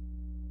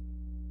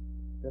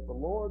 That the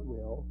Lord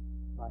will,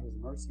 by His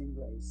mercy and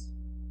grace,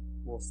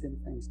 will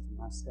send things to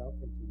myself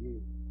and to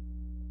you.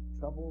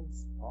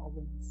 Troubles,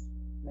 problems,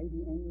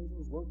 maybe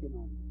angels working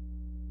on you.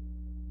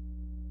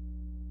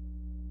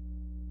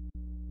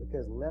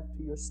 Because left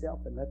to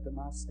yourself and left to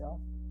myself,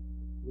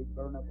 we'd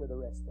burn up with the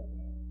rest of it.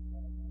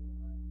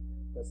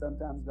 But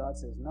sometimes God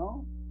says,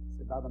 no. He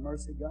said, by the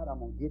mercy of God, I'm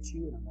going to get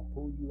you and I'm going to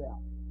pull you out.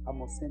 I'm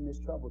going to send this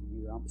trouble to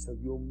you so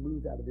you'll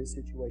move out of this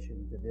situation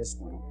into this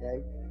one,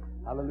 okay?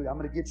 Hallelujah. I'm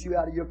going to get you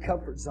out of your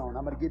comfort zone.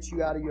 I'm going to get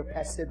you out of your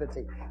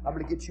passivity. I'm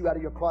going to get you out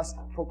of your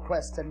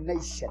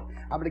procrastination.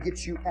 I'm going to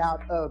get you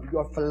out of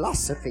your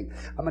philosophy.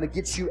 I'm going to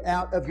get you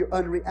out of your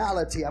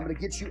unreality. I'm going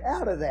to get you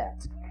out of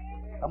that.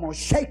 I'm going to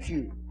shake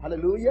you.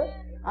 Hallelujah.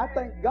 I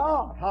thank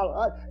God.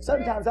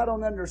 Sometimes I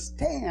don't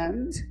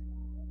understand.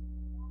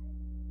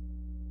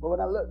 But when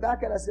I look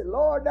back at it, I said,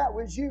 Lord, that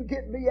was you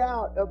getting me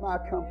out of my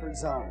comfort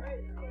zone.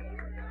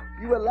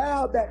 You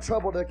allowed that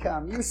trouble to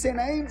come. You sent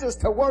angels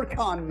to work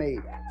on me.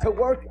 To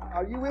work,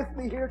 are you with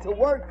me here? To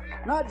work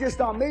not just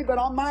on me, but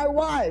on my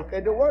wife.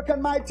 And to work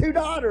on my 2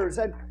 daughters.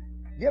 And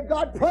give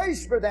God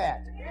praise for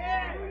that.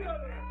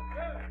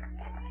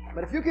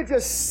 But if you could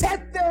just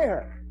sit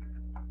there,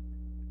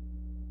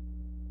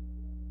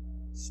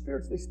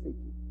 spiritually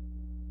speaking,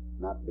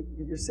 not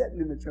because you're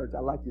sitting in the church. I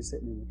like you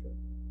sitting in the church.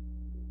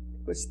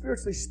 But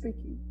spiritually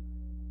speaking,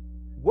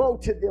 woe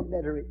to them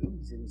that are at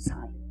ease in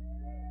Zion.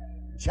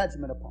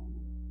 Judgment upon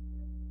them.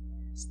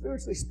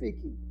 Spiritually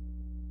speaking,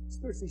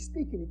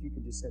 if you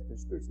could just sit there,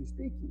 spiritually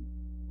speaking,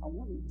 I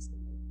want you to sit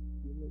there.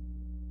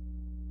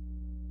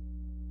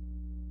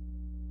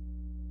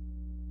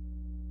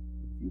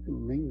 If you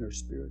can linger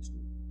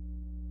spiritually,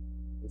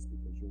 it's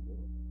because you're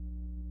worldly.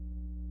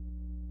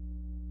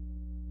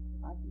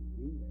 If I can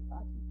linger, if I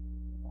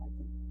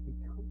can be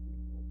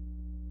comfortable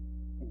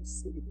in a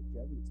city that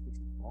judgment speaks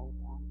to fall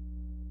upon,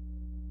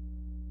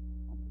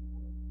 I'm pretty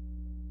worldly.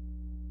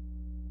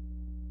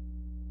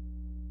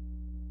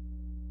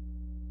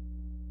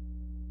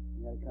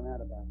 You got to come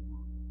out of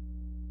Babylon.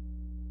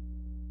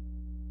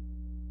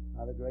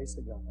 By the grace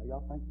of God. Are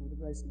y'all thankful for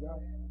the grace of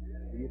God?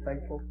 Are you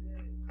thankful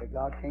that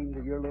God came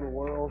to your little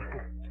world?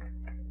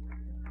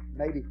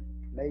 Maybe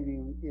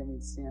He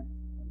sent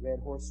a red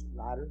horse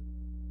rider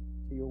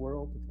to your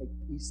world to take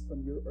peace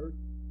from your earth.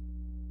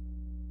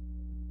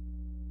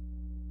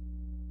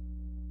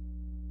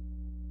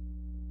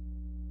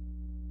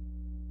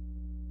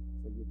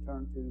 So you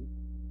turn to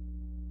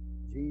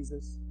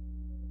Jesus.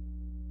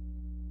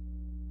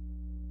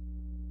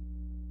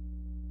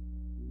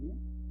 Amen.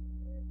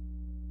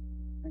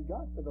 Thank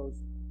God for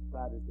those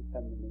riders that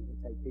come to me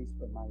to take peace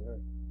from my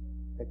earth,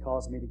 that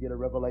cause me to get a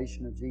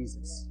revelation of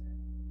Jesus.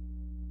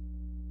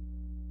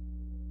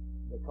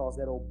 that cause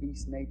that old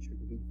beast nature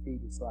to be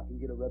defeated so I can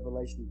get a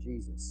revelation of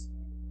Jesus.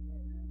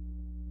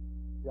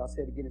 Y'all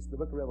said again, it's the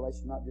book of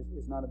Revelation.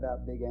 It's not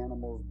about big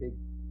animals, big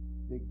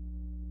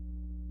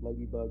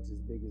ladybugs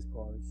as big as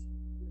cars.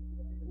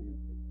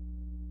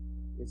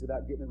 It's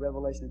about getting a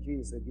revelation of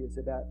Jesus. It's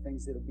about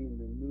things that are being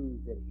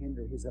removed that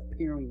hinder His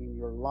appearing in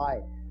your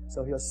life.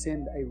 So He'll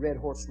send a red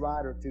horse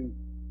rider to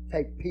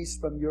take peace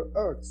from your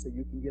earth so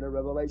you can get a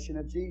revelation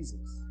of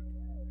Jesus.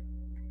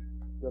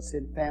 He'll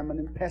send famine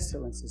and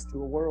pestilences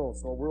to a world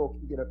so a world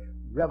can get a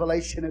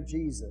revelation of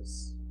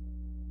Jesus.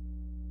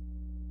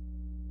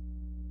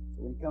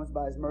 So when He comes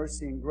by His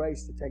mercy and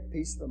grace to take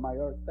peace from my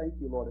earth, thank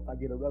you, Lord, if I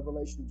get a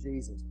revelation of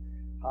Jesus.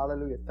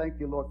 Hallelujah. Thank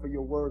you, Lord, for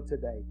your word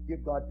today.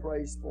 Give God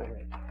praise for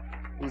it.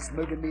 He's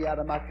moving me out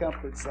of my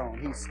comfort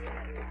zone.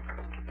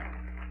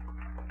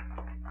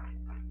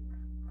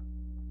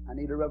 I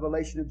need a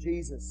revelation of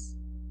Jesus.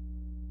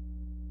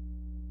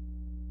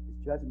 His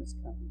judgment's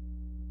coming.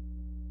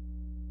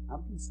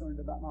 I'm concerned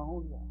about my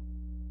own walk.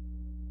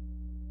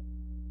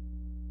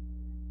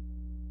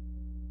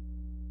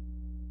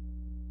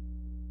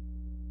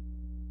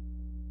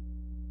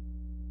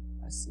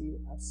 I've seen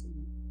it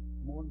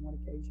more than one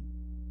occasion.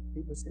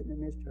 People sitting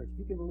in this church, if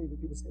you can believe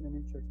it, people sitting in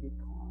this church get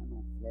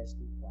carnal,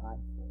 fleshly,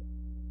 prideful.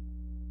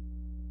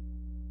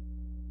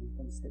 He's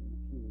going to sit in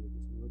the pew and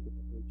just look at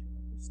the preacher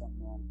like there's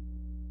something wrong.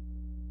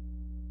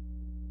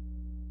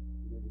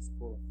 They're just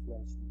full of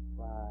flesh and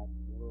pride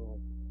and the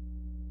world.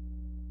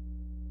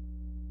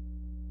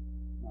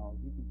 No,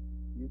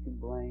 you can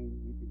blame,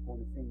 you can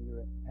point a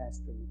finger at the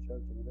pastor in the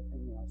church and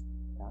everything else.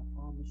 But I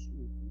promise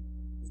you,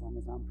 as long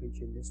as I'm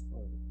preaching this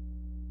word,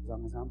 as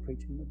long as I'm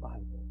preaching the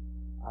Bible,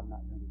 I'm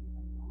not doing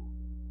anything wrong.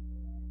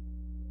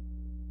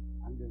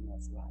 I'm doing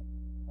what's right.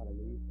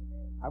 Hallelujah.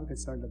 I'm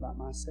concerned about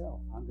myself.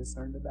 I'm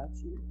concerned about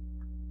you.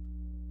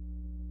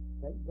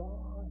 Thank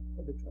God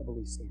for the trouble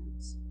He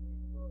sends.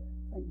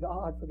 Thank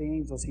God for the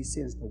angels He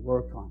sends to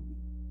work on me.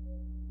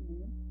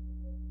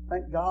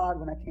 Thank God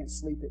when I can't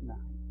sleep at night.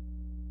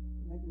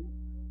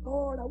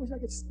 Lord, I wish I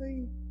could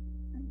sleep.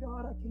 Thank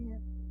God I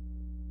can't.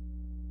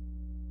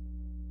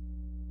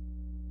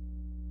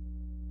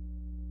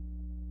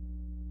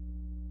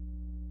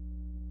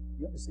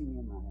 You have to see me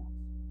in my house.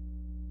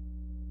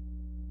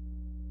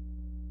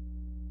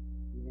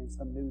 And then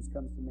some news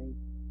comes to me,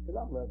 because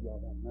I love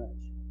y'all that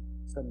much.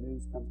 Some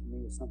news comes to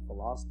me with some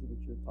philosophy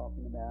that you're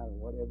talking about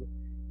or whatever.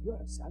 You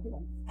ought to see, I get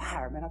on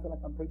fire, man. I feel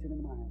like I'm preaching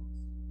in my house.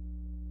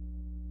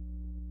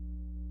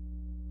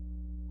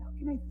 How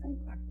can they think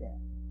like that?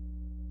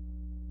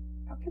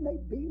 How can they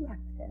be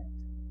like that?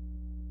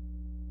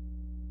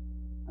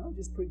 I don't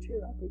just preach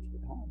here, I preach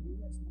at home. You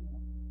guys know.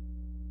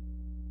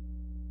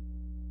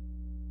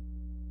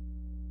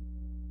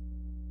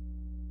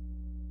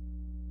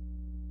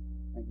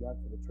 Thank God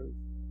for the truth.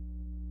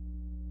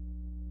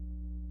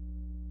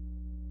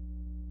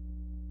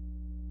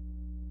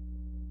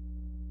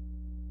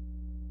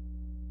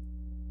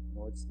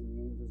 Lord, send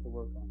the angels to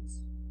work on us.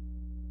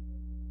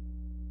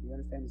 Do you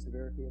understand the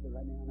severity of it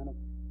right now? I know.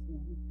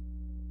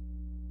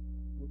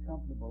 We're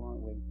comfortable,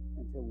 aren't we?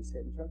 Until we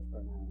sit in church for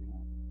an hour and a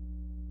half.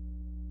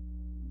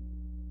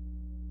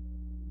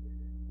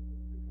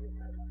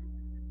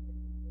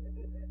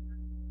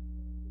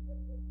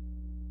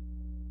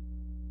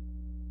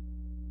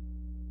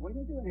 What are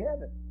you going to do in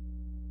heaven?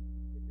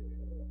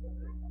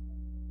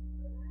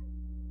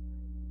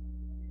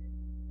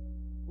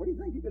 What do you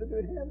think you're going to do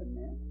in heaven,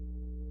 man?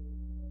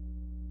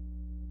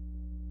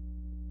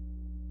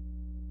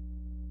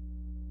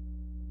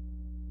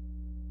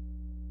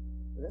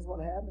 But that's what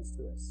happens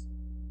to us.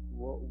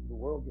 The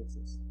world gets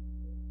us.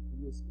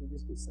 We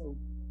just get so.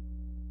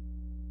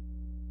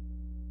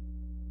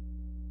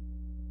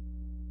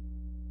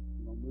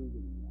 We don't move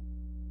anymore.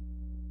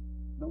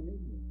 Don't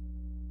need me.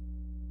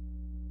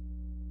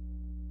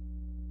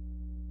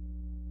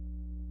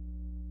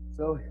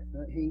 So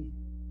he,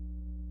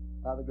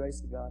 by the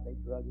grace of God, they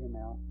drug him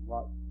out.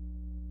 What?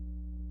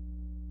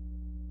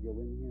 You're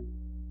with me here?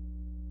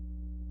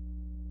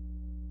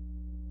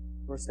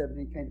 Verse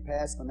 17 came to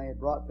pass when they had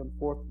brought them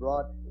forth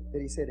abroad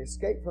that he said,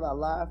 escape for thy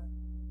life,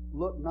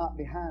 look not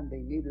behind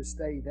thee, neither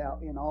stay thou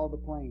in all the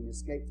plain,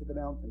 escape to the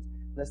mountains,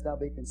 lest thou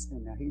be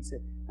consumed. Now he said,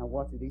 now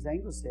what did these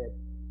angels said?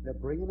 They're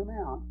bringing him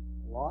out.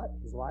 Lot,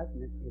 his wife,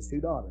 and his two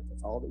daughters.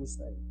 That's all that was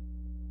saved.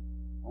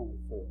 Only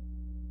 4.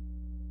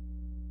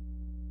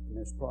 And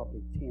there's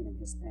probably 10 in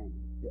his family,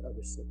 the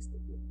other 6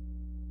 that didn't.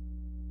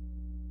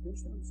 You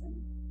understand what I'm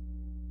saying?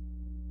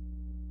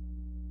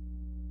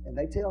 And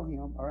they tell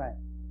him, all right,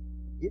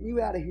 getting you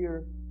out of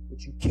here,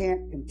 but you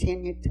can't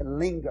continue to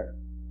linger.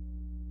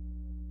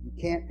 You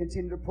can't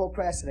continue to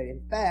procrastinate.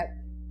 In fact,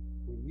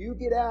 when you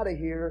get out of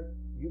here,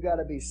 you got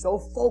to be so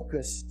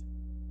focused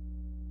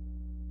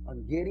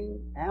on getting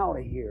out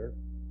of here,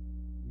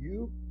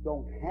 you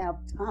don't have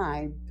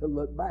time to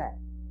look back.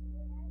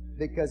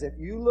 Because if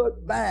you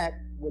look back,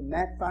 when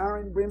that fire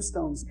and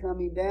brimstone's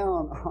coming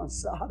down on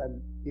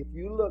Sodom, if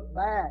you look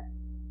back,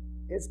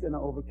 it's going to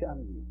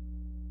overcome you.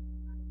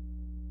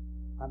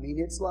 I mean,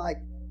 it's like,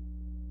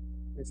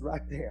 it's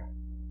right there.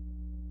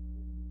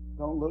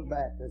 Don't look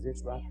back, because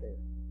it's right there.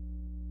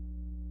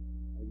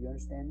 Are you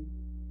understanding?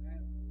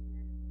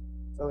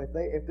 So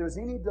if there's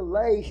any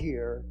delay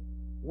here,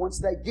 once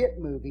they get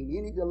moving,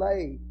 any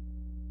delay,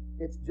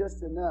 it's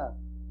just enough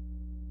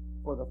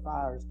for the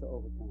fires to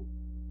overcome.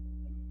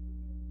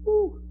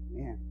 Woo,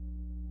 man.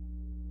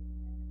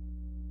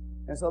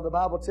 And so the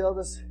Bible tells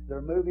us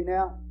they're moving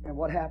out, and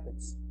what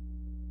happens?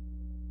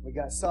 We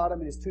got Sodom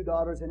and his 2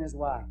 daughters and his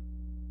wife.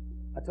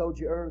 I told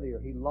you earlier,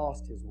 he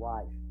lost his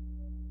wife.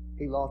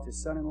 He lost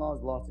his son-in-law,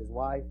 he lost his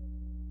wife.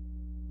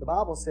 The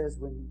Bible says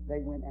when they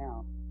went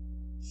out,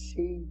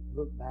 she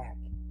looked back.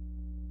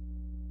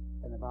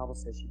 And the Bible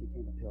says she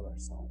became a pillar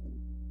of salt.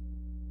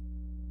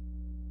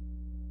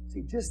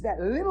 See, just that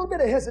little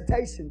bit of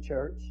hesitation,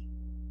 church,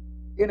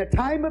 in a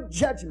time of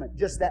judgment,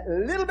 just that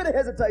little bit of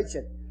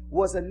hesitation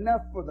was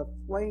enough for the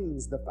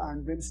flames, the fire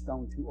and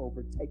brimstone, to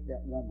overtake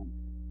that woman.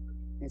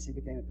 And she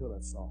became a pillar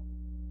of salt.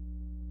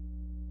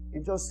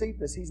 In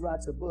Josephus, he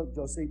writes a book,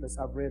 Josephus,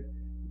 I've read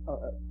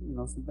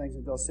some things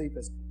in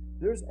Josephus.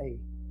 There's a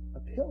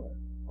pillar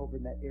over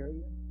in that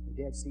area, the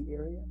Dead Sea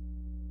area,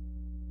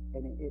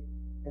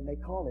 and they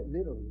call it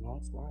literally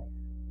Lot's wife.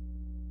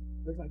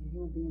 Looks like a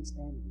human being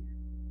standing there.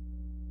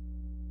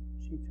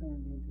 She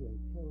turned into a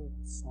pillar of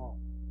salt,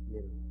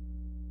 literally.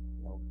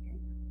 It overcame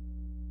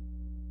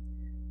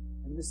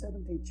her. In the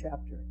 17th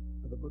chapter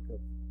of the book of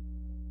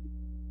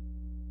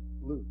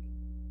Luke,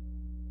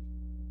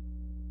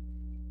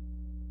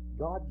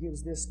 God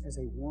gives this as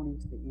a warning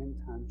to the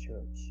end-time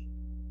church.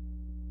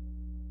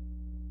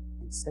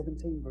 In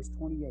 17 verse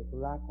 28,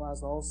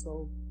 likewise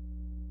also,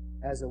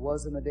 as it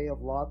was in the day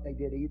of Lot, they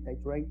did eat, they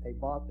drank, they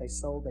bought, they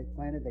sold, they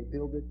planted, they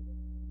builded.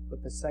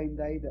 But the same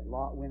day that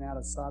Lot went out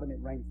of Sodom, it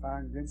rained fire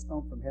and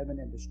brimstone from heaven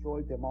and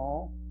destroyed them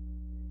all.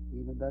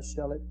 Even thus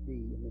shall it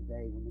be in the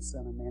day when the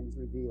Son of Man is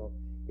revealed.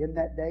 In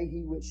that day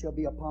he which shall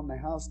be upon the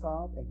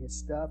housetop, and his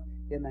stuff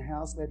in the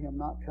house, let him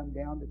not come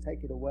down to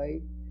take it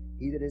away.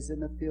 He that is in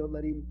the field,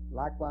 let him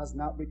likewise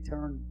not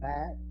return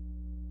back.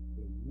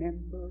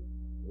 Remember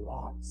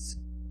Lot's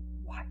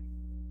wife.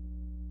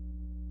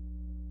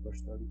 Verse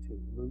 32,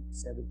 Luke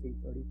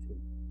 17:32.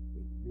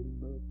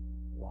 Remember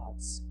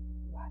Lot's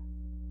wife.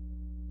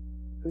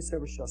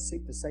 Whosoever shall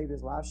seek to save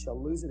his life shall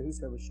lose it.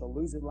 Whosoever shall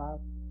lose his life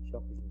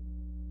shall preserve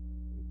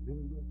it.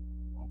 Remember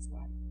Lot's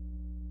wife.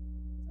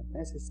 It's a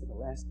message to the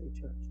last day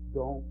church.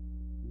 Don't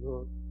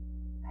look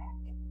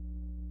back.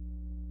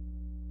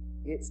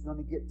 It's going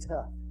to get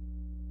tough.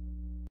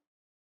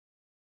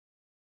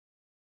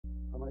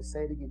 I'm going to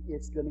say it again.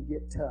 It's going to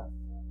get tough.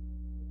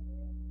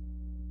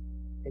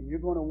 And you're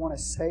going to want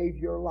to save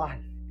your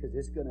life because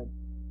it's going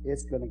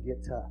to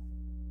get tough.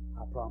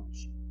 I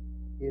promise you.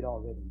 It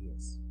already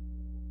is.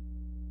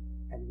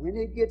 And when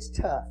it gets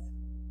tough,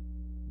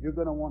 you're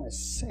going to want to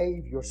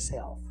save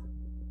yourself.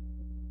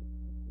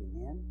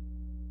 Amen?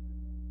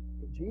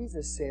 But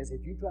Jesus says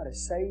if you try to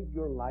save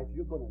your life,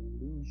 you're going to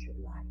lose your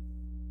life.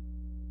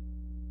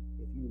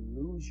 If you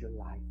lose your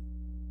life,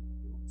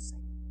 you're going to save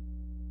it.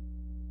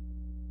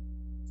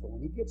 So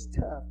when it gets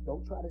tough,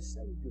 don't try to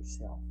save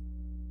yourself.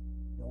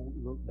 Don't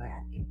look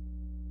back.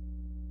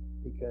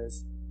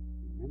 Because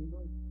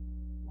remember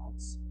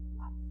Lot's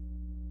life.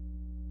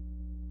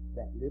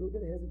 That little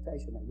bit of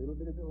hesitation, that little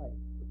bit of delay,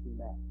 looking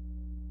back,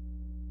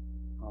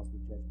 caused the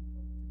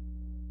judgment.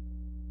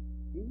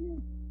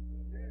 Amen.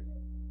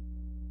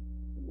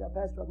 Yeah,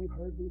 Pastor, we've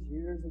heard these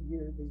years and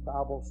years, these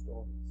Bible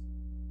stories.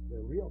 They're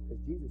real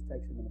because Jesus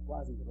takes them and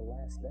applies them to the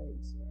last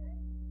days. So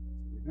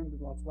remember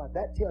Lot's wife.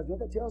 That tells, you know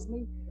what that tells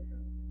me?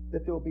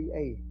 That there will be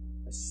a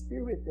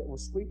spirit that will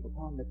sweep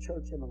upon the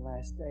church in the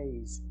last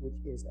days,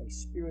 which is a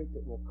spirit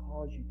that will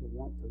cause you to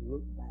want to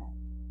look back.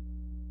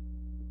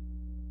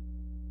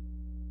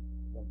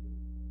 Don't do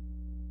it.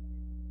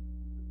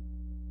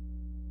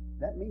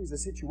 That means the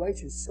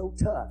situation is so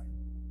tough.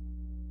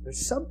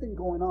 There's something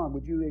going on.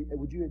 Would you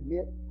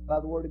admit by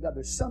the Word of God,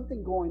 there's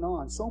something going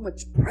on, so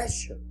much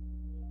pressure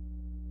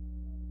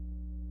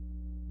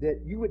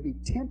that you would be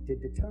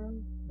tempted to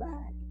turn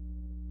back.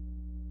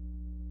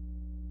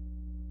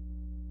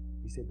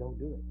 He said, don't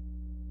do it.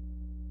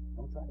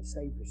 Don't try to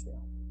save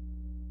yourself.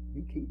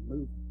 You keep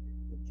moving.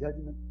 The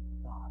judgment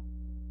of God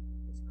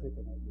is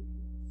clipping at your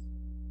heels.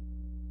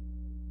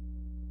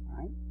 All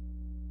right?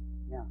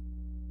 Now,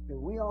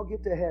 when we all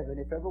get to heaven,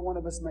 if every one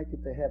of us make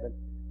it to heaven,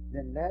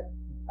 then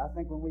I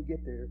think when we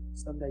get there,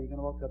 someday you're going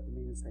to walk up to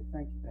me and say,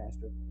 thank you,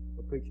 Pastor,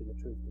 for preaching the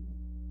truth to me.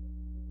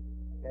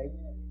 Okay?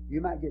 You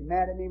might get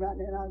mad at me right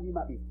now. You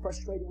might be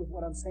frustrated with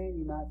what I'm saying.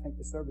 You might think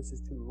the service is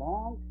too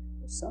long.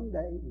 But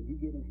someday, when you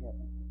get in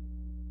heaven,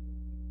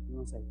 you're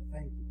going to say,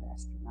 thank you,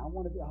 Pastor. And I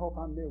hope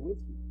I'm there with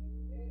you.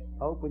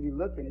 I hope when you're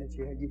looking that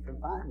you can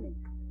find me.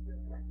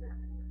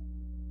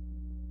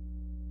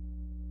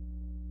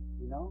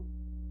 You know?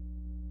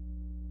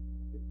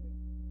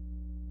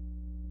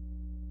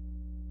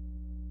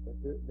 But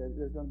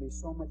there's going to be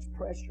so much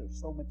pressure,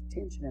 so much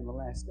tension in the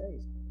last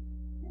days.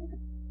 Man.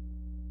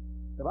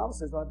 The Bible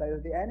says right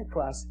there, the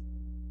Antichrist,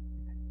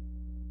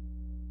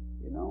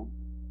 you know,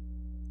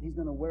 he's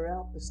going to wear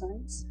out the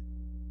saints.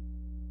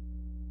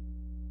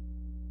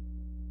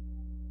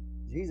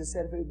 Jesus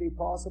said if it would be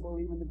possible,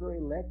 even the very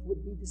elect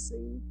would be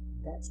deceived.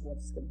 That's what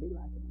it's going to be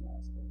like in the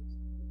last days.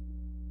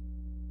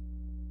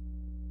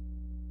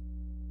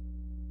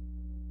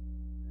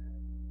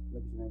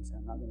 Look at your neighbor and say,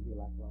 I'm not going to be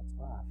like Lot's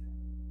wife.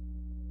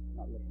 I'm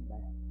not looking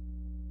back.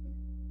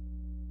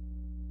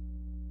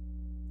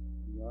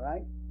 You all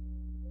right?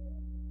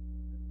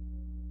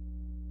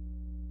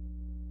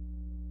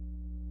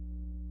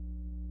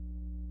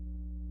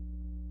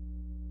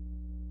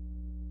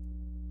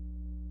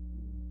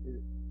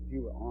 If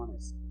you were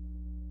honest,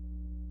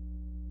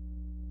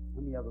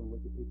 how many of them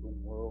look at people in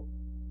the world?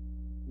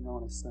 You know,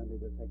 on a Sunday,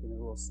 they're taking their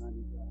little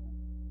Sunday drive.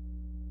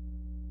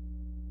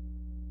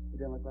 It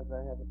doesn't look like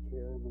they have a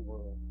care in the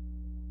world.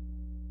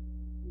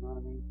 You know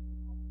what I mean?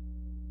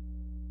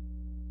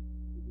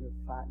 And you're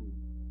fighting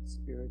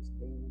spirits,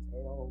 demons,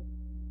 hell,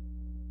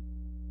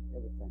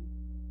 everything.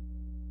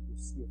 You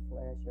see your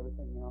flesh,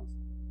 everything else.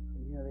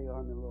 And here they are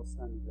on their little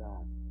Sunday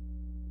drive.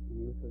 And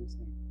you look at them and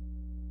say,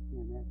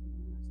 man, that'd be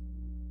nice.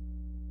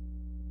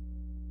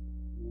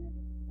 You have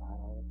to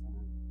fight all the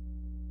time.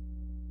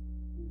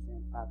 You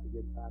understand? Fight the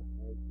good fight of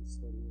faith. It's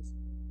so it is.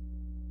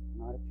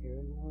 Not a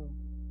care in the world.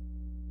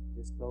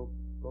 Just go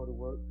to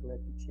work,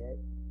 collect your check,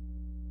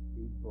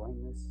 be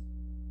brainless,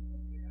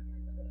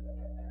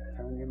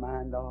 turn your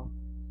mind off,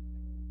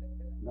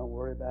 don't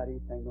worry about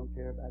anything, don't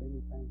care about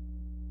anything.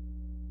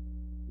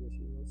 Yes,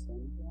 you will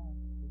send God.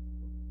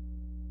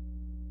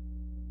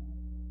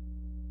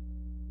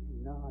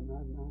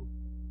 No.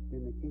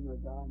 In the kingdom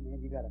of God,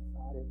 man, you got to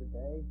fight every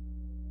day.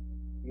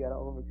 You got to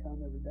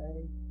overcome every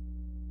day.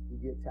 You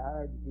get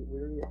tired, you get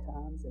weary at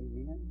times,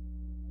 amen.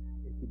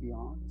 If you be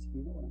honest,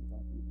 you know what I'm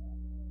talking about.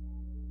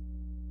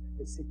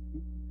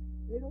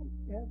 They don't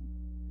have,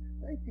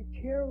 they could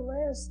care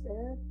less,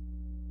 Dad.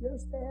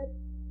 Yes, Dad.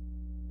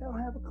 They don't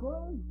have a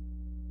clue.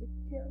 They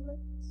could care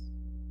less.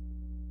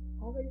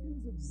 All they do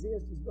is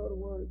exist, is go to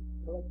work,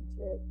 collect a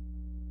check,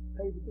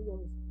 pay the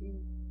bills, eat.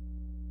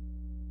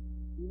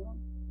 You know,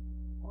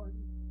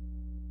 party.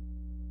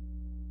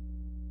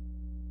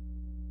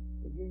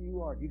 But here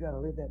you are. You got to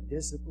live that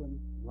disciplined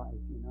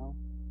life, you know.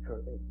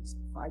 Just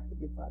fight the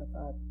good fight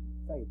of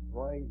faith.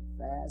 Pray,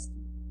 fast,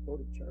 go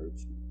to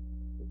church,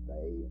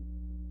 obey.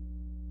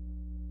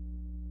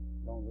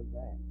 Don't look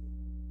back.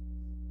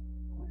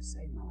 I want to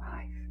save my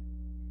life.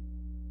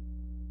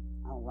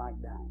 I don't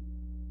like dying.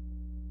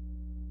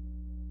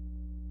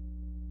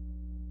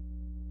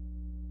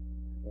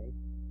 Okay?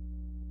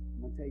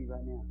 I'm going to tell you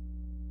right now.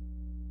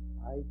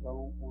 I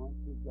don't want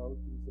to go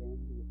to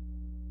Zambia.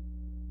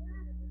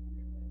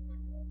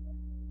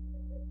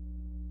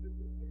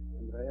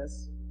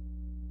 Andreas?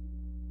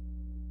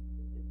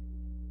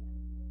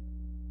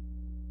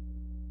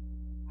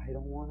 I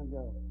don't want to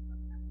go.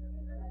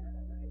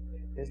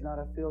 It's not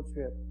a field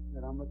trip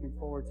that I'm looking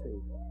forward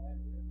to.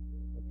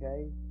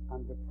 Okay?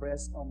 I'm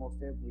depressed almost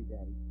every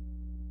day.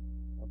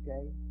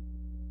 Okay?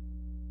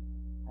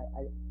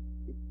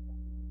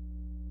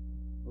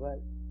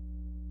 But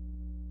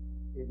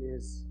it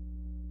is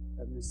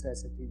a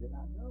necessity that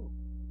I know.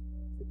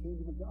 The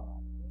kingdom of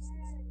God.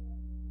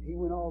 He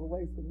went all the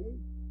way for me.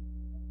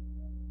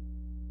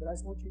 But I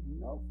just want you to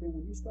know, friend,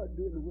 when you start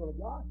doing the will of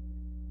God,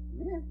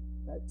 man,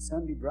 that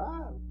Sunday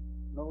drive,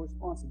 no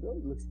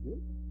responsibility, looks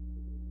good.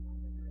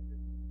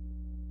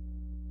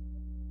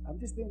 I'm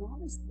just being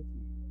honest with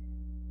you.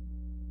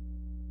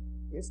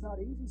 It's not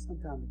easy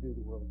sometimes to do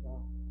the will of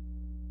God.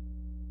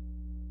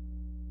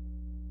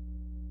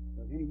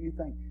 So if any of you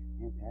think,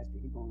 man, Pastor,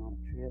 he's going on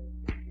a trip,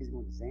 he's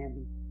going to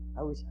Zambia,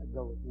 I wish I'd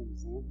go with him to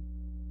Zambia.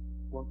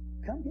 Well,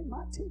 come get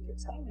my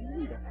tickets.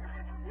 Hallelujah.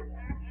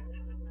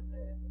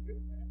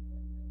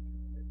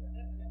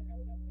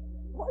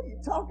 What are you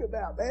talking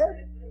about,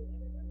 man?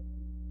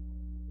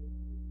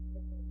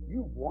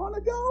 You want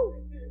to go?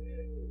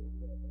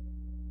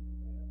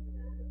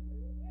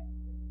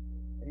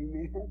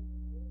 Amen.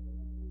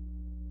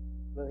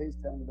 But he's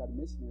telling me about a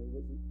missionary,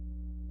 wasn't it?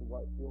 The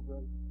Whitefield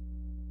Road.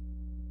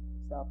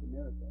 South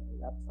America,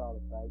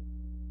 apostolic, right?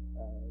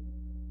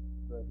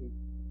 But he,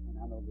 and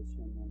I know this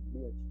young man,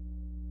 Mitch,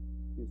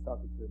 he was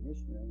talking to a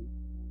missionary,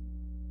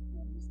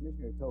 and this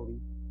missionary told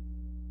him,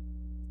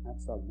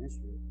 apostolic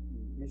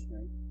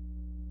missionary,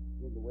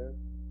 into where?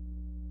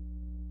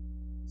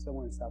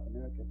 Somewhere in South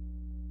America.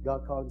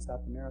 God called him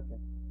South America.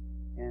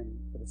 And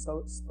for the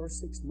first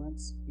 6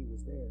 months he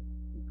was there,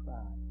 he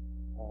cried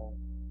all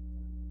the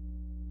time.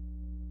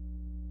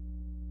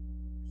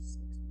 For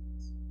 6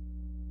 months.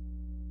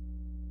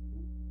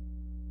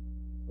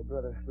 Well,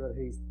 Brother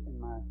Heath and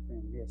my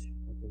friend Mitch,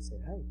 they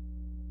said, hey,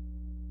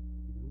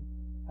 you know,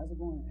 how's it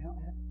going?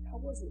 How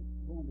was it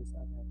going to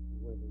South Africa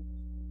where he was?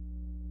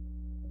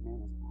 The man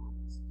was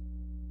honest.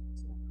 He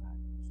said, I cried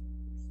for 6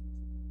 months.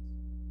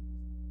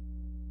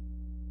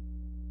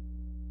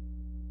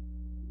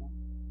 You know?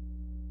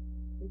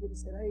 They could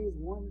have said, hey, it's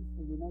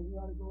wonderful, you know, you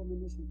ought to go in the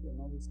mission field.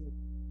 No, he said,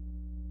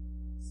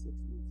 6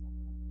 months.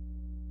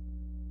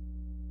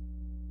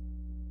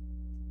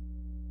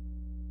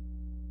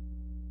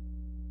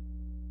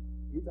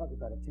 You talk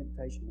about a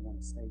temptation to want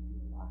to save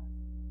your life.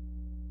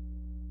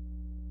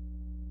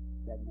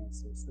 That man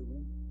said,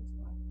 surrender his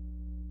life.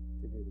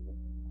 to do the work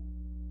of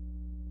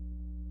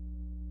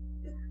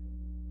God.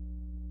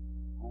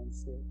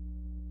 Homesick,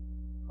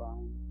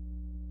 crying,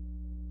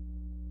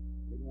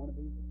 didn't want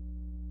to be there.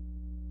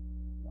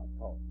 God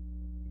called him.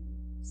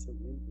 He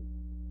surrendered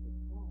to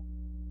God.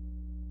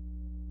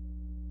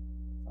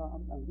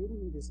 I'm giving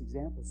you this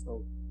example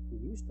so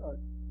when you start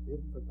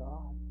living for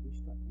God, you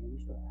start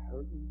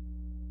hurting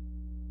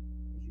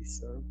as you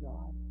serve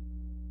God.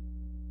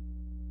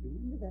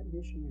 Remember that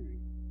missionary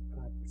who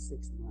cried for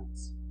 6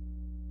 months,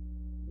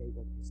 gave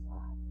up his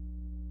life,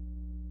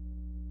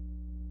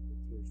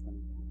 with tears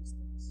running down his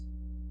face.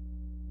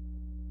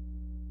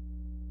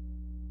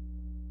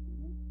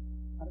 Amen?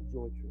 Not a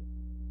joy trip.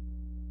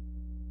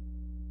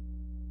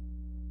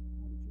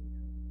 Not a joy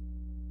trip.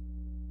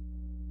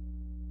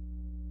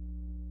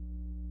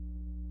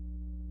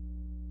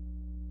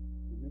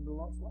 Remember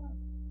Lot's wife?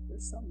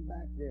 There's something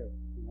back there,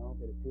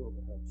 that appealed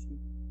to her.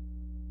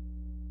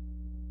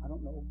 I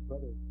don't know,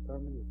 Brother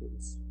Thurman, if it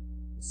was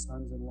the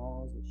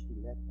sons-in-laws that she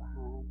left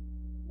behind,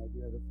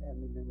 maybe other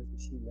family members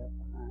that she left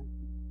behind,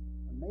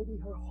 or maybe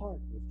her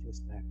heart was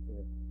just back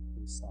there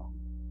in Sodom.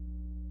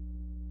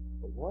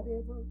 But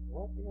whatever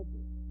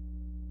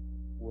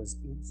was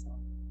in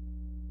Sodom,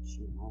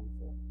 she longed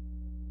for.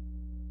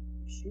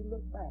 She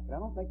looked back, and I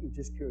don't think it was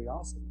just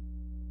curiosity.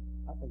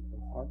 I think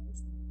her heart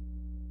was there.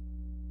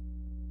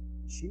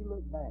 She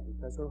looked back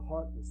because her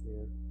heart was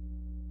there.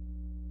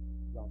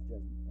 God's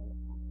judgment fell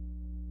upon her.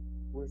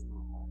 Where's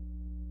my heart?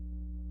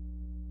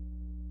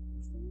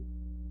 Understand?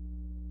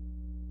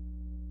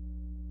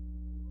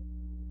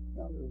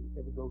 Y'all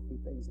ever go through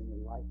things in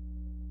your life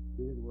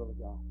doing the will of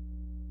God?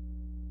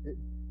 The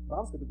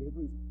Bible said to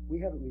Hebrews, we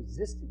haven't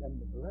resisted under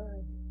the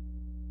blood.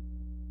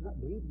 We're not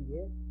bleeding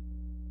yet.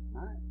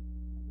 Not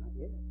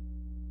yet.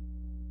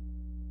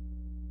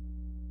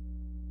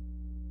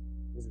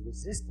 There's a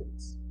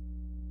resistance.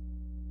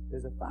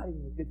 There's a fighting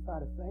the good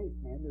fight of faith,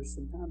 man. There's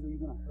some times where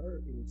you're going to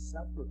hurt and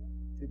suffer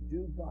to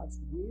do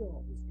God's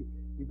will.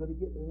 You're going to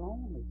get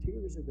lonely.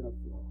 Tears are going to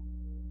flow.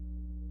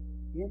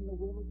 In the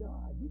will of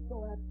God. You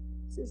go out,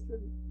 sister,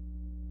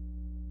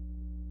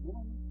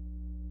 woman,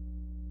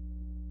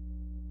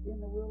 in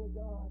the will of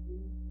God,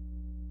 dude.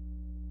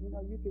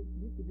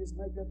 You could just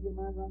make up your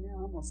mind right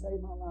now, I'm going to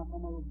save my life. I'm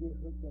going to get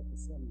hooked up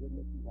with some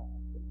good-looking guy.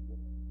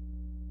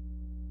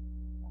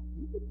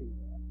 You could do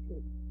that,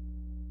 couldn't you?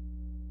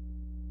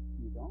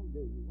 You don't, do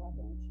you? Why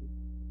don't you?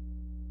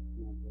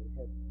 You want to go to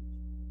heaven, don't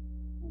you?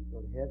 You want to go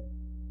to heaven.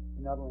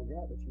 And not only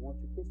that, but you want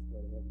your kids to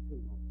go to heaven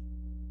too, don't you?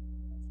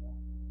 That's right.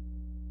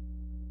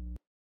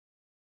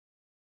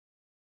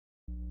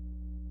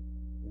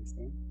 You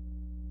understand?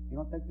 You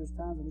don't think there's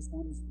times when this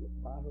woman's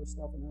by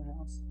herself in her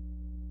house?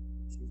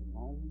 She's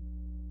alone.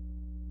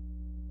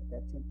 But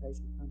that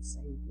temptation comes,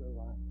 save your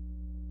life.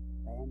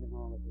 Abandon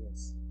all of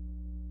this.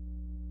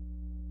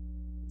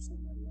 There's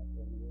somebody out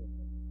there in the world.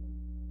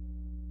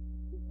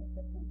 You think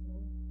that comes to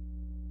her?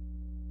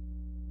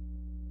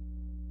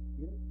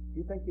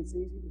 You think it's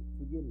easy to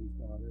forgive me,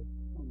 daughter?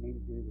 I don't mean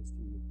to do this to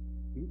you.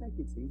 Do you think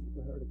it's easy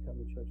for her to come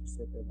to church and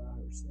sit there by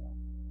herself?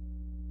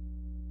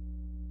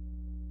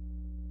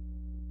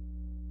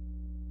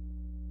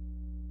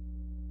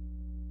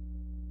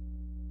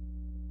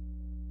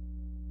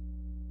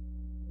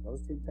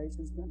 Those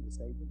temptations come to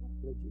say,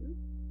 "Would you?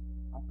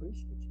 I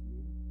appreciate you,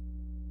 man."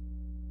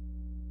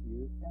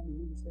 Your family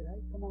member said, "Hey,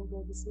 come on,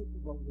 go to the Super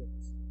Bowl with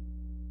us."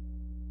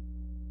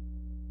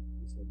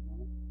 He said,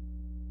 "No."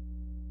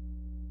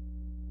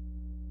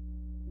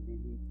 And then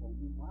he told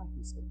me why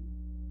he said no.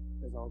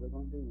 Because all they're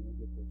going to do when they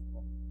get there is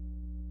party.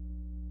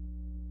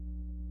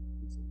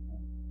 He said, "No."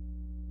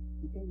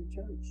 He came to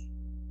church.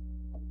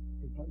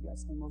 He probably got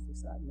some of the most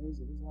exciting news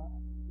of his life.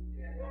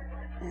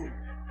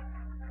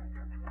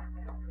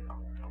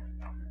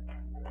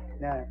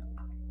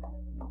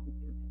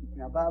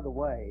 Now, by the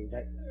way,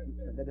 that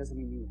doesn't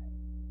mean you.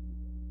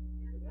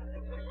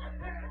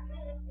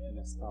 I'm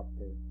going to stop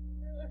there.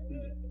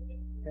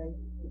 Okay?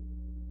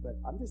 But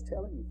I'm just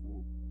telling you,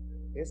 friend,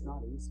 it's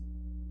not easy.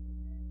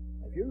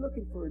 If you're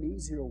looking for an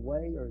easier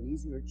way or an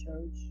easier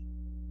church,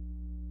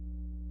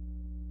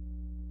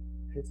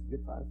 it's a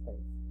good fight of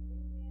faith.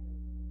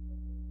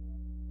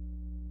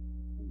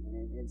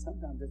 And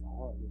sometimes it's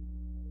hard.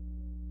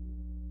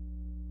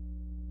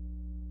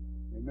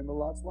 Remember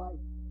Lot's wife?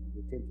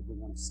 You're tempted to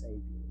want to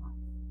save your life.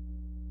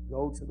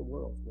 Go to the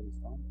world, is what he's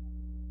talking about.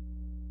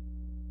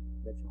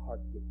 Let your heart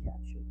get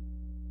captured.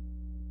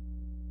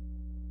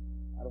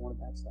 I don't want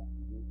to backslide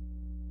from you.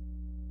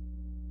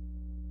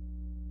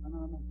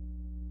 No.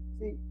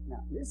 See,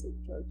 now listen,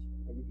 church,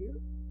 are you here?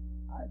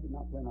 I did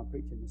not plan on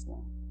preaching this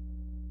long.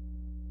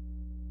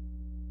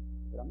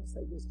 But I'm going to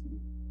say this to you.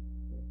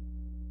 Okay?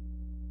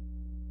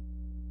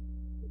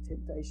 The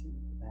temptation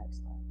to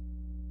backslide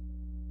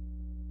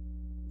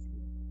is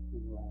real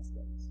in the last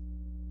days.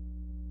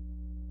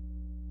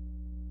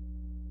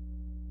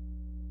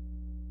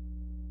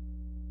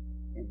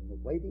 And the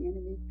way the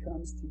enemy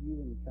comes to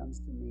you and he comes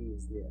to me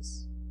is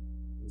this.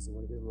 Is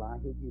what the lie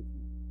he'll give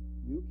you.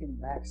 You can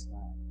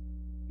backslide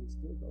and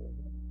still go to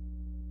heaven.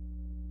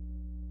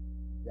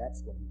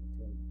 That's what he will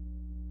tell you.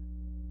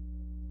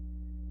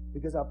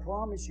 Because I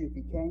promise you, if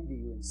he came to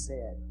you and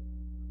said,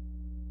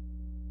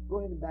 go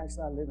ahead and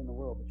backslide and live in the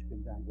world, but you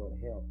can die and go to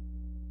hell,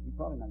 you're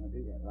probably not going to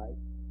do that, right?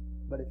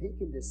 But if he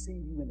can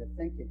deceive you into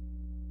thinking,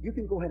 you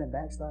can go ahead and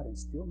backslide and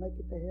still make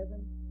it to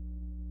heaven,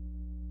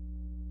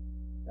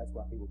 that's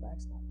why people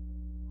backslide.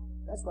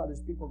 That's why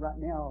there's people right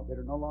now that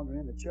are no longer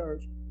in the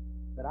church.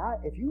 But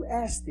if you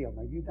ask them,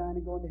 are you dying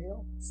and going to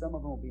hell? Some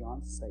of them will be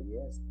honest and say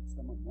yes.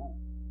 Some of them won't.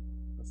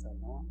 They'll say,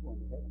 no, I'm going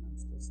to heaven. I'm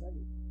still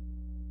saved.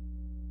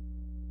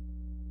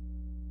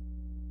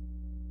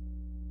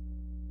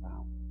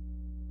 Wow.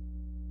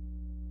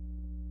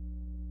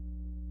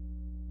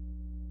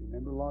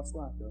 Remember Lot's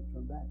wife. Don't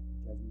turn back.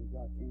 The judgment of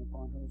God came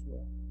upon her as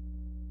well.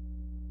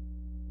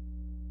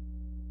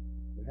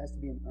 There has to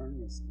be an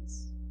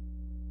earnestness.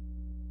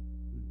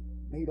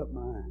 Made up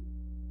mind.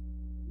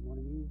 You know what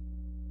I mean?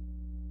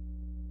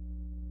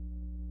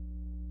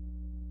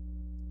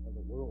 Or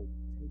the world will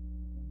take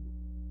you.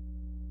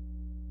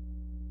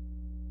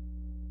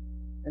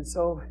 And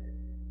so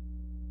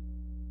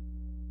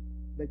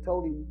they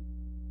told him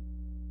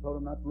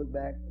not to look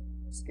back,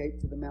 escape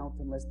to the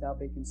mountain lest thou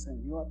be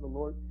consumed. You know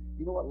what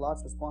you know what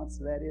Lot's response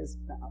to that is?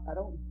 Now,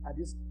 I'm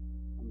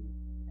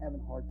having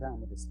a hard time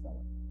with this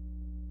fellow.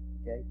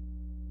 Okay?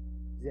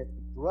 He had to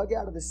be drug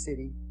out of the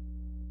city.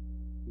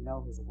 You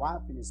know, his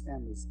wife and his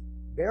family's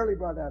barely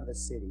brought out of the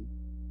city,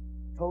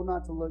 told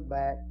not to look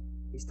back.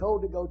 He's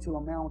told to go to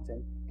a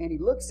mountain, and he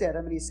looks at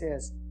him and he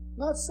says,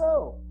 not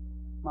so,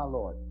 my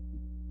Lord.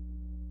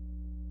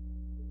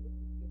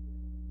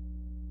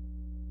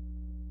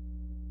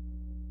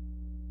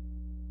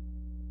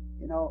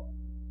 You know,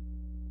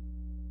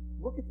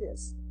 look at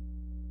this.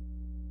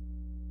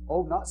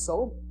 Oh, not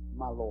so,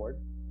 my Lord.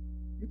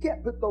 You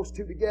can't put those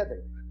two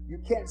together. You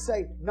can't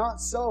say, not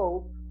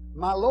so,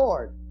 my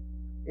Lord.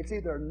 It's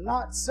either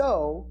not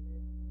so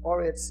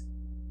or it's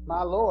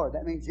my Lord.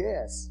 That means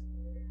yes.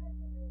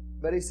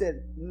 But he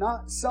said,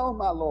 not so,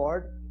 my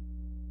Lord.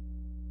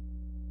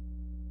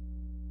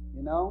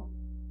 You know?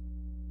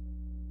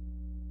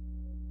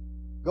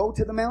 Go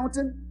to the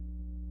mountain?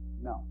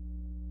 No.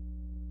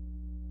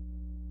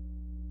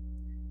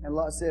 And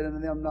Lot said unto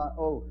them, not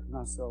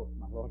so,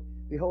 my Lord.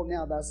 Behold,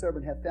 now thy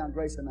servant hath found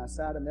grace in thy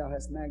sight, and thou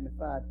hast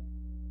magnified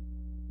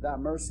thy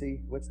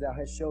mercy, which thou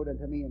hast showed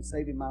unto me in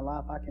saving my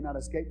life. I cannot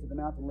escape to the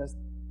mountain lest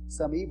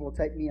some evil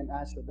take me and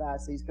I shall die.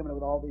 See, he's coming up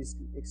with all these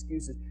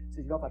excuses. He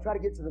says, if I try to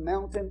get to the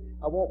mountain,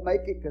 I won't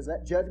make it because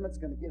that judgment's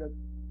going to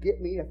get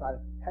me if I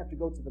have to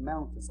go to the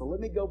mountain. So let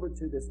me go over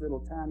to this little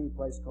tiny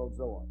place called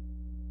Zoar.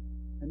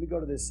 Let me go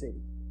to this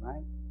city,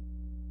 right?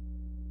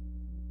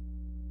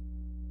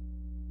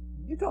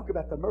 You talk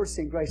about the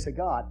mercy and grace of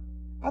God.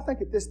 I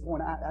think at this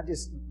point, I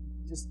just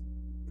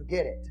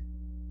forget it.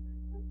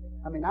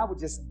 I mean, I would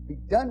just be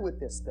done with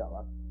this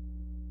fella.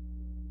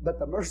 But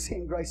the mercy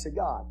and grace of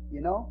God, you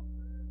know?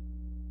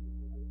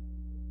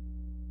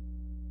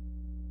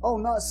 Oh,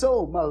 not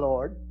so, my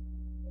Lord.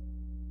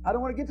 I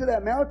don't want to get to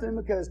that mountain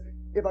because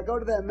if I go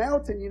to that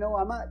mountain, you know,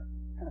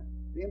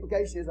 the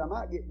implication is I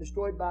might get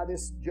destroyed by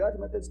this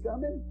judgment that's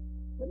coming.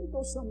 Let me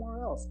go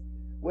somewhere else.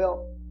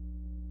 Well,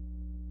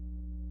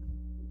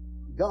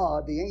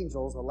 God, the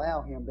angels,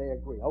 allow him. They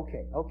agree.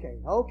 Okay,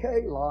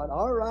 Lord.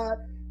 All right.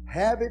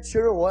 Have it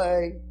your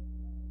way.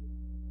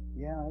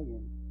 Yeah.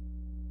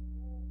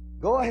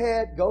 Go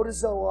ahead. Go to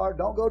Zoar.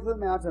 Don't go to the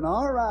mountain.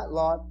 All right,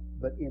 Lord.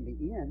 But in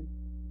the end,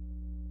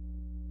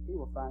 he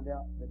will find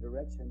out the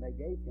direction they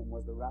gave him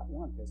was the right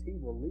one because he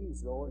will leave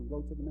Zoar and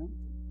go to the mountain.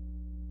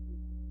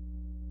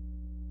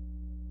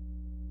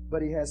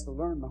 But he has to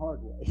learn the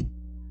hard way.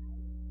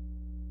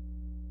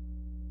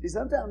 See,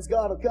 sometimes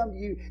God will come to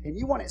you and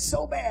you want it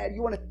so bad.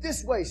 You want it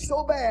this way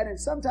so bad. And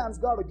sometimes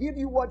God will give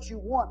you what you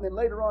want. And then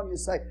later on you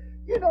say,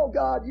 you know,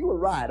 God, you were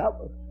right.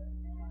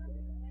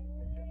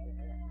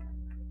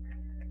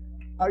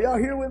 Are y'all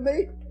here with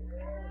me?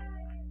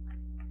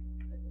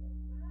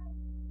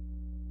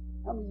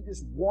 How many of you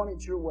just want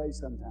it your way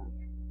sometimes?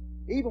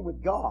 Even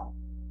with God.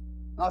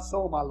 Not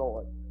so, my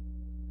Lord.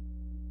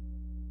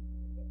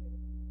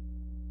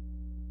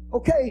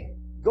 Okay,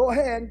 go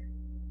ahead.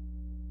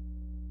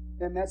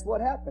 And that's what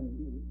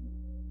happened.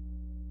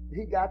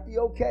 He got the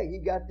okay. He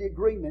got the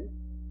agreement.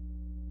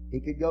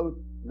 He could go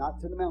not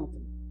to the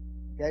mountain.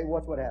 Okay,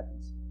 watch what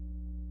happens.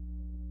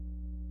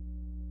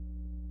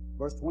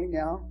 Verse 20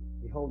 now.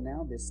 Behold,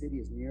 now this city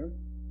is near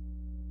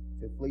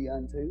to flee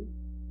unto,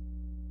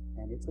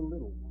 and it's a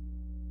little one.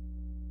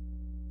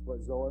 That's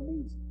what Zoar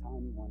means, a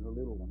tiny one or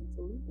little one. It's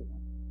a little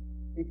one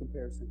in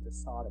comparison to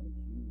Sodom,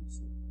 a huge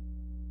city.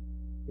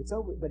 It's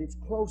over, but it's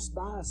close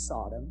by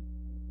Sodom.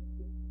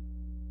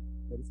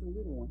 But it's a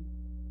little one.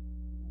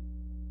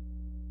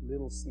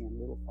 Little sin,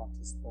 little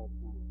foxes spoil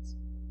plants.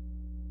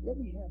 Let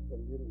me have the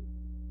little,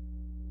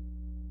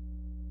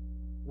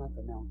 not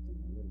the mountain,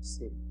 the little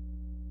city.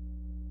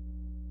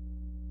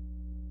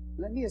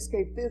 Let me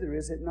escape thither.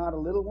 Is it not a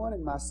little one,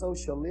 and my soul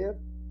shall live?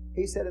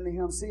 He said unto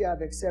him, see, I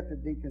have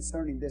accepted thee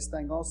concerning this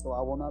thing also.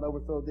 I will not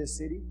overthrow this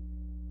city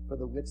for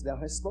the which thou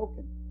hast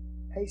spoken.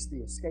 Haste thee,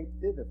 escape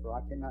thither, for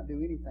I cannot do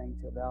anything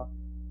till thou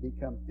be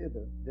come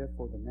thither.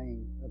 Therefore the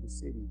name of the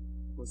city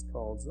was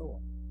called Zoar.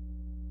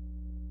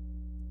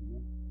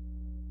 Amen.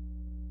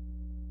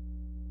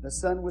 The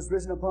sun was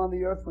risen upon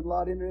the earth when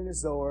Lot entered into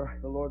Zoar.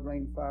 The Lord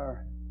rained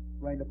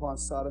upon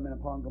Sodom and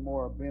upon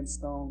Gomorrah,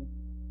 brimstone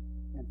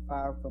and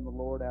fire from the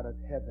Lord out of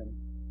heaven.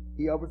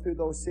 He overthrew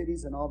those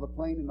cities and all the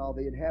plain and all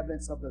the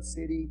inhabitants of the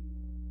city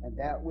and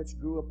that which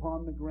grew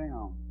upon the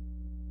ground.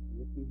 You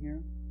with me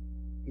here?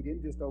 He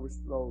didn't just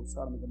overthrow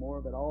Sodom and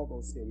Gomorrah, but all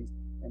those cities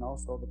and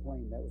also the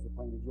plain. That was the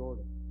plain of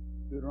Jordan.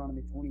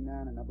 Deuteronomy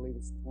 29, and I believe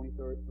it's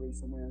 23,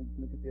 somewhere. You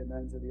can look at the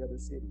names of the other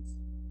cities.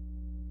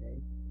 Okay?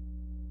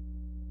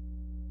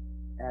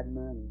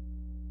 Admah and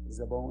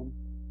Zeboim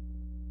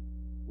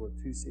were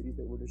two cities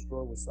that were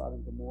destroyed with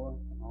Sodom and Gomorrah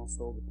and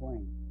also the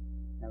plain.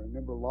 Now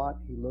remember Lot,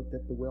 he looked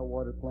at the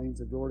well-watered plains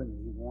of Jordan and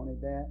he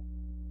wanted that.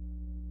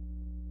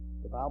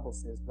 The Bible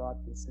says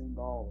God consumed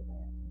all of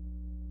that.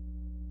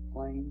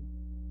 Plain,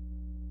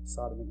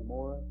 Sodom and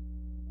Gomorrah,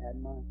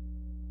 Admah,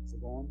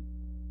 Zeboim,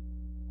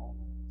 all of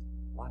it.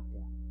 Wiped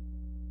out.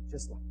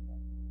 Just like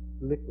that.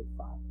 Liquid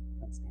fire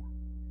comes down.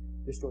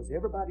 Destroys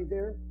everybody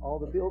there, all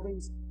the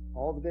buildings,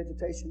 all the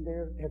vegetation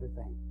there,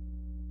 everything.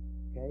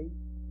 Okay?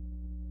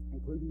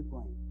 Including the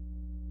plain.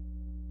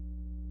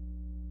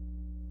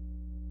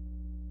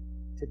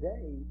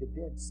 Today, the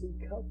Dead Sea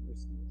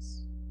covers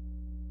this.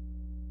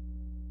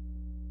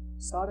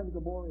 Sodom and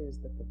Gomorrah is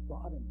at the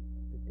bottom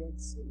of the Dead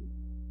Sea.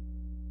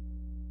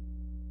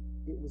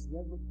 It was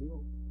never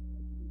built again.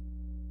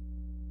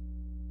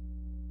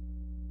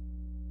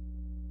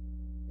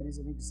 It is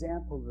an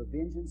example of the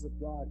vengeance of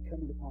God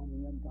coming upon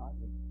the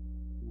ungodly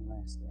in the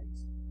last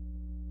days.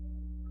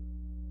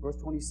 Verse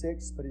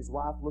 26, but his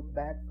wife looked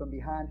back from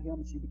behind him,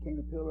 and she became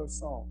a pillar of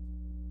salt.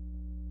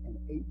 And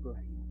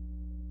Abraham,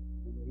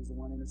 remember he's the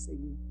one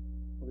interceding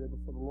over there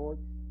before the Lord.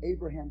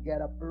 Abraham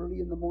got up early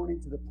in the morning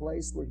to the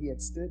place where he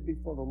had stood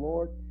before the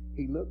Lord.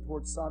 He looked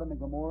toward Sodom and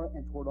Gomorrah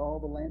and toward all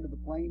the land of the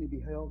plain, and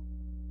beheld,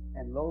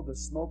 and lo, the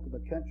smoke of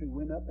the country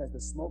went up as the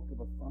smoke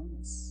of a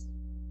furnace.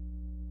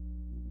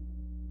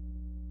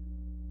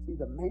 See,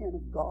 the man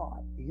of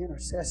God, the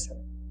intercessor,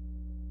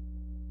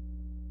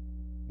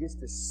 gets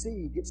to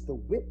see, gets to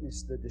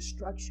witness the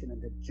destruction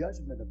and the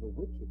judgment of the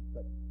wicked,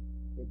 but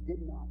it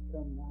did not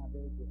come nigh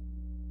their dwelling.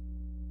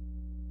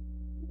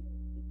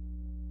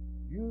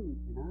 You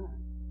and I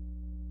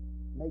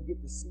may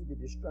get to see the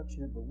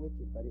destruction of the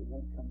wicked, but it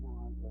won't come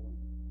nigh our dwelling.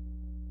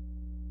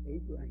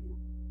 Abraham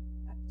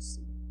got to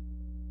see it.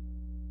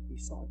 He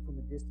saw it from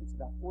a distance,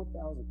 about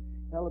 4,000.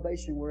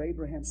 Elevation where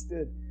Abraham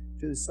stood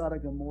to the Sodom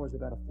and Gomorrah is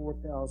about a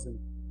 4,000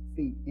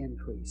 feet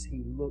increase.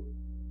 He looked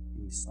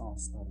and he saw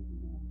Sodom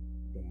and Gomorrah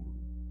down.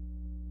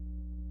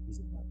 He's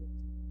above it.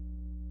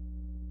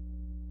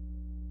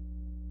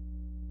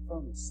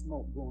 Furnace,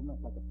 smoke going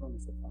up like a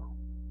furnace of fire.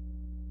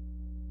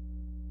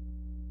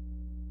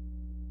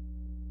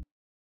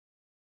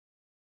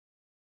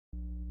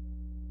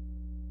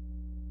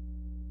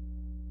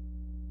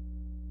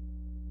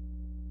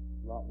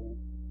 Lot went.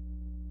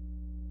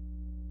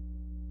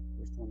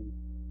 Verse 20.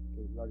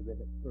 Okay, we've already read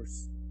that.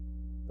 Verse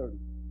 30.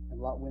 And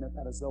Lot went up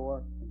out of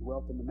Zoar and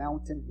dwelt in the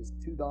mountain, his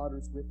two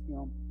daughters with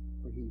him,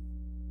 for he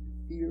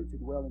feared to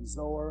dwell in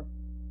Zoar.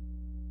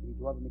 And he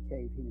dwelt in the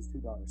cave, he and his two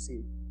daughters.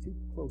 See, too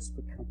close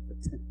for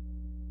comfort.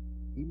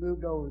 He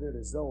moved over there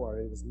to Zoar.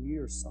 It was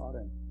near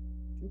Sodom.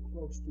 Too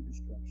close to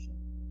destruction.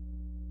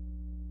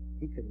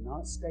 He could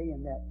not stay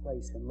in that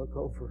place and look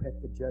over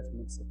at the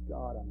judgments of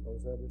God on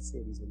those other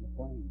cities in the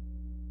plain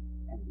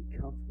and be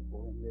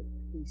comfortable and live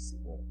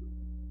peaceful.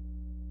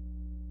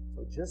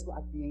 So just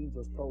like the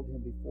angels told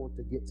him before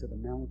to get to the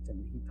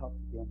mountain, he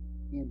talked them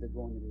into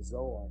going to the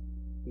Zoar.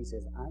 He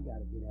says, I got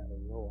to get out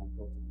of Zoar and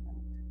go to the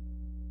mountain.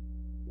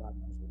 God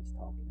knows what he's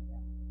talking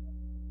about. It's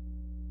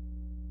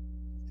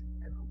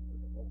too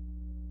comfortable.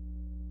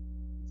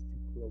 It's too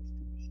close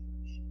to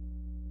destruction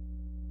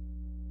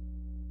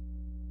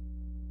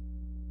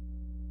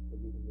for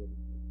me to live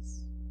in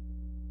peace.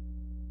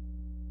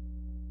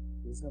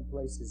 There's some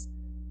places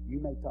you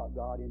may talk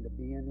God into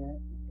being at,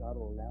 and God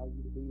will allow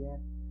you to be at,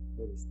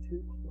 but it's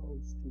too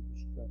close to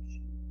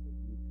destruction for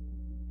you to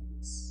live in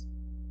peace.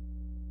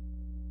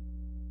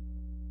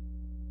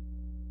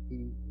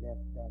 He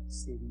left that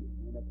city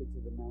and went up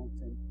into the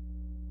mountain.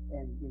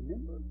 And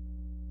remember,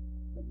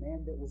 the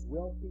man that was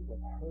wealthy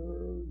with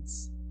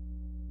herds,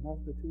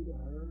 multitude of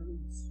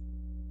herds,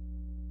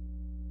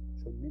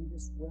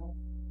 tremendous wealth.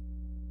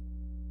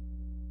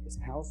 His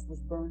house was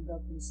burned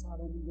up in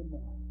Sodom and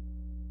Gomorrah.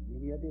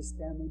 Many of his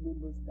family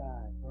members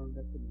died, burned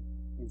up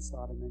in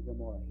Sodom and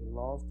Gomorrah. He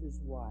lost his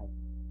wife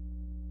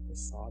to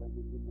Sodom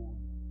and Gomorrah.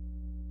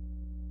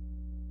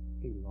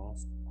 He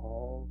lost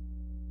all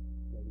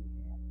that he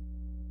had,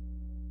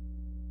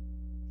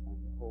 trying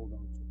to hold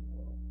on to the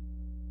world.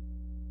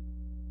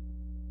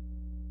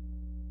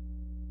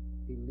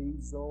 He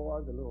leaves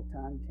Zoar, the little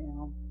tiny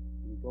town,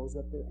 and he goes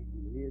up there and he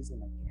lives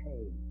in a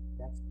cave.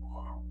 That's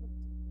poverty.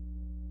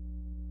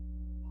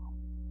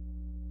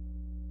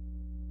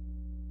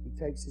 He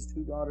takes his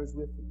two daughters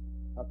with him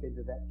up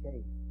into that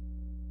cave.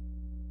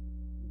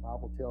 The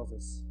Bible tells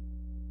us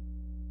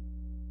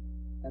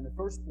And the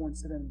firstborn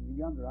said unto the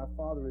younger, Our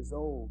father is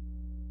old,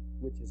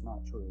 which is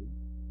not true.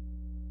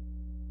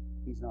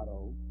 He's not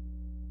old.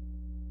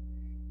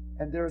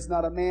 And there is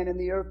not a man in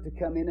the earth to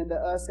come in unto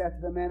us after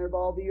the manner of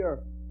all the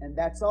earth. And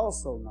that's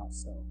also not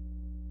so.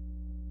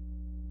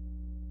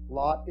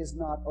 Lot is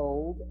not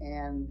old,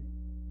 and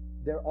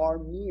there are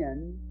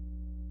men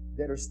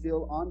that are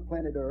still on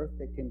planet earth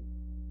that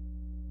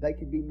they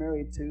can be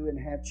married to and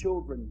have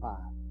children by.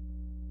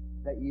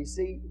 That you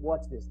see,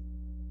 watch this.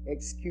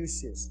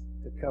 Excuses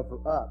to cover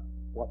up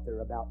what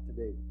they're about to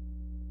do.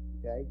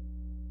 Okay?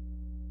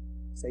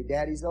 Say,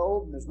 Daddy's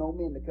old, and there's no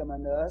men to come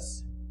unto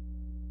us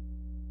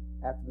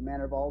after the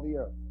manner of all the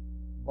earth.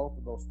 Both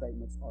of those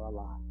statements are a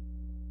lie.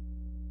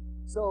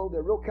 So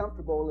they're real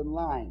comfortable in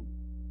lying.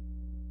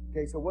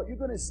 Okay, so what you're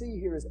going to see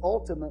here is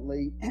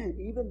ultimately,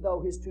 even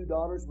though his two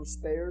daughters were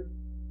spared,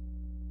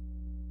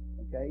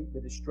 okay,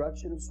 the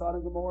destruction of Sodom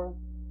and Gomorrah,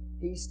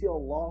 he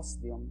still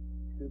lost them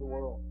to the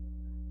world.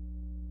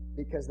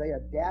 Because they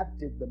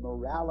adapted the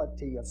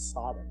morality of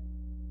Sodom.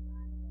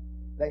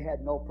 They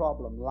had no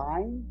problem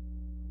lying,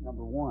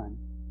 number one,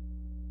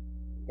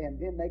 and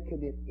then they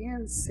commit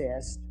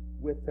incest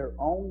with their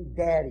own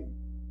daddy.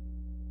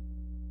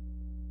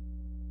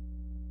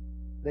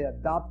 They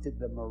adopted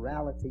the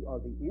morality or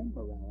the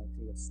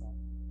immorality of Sodom.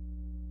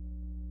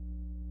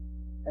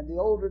 And the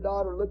older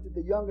daughter looked at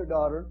the younger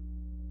daughter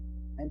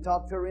and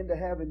talked her into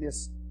having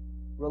this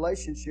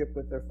relationship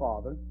with their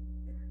father.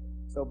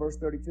 So verse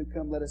 32,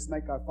 Come, let us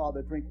make our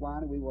father drink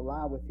wine, and we will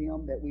lie with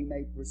him, that we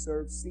may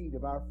preserve seed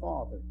of our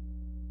father.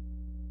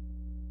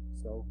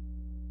 So,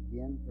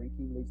 again,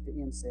 drinking leads to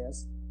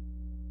incest.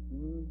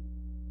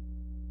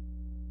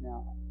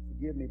 Now,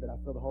 forgive me, but I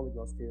feel the Holy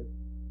Ghost here.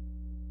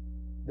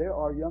 There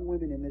are young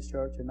women in this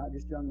church, and not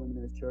just young women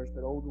in this church,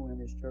 but older women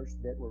in this church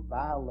that were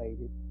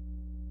violated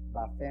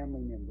by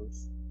family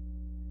members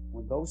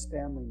when those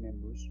family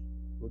members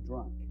were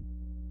drunk.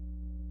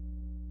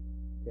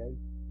 Okay?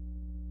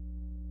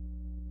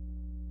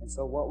 And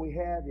so what we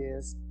have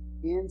is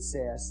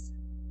incest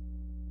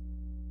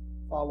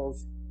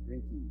follows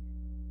drinking.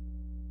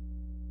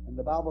 And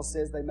the Bible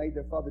says they made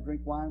their father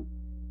drink wine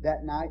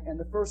that night, and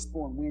the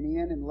firstborn went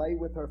in and lay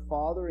with her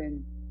father,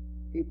 and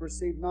he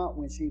perceived not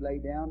when she lay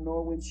down,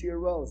 nor when she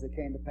arose. It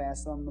came to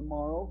pass on the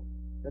morrow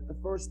that the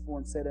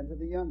firstborn said unto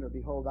the younger,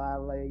 Behold, I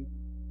lay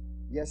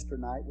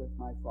yesternight with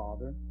my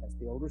father, that's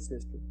the older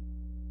sister,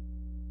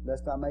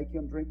 lest I make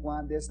him drink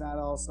wine this night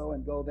also,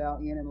 and go thou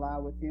in and lie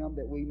with him,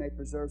 that we may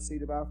preserve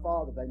seed of our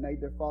father. They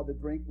made their father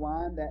drink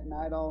wine that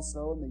night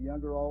also, and the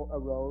younger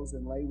arose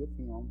and lay with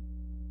him,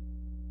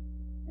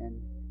 and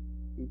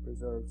he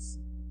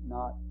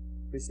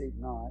received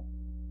not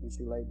when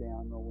she lay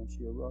down, nor when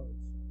she arose.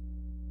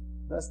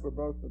 Thus were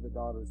both of the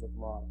daughters of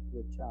Lot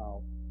with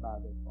child by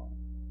their father.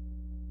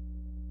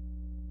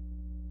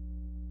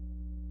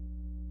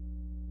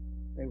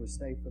 They were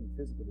saved from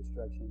physical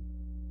destruction,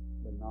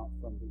 but not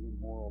from the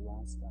immoral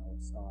lifestyle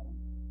of Sodom.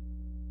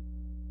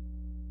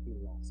 He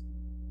lost them.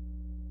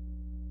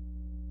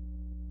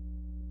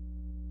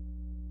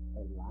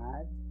 They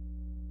lied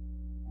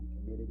and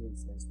committed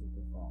incest with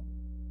their father.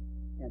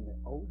 And the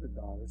older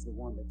daughter is the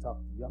one that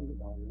talked the younger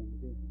daughter into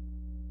doing it.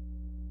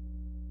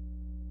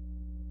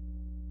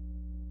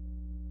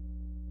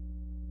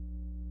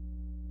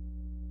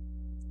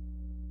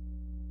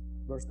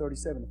 Verse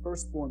 37, the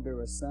firstborn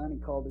bare a son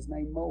and called his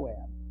name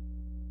Moab.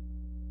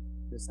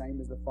 The same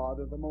as the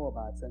father of the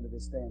Moabites unto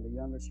this day. And the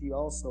younger she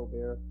also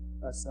bare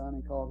a son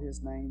and called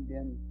his name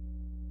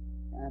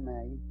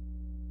Ben-Ammi,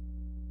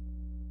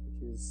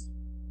 which is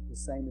the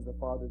same as the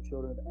father of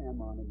children of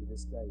Ammon unto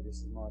this day. This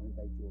is modern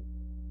day Jordan.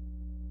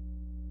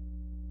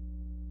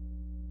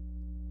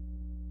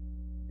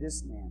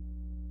 This man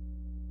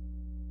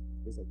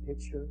is a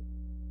picture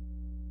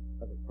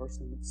of a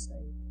person that's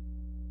saved,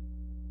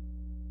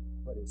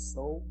 but is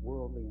so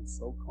worldly and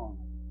so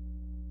carnal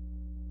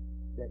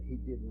that he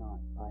did not,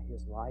 by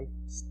his life,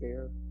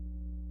 spare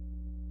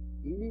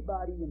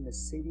anybody in the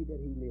city that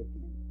he lived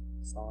in,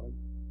 Sodom.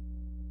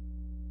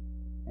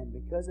 And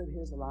because of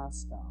his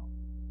lifestyle,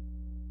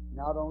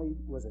 not only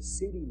was a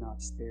city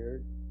not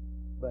spared,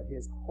 but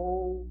his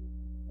whole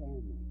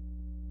family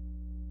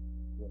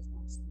was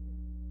not spared,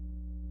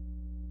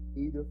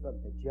 either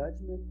from the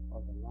judgment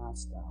or the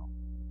lifestyle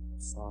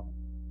of Sodom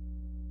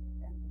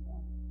and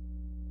Gomorrah.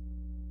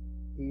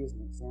 He is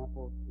an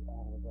example to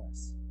all of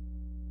us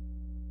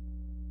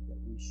that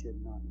we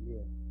should not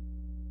live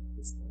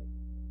this way,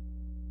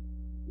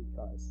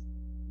 because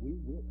we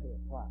will pay a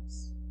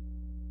price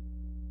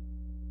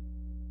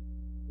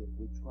if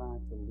we try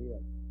to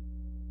live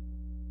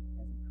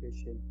as a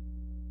Christian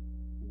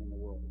and in the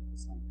world at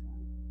the same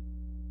time.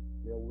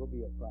 There will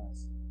be a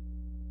price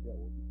that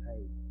will be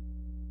paid.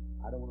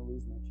 I don't want to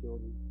lose my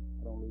children.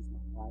 I don't want to lose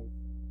my wife.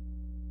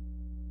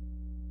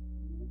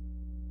 Amen.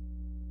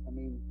 I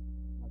mean,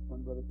 like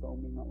one brother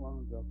told me not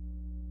long ago,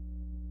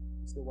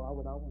 he said, why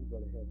would I want to go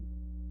to heaven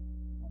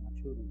when my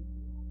children would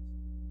be lost?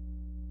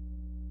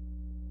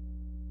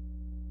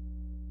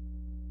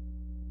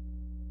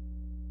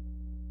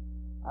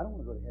 I don't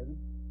want to go to heaven.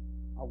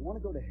 I want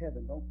to go to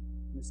heaven. Don't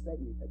mistake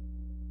me, but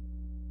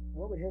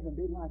What would heaven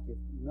be like if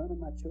none of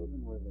my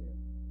children were there?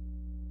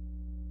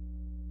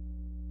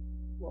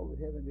 What would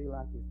heaven be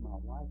like if my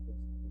wife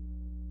wasn't there?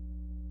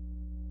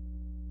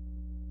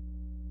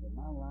 That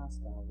my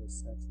lifestyle was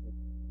such that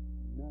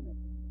none of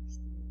them were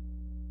spared.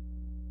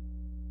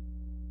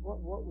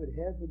 What would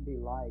heaven be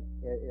like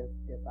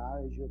if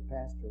I, as your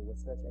pastor, was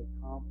such a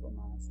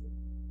compromiser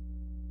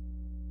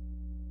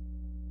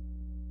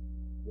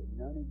that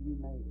none of you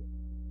made it,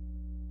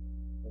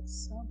 but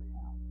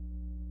somehow,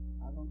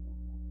 I don't know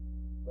how,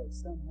 but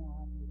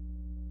somehow I did?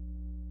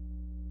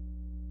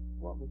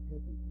 What would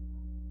heaven be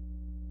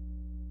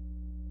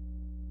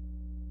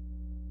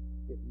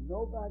like? If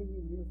nobody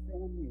in your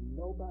family and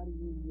nobody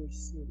in your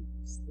city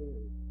is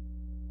spared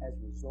as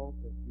a result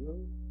of your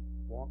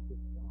walk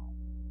with God,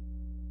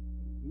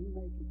 and you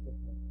make it to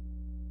heaven,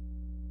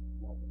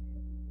 what would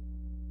heaven be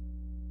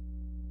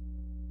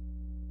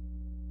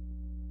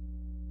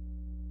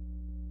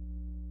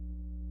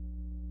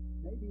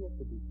like? Maybe at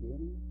the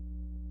beginning,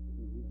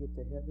 when we get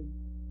to heaven,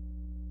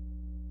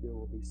 there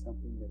will be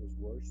something that is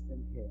worse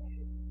than hell.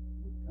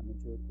 We're coming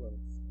to a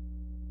close.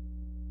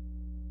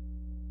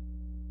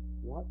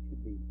 What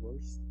could be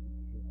worse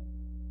than hell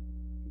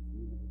if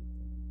you made it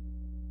to heaven?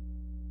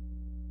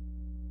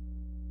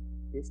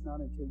 It's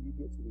not until you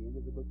get to the end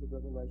of the book of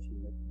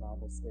Revelation that the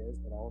Bible says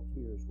that all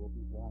tears will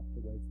be wiped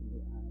away from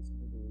the eyes of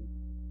the believer.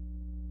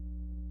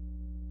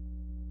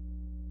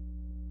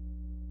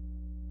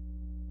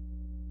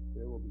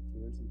 There will be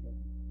tears in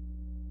heaven.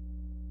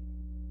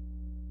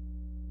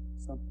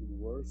 Something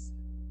worse,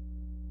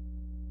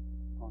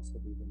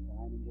 possibly than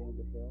dying and going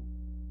to hell,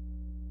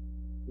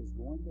 is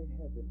going to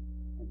heaven,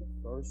 and the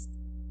first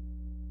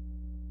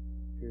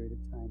period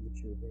of time that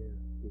you're there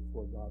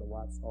before God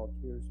wipes all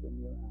tears from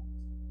your eyes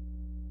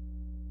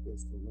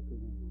is to look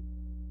around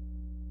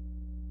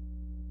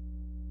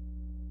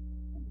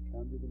and to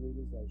come to the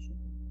realization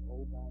that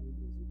nobody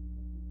is in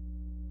heaven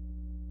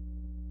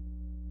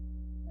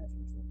as a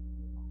result of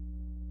your life.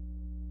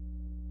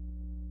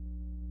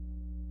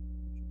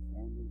 Your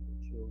family,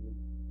 your children,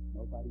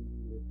 nobody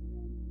you live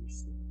around in your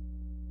city,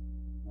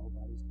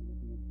 nobody's going to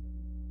be in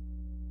heaven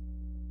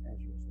as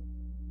a result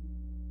of you.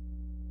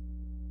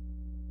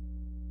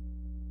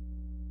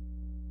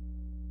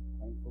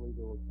 Thankfully,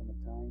 there will come a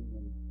time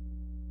when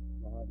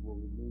God will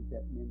remove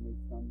that memory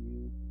from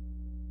you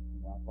and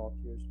wipe all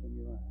tears from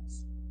your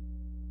eyes.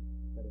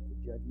 But at the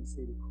judgment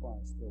seat of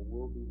Christ, there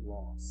will be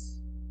loss.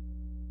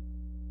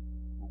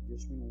 Not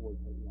just reward,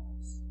 but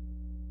loss.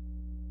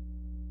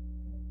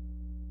 Okay?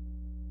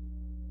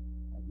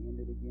 I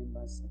ended again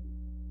by saying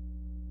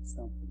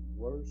something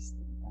worse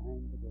than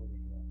dying to go to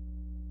hell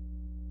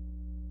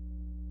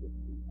would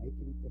be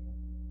making it to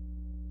heaven.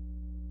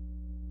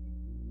 And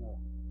you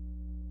know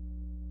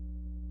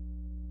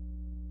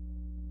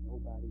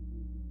nobody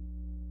you knew,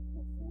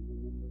 no family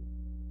member,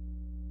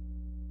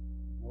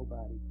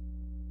 nobody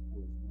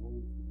who has no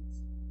influence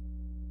in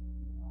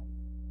your life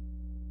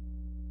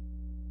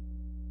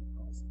will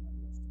cause somebody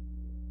else to be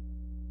there.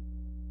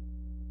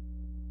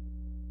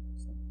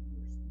 Something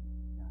worse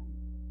than dying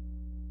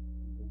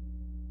and going to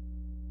heaven.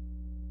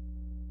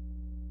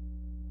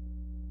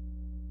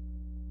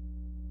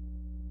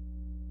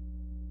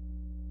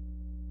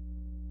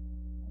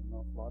 I don't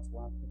know if Lot's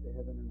wife went to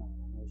heaven or not.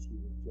 I know she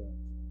was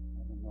judged.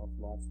 I don't know if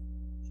Lot's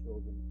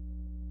children,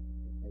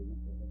 if they went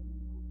to heaven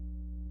or not.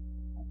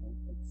 I don't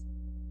think so.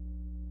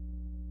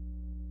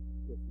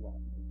 If Lot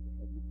made it to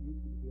heaven. If you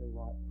could hear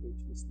Lot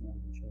preach this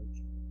morning, church,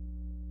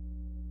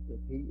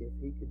 if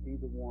he could be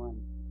the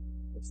one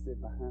that stood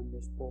behind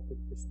this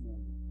pulpit this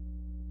morning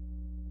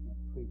and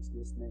preached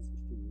this message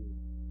to you,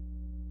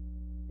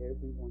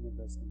 every one of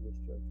us in this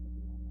church would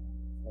be on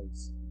our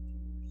face in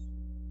tears.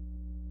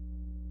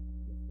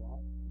 If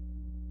Lot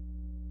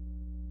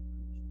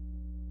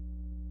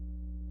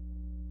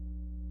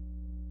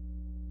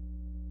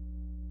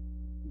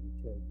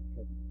tell you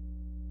heaven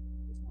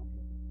is not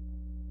heaven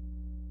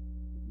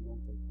if you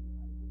don't take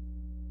anybody with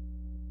you.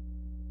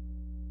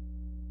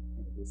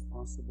 And it is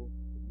possible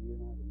for you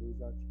and I to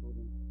lose our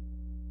children,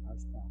 our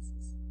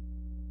spouses,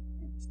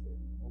 and to spare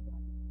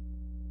nobody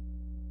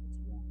that's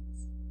around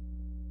us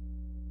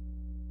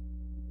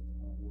because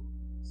of our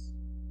worldliness.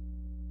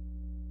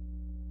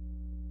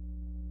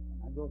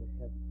 When I go to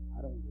heaven,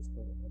 I don't just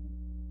go to heaven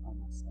by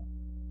myself.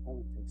 I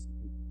want to take some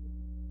people with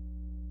me.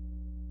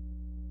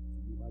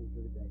 Anybody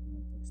here today who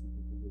wants to take some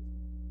people with you?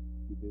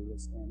 If you do,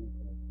 let's stand and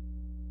pray.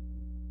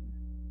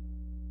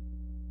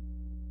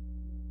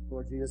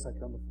 Lord Jesus, I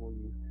come before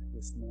you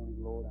this morning.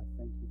 Lord, I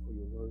thank you for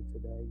your word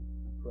today.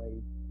 I pray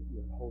that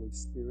your Holy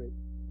Spirit,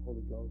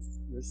 Holy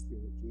Ghost, your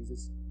Spirit,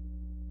 Jesus,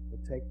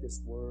 will take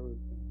this word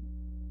and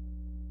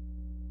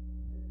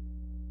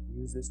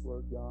use this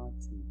word, God,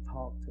 to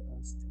talk to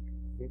us, to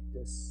convict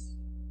us.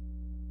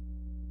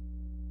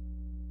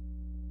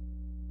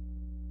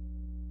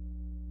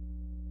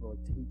 Lord,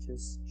 teach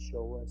us,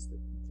 show us that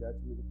the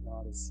judgment of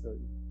God is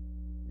certain,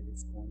 that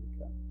it's going to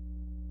come.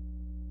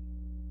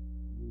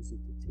 Use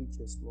it to teach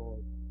us,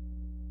 Lord,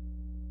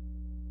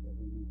 that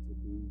we need to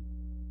be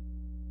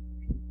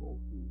people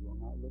who will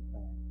not look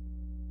back,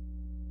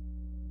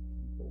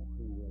 people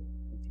who will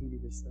continue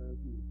to serve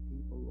you,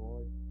 people,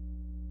 Lord,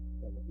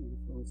 that will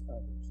influence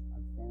others,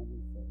 our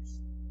family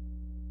first,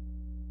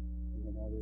 and then others.